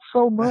him, not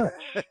so much,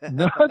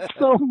 not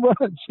so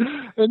much.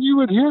 And you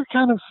would hear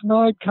kind of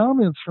snide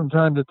comments from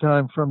time to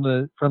time from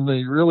the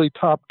really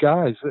top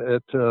guys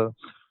at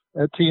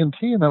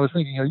TNT. And I was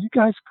thinking, are you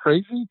guys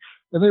crazy?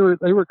 And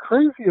they were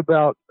crazy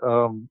about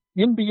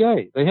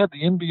NBA. They had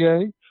the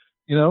NBA,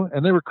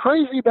 and they were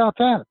crazy about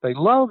that. They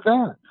loved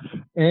that.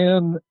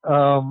 And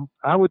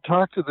I would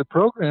talk to the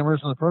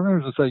programmers, and the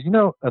programmers would say,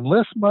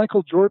 unless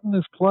Michael Jordan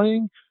is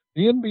playing,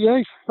 the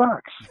NBA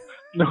sucks.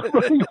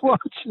 Nobody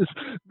watches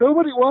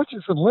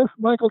unless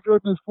Michael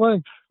Jordan is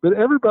playing. But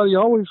everybody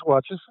always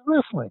watches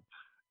wrestling.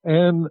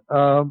 And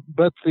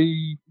but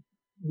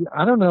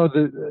I don't know,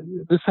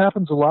 this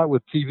happens a lot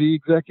with TV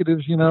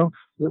executives,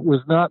 it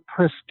was not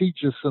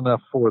prestigious enough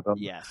for them,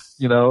 at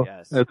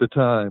the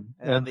time.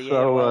 And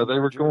so they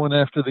were going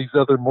after these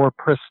other more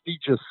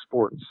prestigious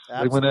sports.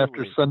 Absolutely. They went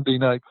after Sunday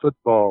Night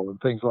Football and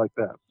things like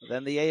that.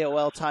 Then the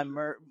AOL Time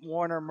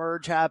Warner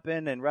merge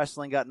happened and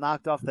wrestling got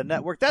knocked off the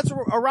network. That's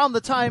around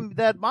the time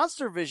that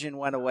Monster Vision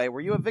went away.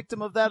 Were you a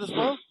victim of that as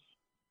well?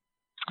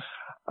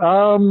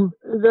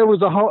 There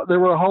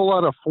were a whole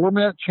lot of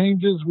format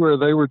changes where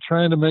they were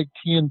trying to make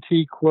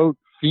TNT, quote,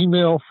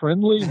 female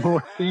friendly,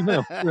 more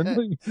female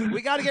friendly.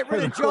 We got to get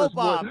rid of Joe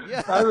Bob.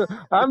 Yeah.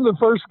 I'm the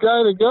first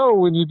guy to go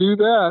when you do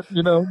that,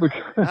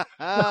 because,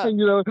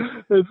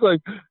 it's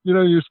like,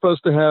 you're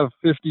supposed to have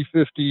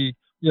 50-50,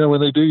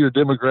 when they do your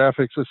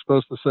demographics, it's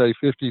supposed to say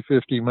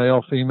 50-50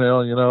 male,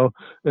 female,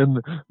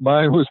 and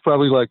mine was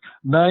probably like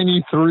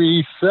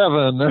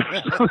 93-7 or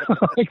something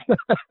like that.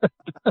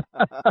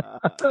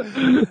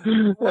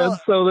 And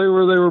so they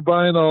were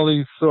buying all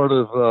these sort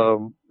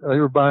of, they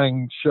were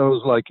buying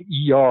shows like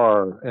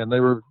ER, and they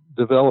were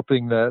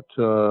developing that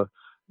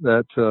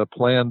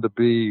plan to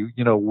be,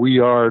 We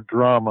Are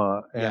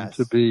drama, and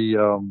to be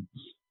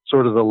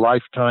sort of the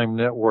Lifetime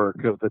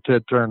network of the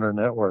Ted Turner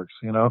networks,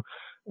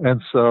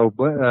 And so,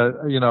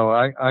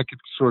 I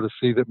could sort of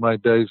see that my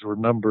days were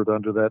numbered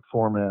under that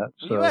format.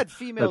 So you had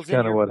females. That's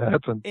kind of what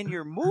happened. In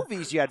your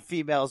movies, you had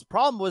females.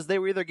 Problem was they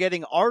were either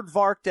getting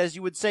aardvarked, as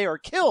you would say, or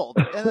killed.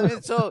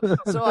 And so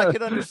I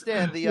could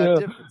understand the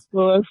difference.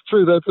 Well, that's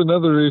true. That's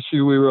another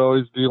issue we were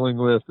always dealing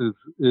with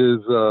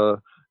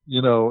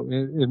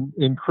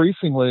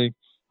increasingly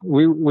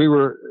we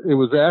were, it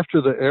was after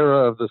the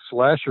era of the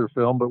slasher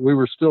film, but we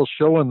were still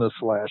showing the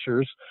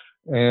slashers.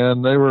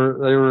 And they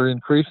were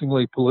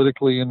increasingly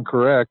politically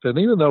incorrect. And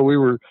even though we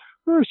were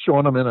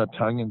showing them in a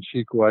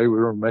tongue-in-cheek way, we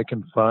were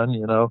making fun,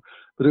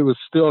 but it was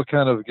still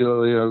kind of,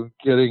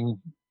 getting,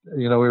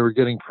 we were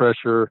getting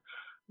pressure,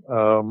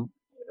 over,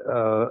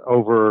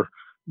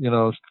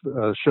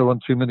 showing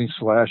too many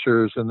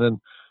slashers. And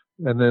then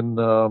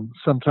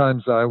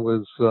sometimes I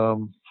would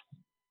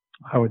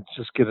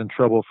just get in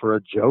trouble for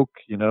a joke,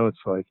 it's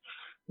like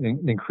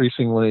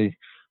increasingly,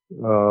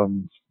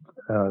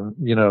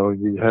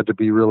 you had to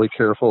be really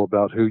careful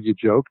about who you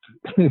joked,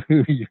 who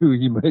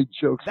you made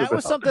jokes about. That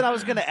was something I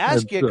was going to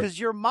ask you, because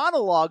your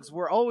monologues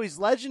were always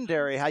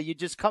legendary, how you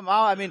just come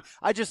out. I mean,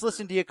 I just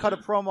listened to you cut a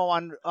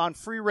promo on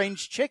free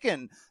range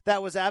chicken.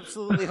 That was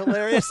absolutely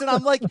hilarious. And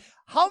I'm like,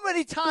 how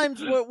many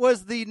times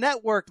was the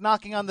network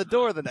knocking on the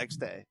door the next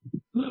day?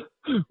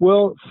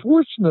 Well,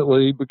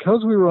 fortunately,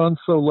 because we were on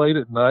so late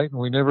at night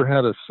and we never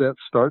had a set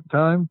start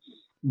time,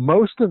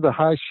 most of the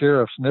high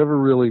sheriffs never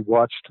really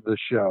watched the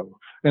show.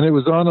 And it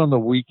was on the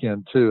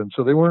weekend too. And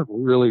so they weren't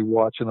really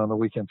watching on the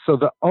weekend. So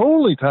the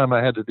only time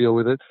I had to deal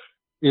with it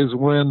is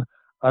when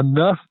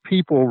enough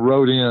people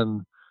wrote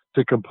in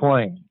to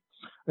complain.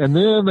 And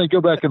then they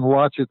go back and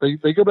watch it.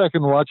 They go back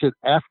and watch it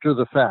after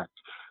the fact.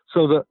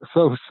 So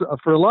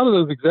for a lot of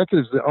those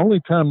executives, the only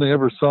time they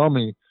ever saw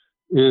me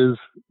is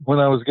when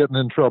I was getting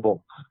in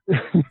trouble.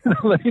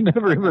 They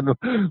never even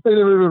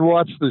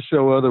watched the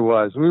show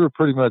otherwise. We were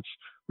pretty much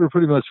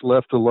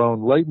left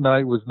alone. Late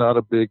night was not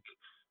a big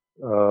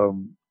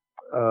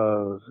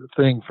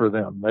thing for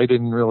them. They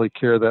didn't really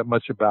care that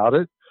much about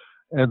it.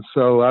 And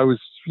so I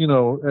was,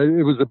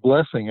 it was a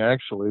blessing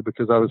actually,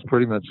 because I was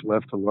pretty much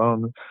left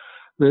alone.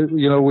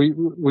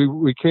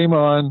 We came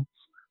on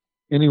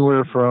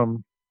anywhere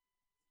from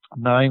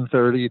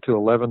 9:30 to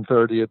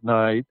 11:30 at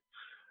night.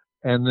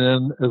 And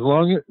then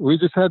we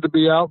just had to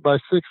be out by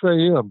 6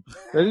 a.m.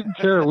 They didn't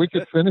care. We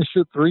could finish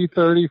at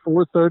 3:30,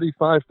 4:30,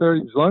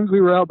 5:30. As long as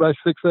we were out by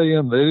 6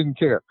 a.m., they didn't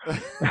care.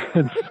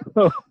 And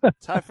so,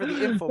 time for the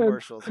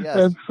infomercials,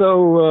 yes.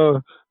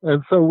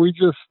 And so we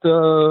just,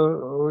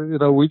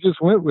 we just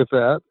went with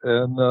that,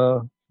 and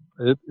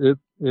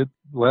it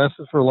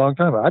lasted for a long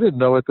time. I didn't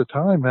know at the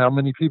time how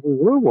many people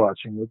were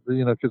watching,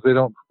 because they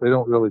don't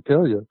really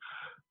tell you.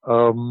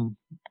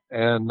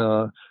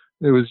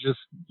 It was just,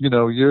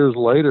 years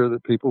later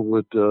that people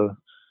would say,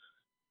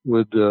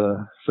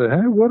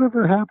 "Hey,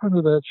 whatever happened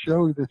to that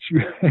show that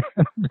you had?"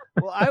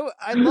 Well,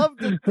 I love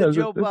the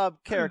Joe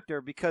Bob character,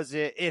 because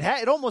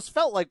it almost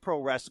felt like pro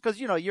wrestling, because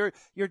you're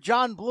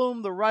John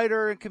Bloom, the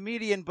writer and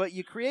comedian, but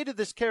you created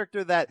this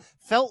character that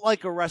felt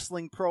like a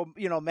wrestling pro,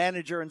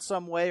 manager in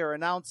some way, or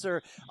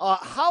announcer.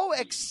 How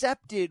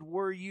accepted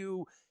were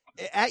you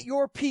at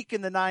your peak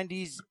in the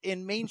 90s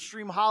in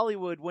mainstream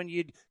Hollywood when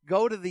you'd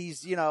go to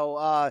these,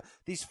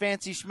 these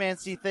fancy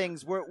schmancy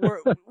things?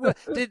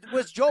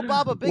 Was Joe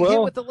Bob a big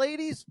hit with the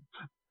ladies?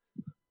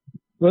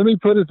 Let me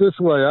put it this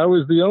way. I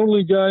was the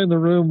only guy in the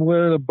room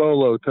wearing a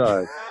bolo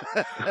tie.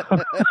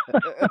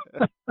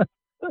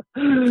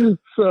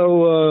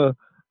 So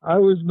I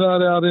was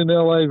not out in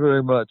LA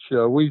very much.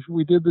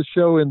 We did the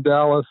show in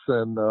Dallas,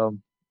 and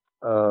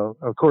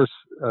of course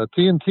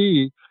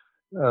TNT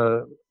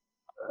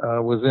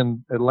was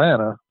in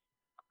Atlanta.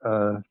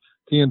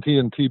 TNT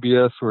and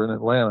TBS were in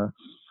Atlanta.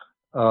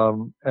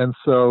 And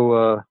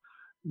so,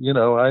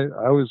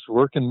 I was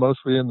working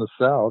mostly in the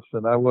South,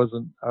 and I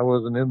wasn't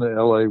in the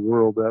LA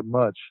world that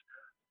much.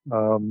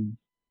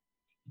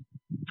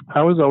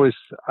 I was always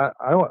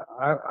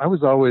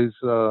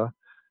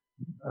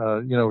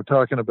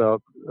talking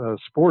about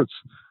sports.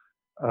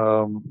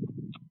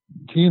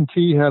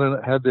 TNT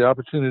had the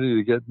opportunity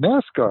to get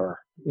NASCAR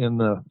in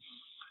the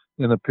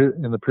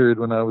period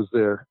when I was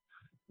there,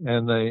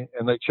 and they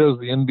chose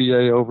the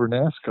NBA over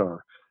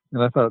NASCAR.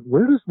 And I thought,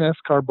 where does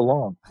NASCAR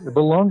belong? It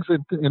belongs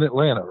in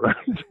Atlanta, right?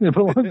 It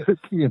belongs at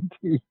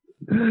TNT.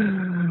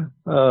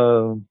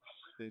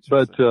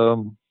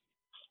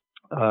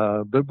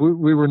 But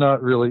we were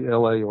not really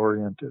LA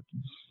oriented.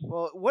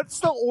 Well, what's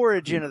the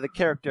origin of the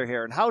character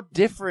here, and how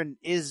different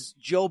is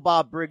Joe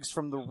Bob Briggs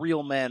from the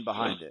real man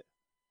behind it?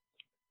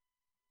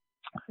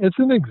 It's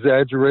an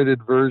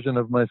exaggerated version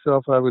of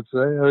myself, I would say.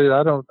 I mean,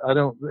 I don't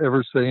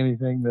ever say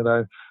anything that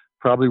I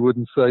probably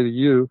wouldn't say to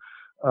you.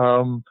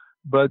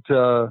 But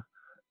the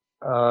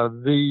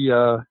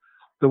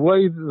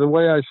way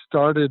I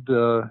started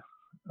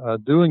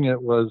doing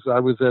it was I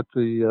was at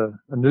a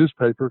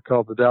newspaper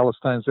called the Dallas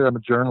Times Herald.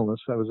 I'm a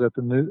journalist. I was at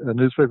a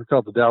newspaper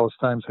called the Dallas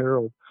Times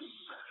Herald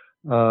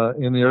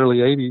in the early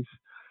 80s.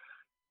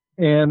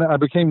 And I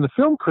became the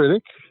film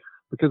critic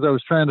because I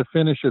was trying to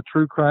finish a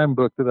true crime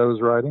book that I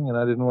was writing, and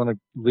I didn't want to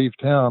leave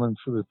town. And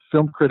so the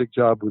film critic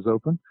job was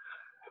open.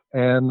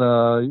 And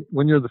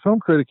when you're the film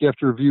critic, you have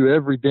to review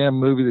every damn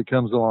movie that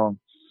comes along.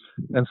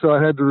 And so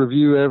I had to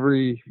review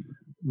every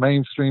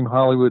mainstream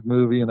Hollywood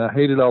movie, and I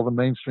hated all the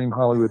mainstream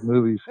Hollywood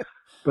movies,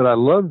 but I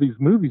loved these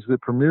movies that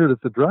premiered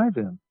at the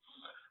drive-in,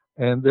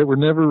 and they were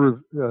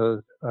never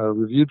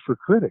reviewed for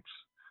critics.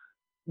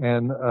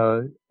 And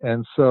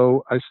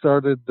so I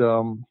started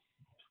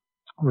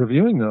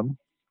reviewing them.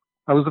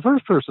 I was the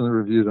first person to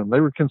review them.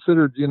 They were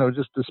considered,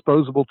 just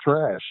disposable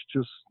trash,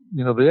 just,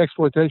 the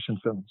exploitation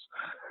films.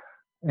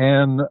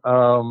 And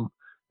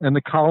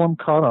the column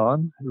caught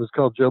on. It was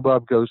called Joe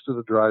Bob Goes to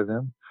the Drive-In.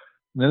 And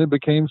then it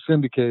became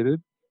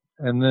syndicated.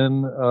 And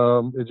then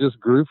it just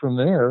grew from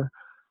there.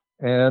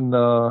 And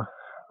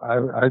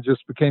I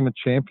just became a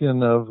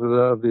champion of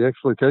the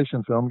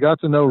exploitation film. Got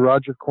to know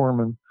Roger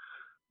Corman,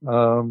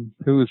 who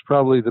was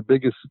probably the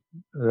biggest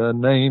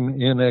name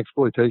in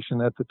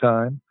exploitation at the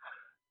time.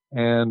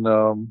 And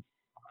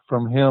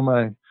from him,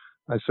 I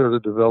sort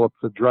of developed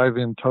the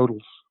Drive-In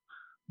Totals,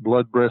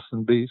 Blood, Breasts,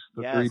 and Beasts,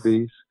 the Yes. 3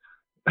 Bs.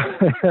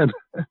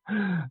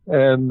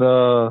 and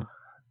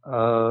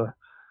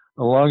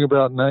along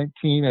about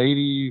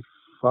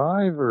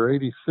 1985 or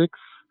 86,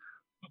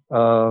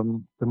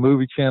 the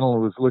movie channel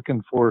was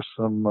looking for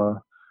some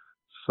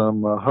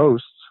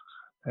hosts,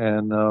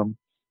 and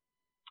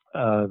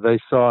they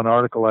saw an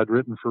article I'd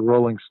written for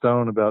Rolling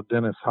Stone about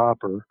Dennis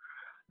Hopper,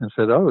 and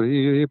said, "Oh,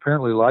 he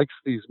apparently likes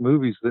these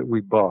movies that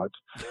we bought."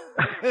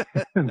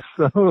 and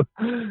so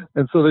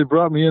they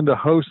brought me in to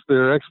host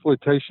their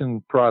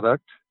exploitation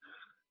product.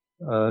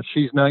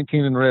 She's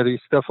 19 and Ready,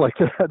 stuff like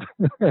that.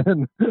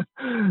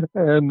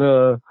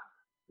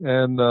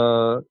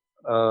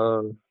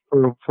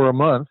 For a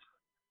month.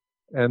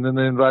 And then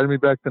they invited me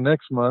back the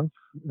next month,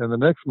 and the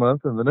next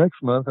month, and the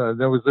next month. I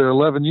was there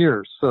 11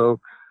 years. So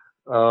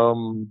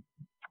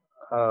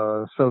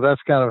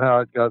that's kind of how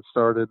it got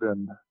started,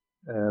 and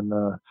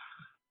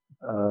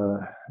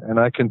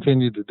I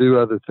continued to do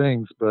other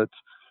things, but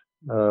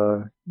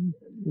got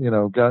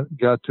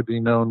to be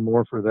known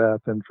more for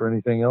that than for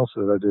anything else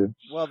that I do.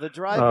 Well, the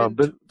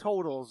drive-in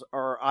totals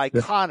are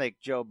iconic,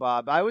 Joe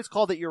Bob. I always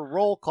called it your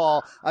roll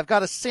call. I've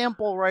got a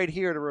sample right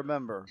here to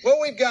remember.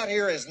 What we've got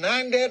here is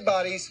 9 dead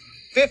bodies,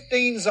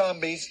 15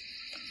 zombies,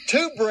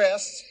 2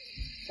 breasts,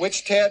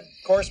 which Ted,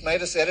 of course,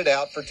 made us edit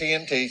out for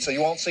TNT, so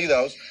you won't see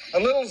those. A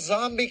little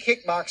zombie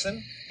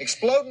kickboxing,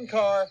 exploding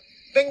car,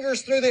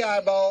 fingers through the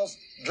eyeballs,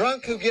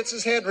 drunk who gets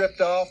his head ripped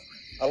off,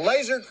 a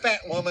lasered fat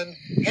woman,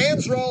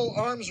 hands roll,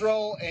 arms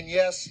roll, and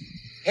yes,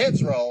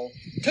 heads roll.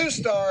 2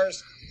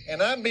 stars,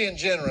 and I'm being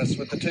generous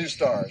with the 2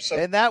 stars. So,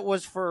 and that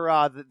was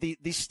for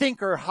the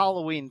stinker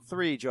Halloween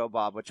 3, Joe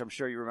Bob, which I'm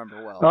sure you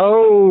remember well.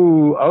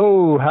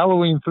 Oh,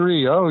 Halloween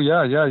 3. Oh,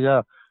 yeah.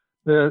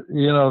 The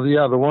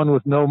one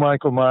with no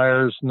Michael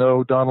Myers,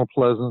 no Donald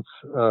Pleasance.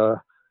 The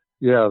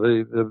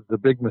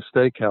big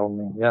mistake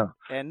Halloween. Yeah.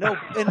 And no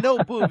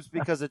boobs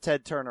because of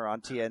Ted Turner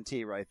on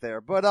TNT right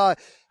there. But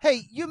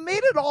hey, you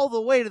made it all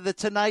the way to the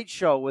Tonight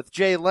Show with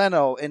Jay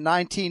Leno in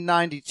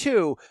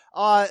 1992.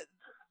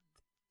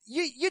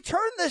 You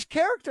turned this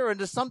character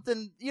into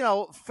something,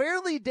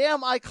 fairly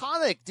damn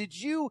iconic. Did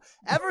you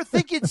ever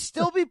think you'd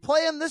still be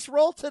playing this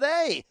role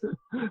today?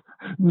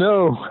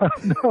 No,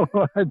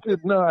 I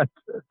did not.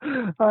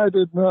 I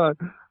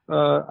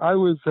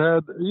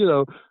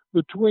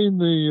between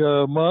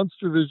the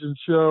Monster Vision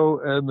show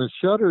and the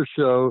Shudder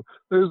show,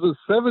 there's a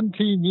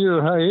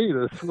 17-year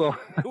hiatus. Well,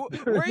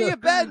 where you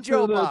been,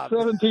 Joe Bob?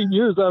 17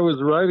 years I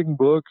was writing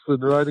books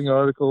and writing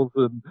articles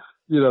and,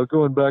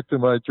 going back to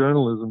my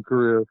journalism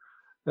career.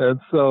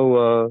 And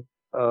so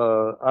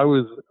I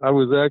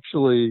was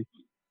actually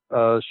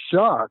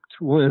shocked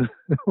when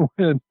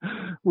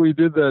we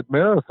did that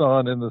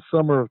marathon in the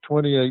summer of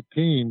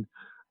 2018,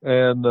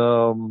 and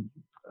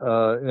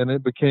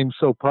it became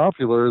so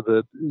popular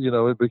that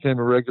it became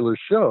a regular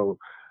show.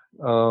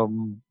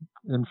 In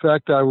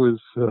fact, I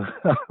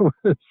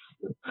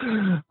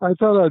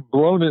thought I'd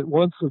blown it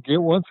once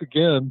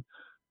again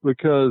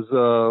because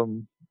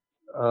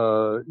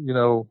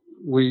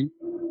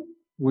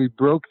we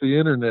broke the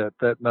internet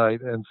that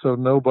night, and so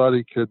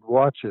nobody could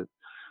watch it.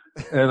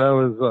 And I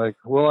was like,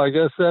 well, I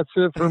guess that's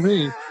it for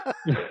me.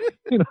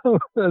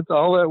 That's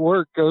all that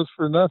work goes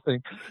for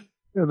nothing.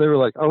 And they were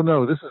like, oh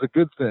no, this is a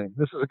good thing.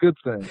 This is a good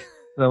thing.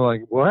 And I'm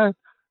like, what?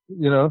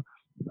 No,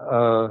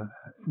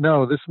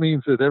 this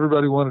means that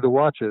everybody wanted to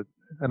watch it.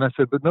 And I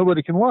said, but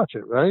nobody can watch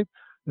it, right?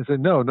 They said,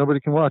 no, nobody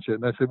can watch it.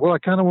 And I said, well, I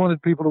kind of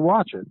wanted people to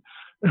watch it.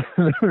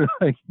 And they were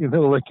like,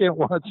 they can't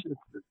watch it.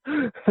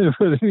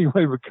 But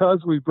anyway,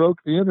 because we broke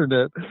the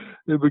internet,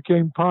 it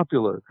became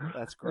popular.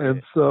 That's great.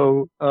 And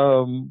so,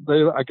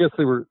 I guess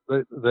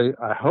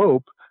I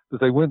hope that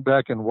they went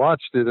back and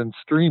watched it in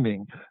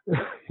streaming,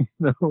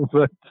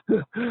 but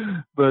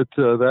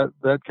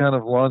that kind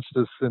of launched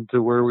us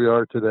into where we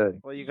are today.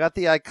 Well, you got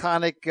the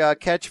iconic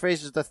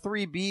catchphrases, the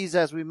 3 Bs,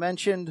 as we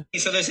mentioned.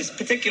 So there's this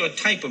particular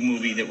type of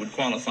movie that would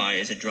qualify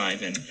as a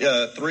drive-in.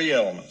 3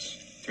 elements.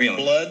 3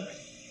 elements. Blood,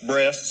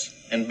 breasts,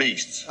 and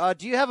beasts.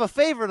 Do you have a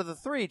favorite of the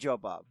 3, Joe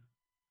Bob?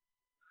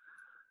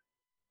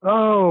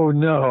 Oh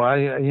no,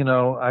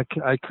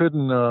 I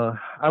couldn't.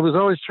 I was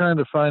always trying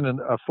to find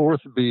a 4th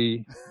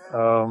B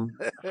for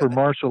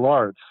martial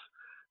arts,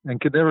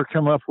 and could never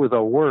come up with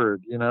a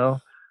word.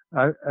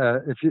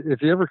 If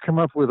you ever come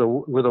up with a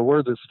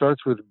word that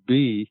starts with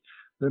B,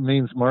 that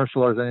means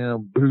martial arts.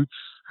 Boots.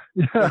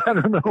 I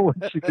don't know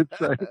what you could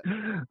say,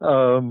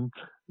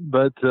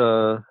 but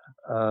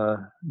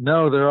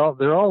no,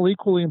 they're all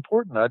equally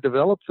important. I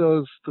developed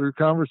those through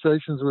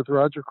conversations with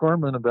Roger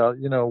Corman about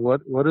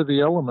what are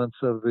the elements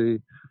of the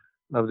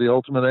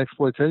ultimate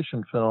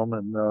exploitation film,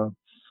 and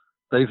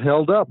they've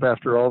held up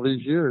after all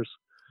these years.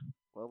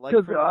 Well,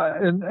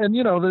 and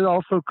there's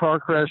also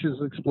car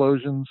crashes,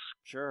 explosions,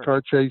 sure,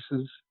 car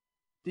chases.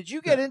 Did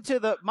you get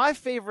into my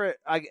favorite,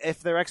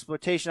 if they're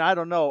exploitation, I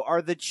don't know,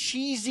 are the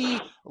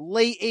cheesy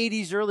late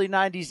 80s, early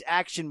 90s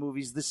action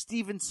movies, the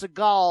Steven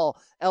Seagal,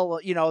 the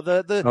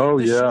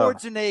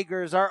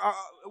Schwarzeneggers.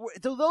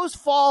 Do those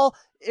fall,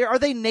 are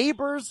they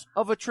neighbors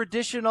of a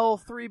traditional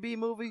 3B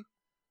movie?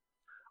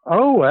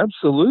 Oh,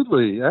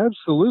 absolutely.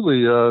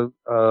 Absolutely.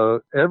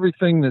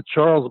 Everything that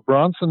Charles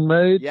Bronson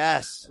made.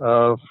 Yes.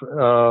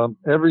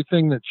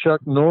 Everything that Chuck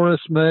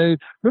Norris made.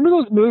 Remember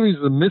those movies,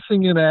 the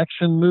Missing in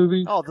Action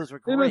movies? Oh, those were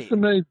great.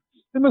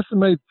 They must have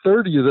made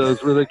 30 of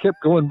those where they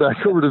kept going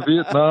back over to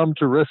Vietnam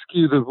to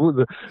rescue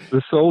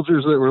the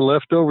soldiers that were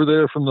left over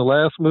there from the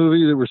last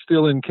movie that were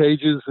still in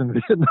cages in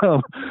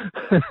Vietnam.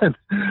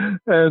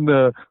 and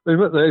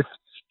they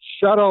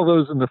shot all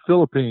those in the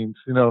Philippines,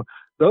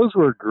 Those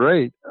were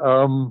great.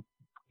 Do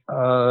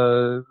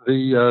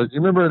you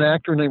remember an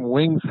actor named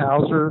Wings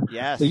Hauser?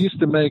 Yes. He used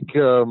to make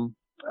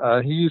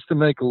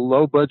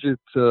low budget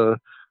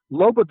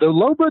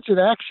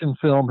action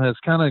film has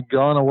kind of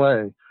gone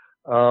away.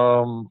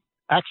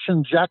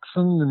 Action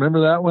Jackson,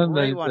 remember that one?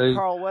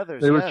 Carl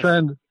Weathers. They were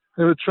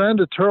trying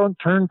to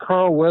turn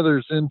Carl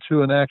Weathers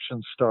into an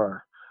action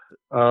star.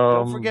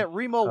 Don't forget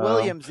Remo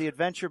Williams, The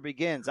Adventure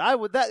Begins.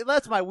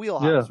 That's my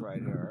wheelhouse right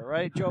here,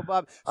 right, Joe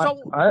Bob?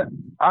 So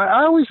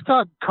I always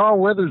thought Carl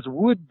Weathers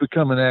would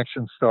become an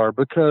action star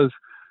because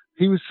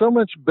he was so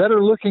much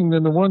better looking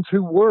than the ones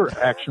who were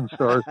action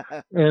stars,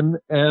 and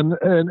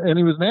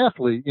he was an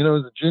athlete, he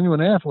was a genuine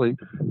athlete,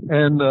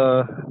 and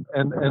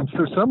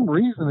for some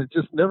reason it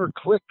just never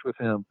clicked with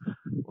him.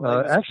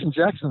 Action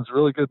Jackson's a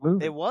really good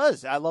movie. It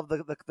was. I love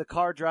the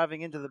car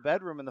driving into the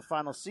bedroom in the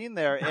final scene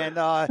there, and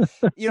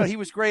he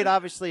was great,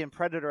 obviously, in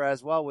Predator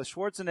as well with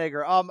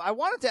Schwarzenegger. I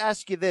wanted to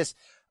ask you this.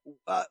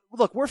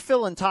 Look, we're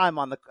filling time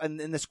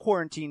in this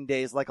quarantine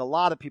days, like a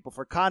lot of people,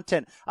 for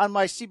content. On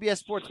my CBS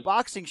Sports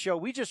boxing show,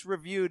 we just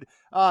reviewed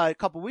a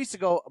couple weeks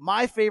ago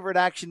my favorite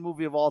action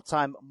movie of all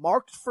time,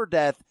 Marked for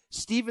Death,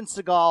 Steven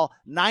Seagal,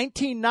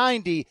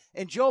 1990.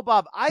 And Joe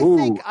Bob, I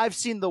think I've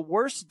seen the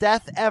worst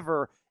death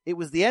ever. It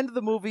was the end of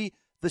the movie.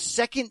 The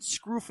second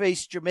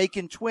Screwface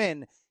Jamaican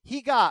twin.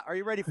 He got, are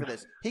you ready for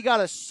this? He got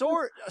a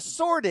sword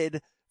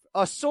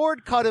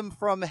cut him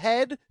from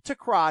head to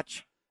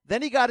crotch.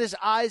 Then he got his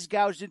eyes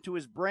gouged into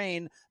his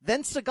brain.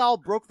 Then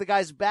Seagal broke the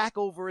guy's back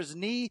over his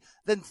knee,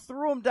 then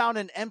threw him down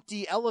an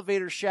empty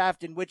elevator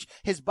shaft in which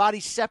his body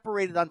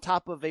separated on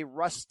top of a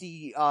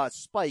rusty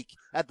spike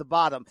at the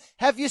bottom.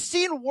 Have you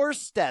seen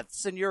worse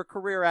deaths in your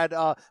career at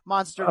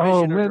Monster Vision?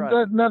 Oh,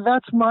 man,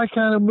 that's my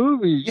kind of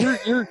movie.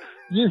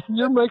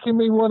 You're making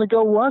me want to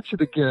go watch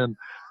it again.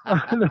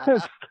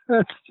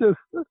 That's just,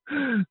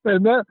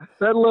 and that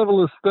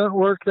level of stunt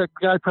work, that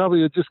guy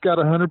probably had just got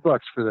 $100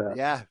 for that.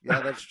 Yeah,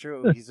 that's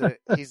true. He's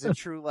a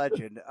true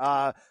legend.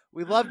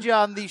 We loved you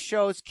on these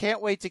shows.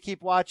 Can't wait to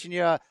keep watching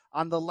you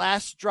on The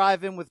Last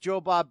Drive-In with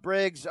Joe Bob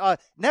Briggs.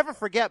 Never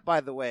forget,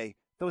 by the way,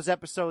 those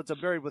episodes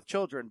of Married with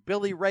Children.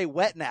 Billy Ray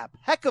Wetnap.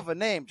 Heck of a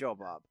name, Joe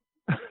Bob.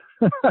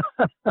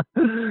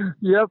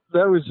 Yep,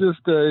 that was just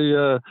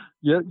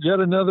yet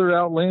another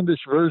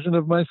outlandish version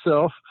of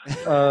myself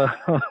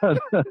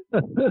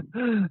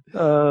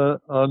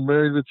on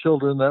Married with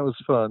Children. That was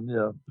fun.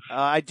 Yeah,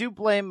 I do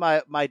blame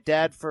my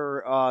dad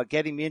for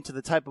getting me into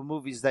the type of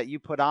movies that you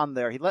put on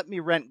there. He let me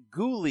rent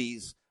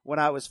Ghoulies when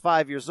I was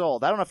 5 years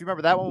old. I don't know if you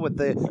remember that one with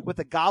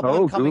the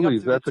goblin coming Ghoulies,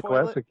 up through that's the toilet.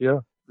 A classic.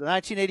 Yeah. the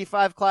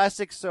 1985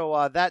 classic,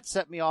 so that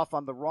set me off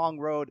on the wrong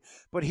road.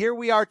 But here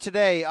we are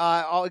today.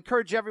 I'll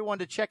encourage everyone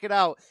to check it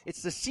out.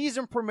 It's the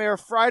season premiere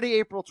Friday,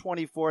 April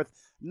 24th,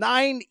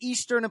 9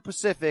 Eastern and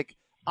Pacific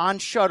on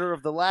Shudder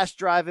of The Last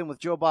Drive-In with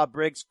Joe Bob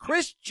Briggs.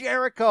 Chris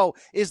Jericho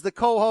is the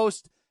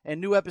co-host,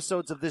 and new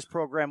episodes of this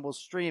program will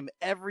stream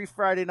every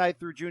Friday night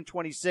through June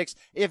 26th.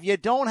 If you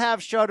don't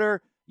have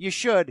Shudder, you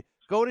should.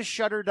 Go to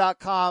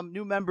Shudder.com.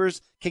 New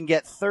members can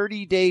get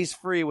 30 days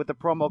free with the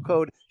promo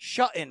code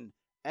SHUTIN,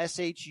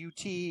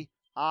 SHUTIN.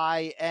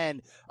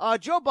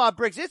 Joe Bob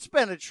Briggs, it's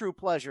been a true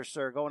pleasure,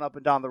 sir, going up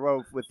and down the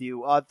road with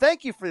you.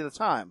 Thank you for the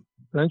time.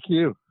 Thank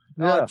you.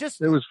 Yeah,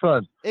 it was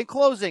fun. In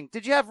closing,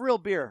 did you have real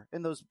beer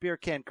in those beer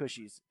can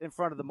cushies in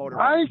front of the motor?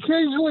 I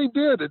occasionally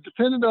did. It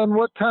depended on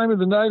what time of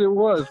the night it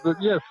was. But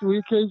yes, we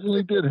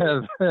occasionally did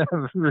have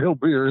real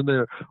beer in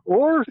there.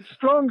 Or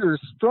stronger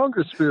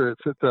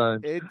spirits at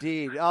times.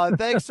 Indeed.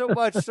 Thanks so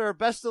much, sir.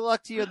 Best of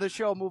luck to you in the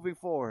show moving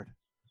forward.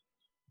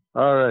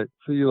 All right.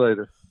 See you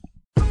later.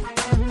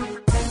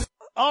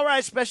 All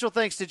right. Special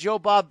thanks to Joe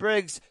Bob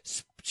Briggs.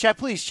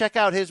 Please check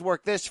out his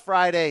work this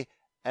Friday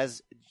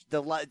as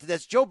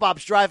that's Joe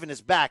Bob's Driving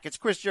is back. It's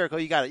Chris Jericho.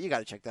 You got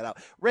to check that out.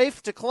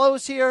 Rafe, to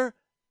close here,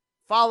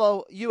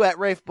 follow you at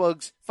Rafe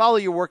Bugs. Follow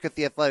your work at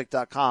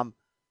theathletic.com.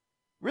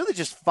 Really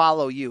just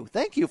follow you.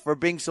 Thank you for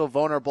being so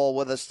vulnerable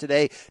with us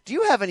today. Do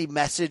you have any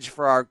message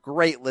for our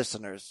great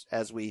listeners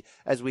as we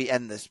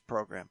end this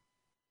program?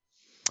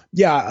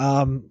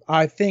 Yeah,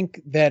 I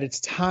think that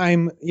it's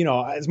time,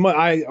 as much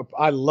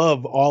I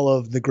love all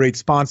of the great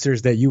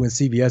sponsors that you and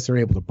CBS are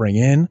able to bring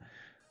in.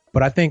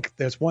 But I think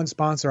there's one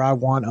sponsor I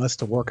want us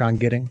to work on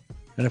getting,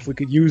 and if we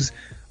could use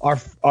our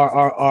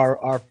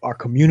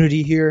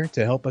community here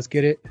to help us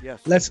get it,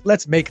 yes.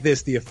 Let's make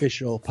this the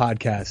official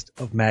podcast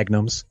of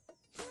Magnums.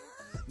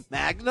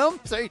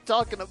 Magnums? Are you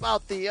talking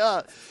about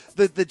the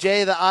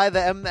J, the I,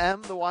 the M, the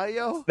M, the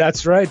Y-O?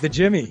 That's right, the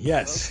Jimmy.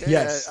 Yes, okay.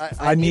 Yes.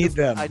 I need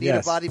them. I need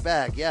a body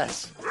bag.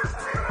 Yes.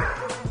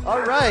 All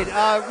right,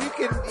 you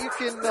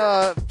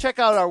can check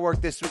out our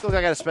work this week. Look,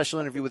 I got a special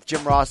interview with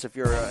Jim Ross if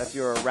you're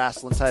a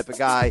wrestling type of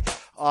guy.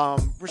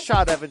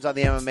 Rashad Evans on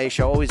the MMA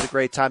show, always a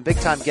great time. Big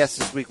time guest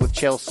this week with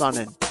Chael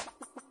Sonnen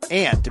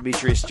and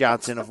Demetrius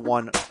Johnson of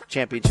One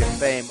Championship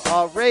fame.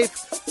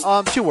 Rafe,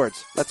 2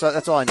 words. That's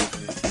all I need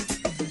from you.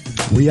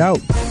 We out.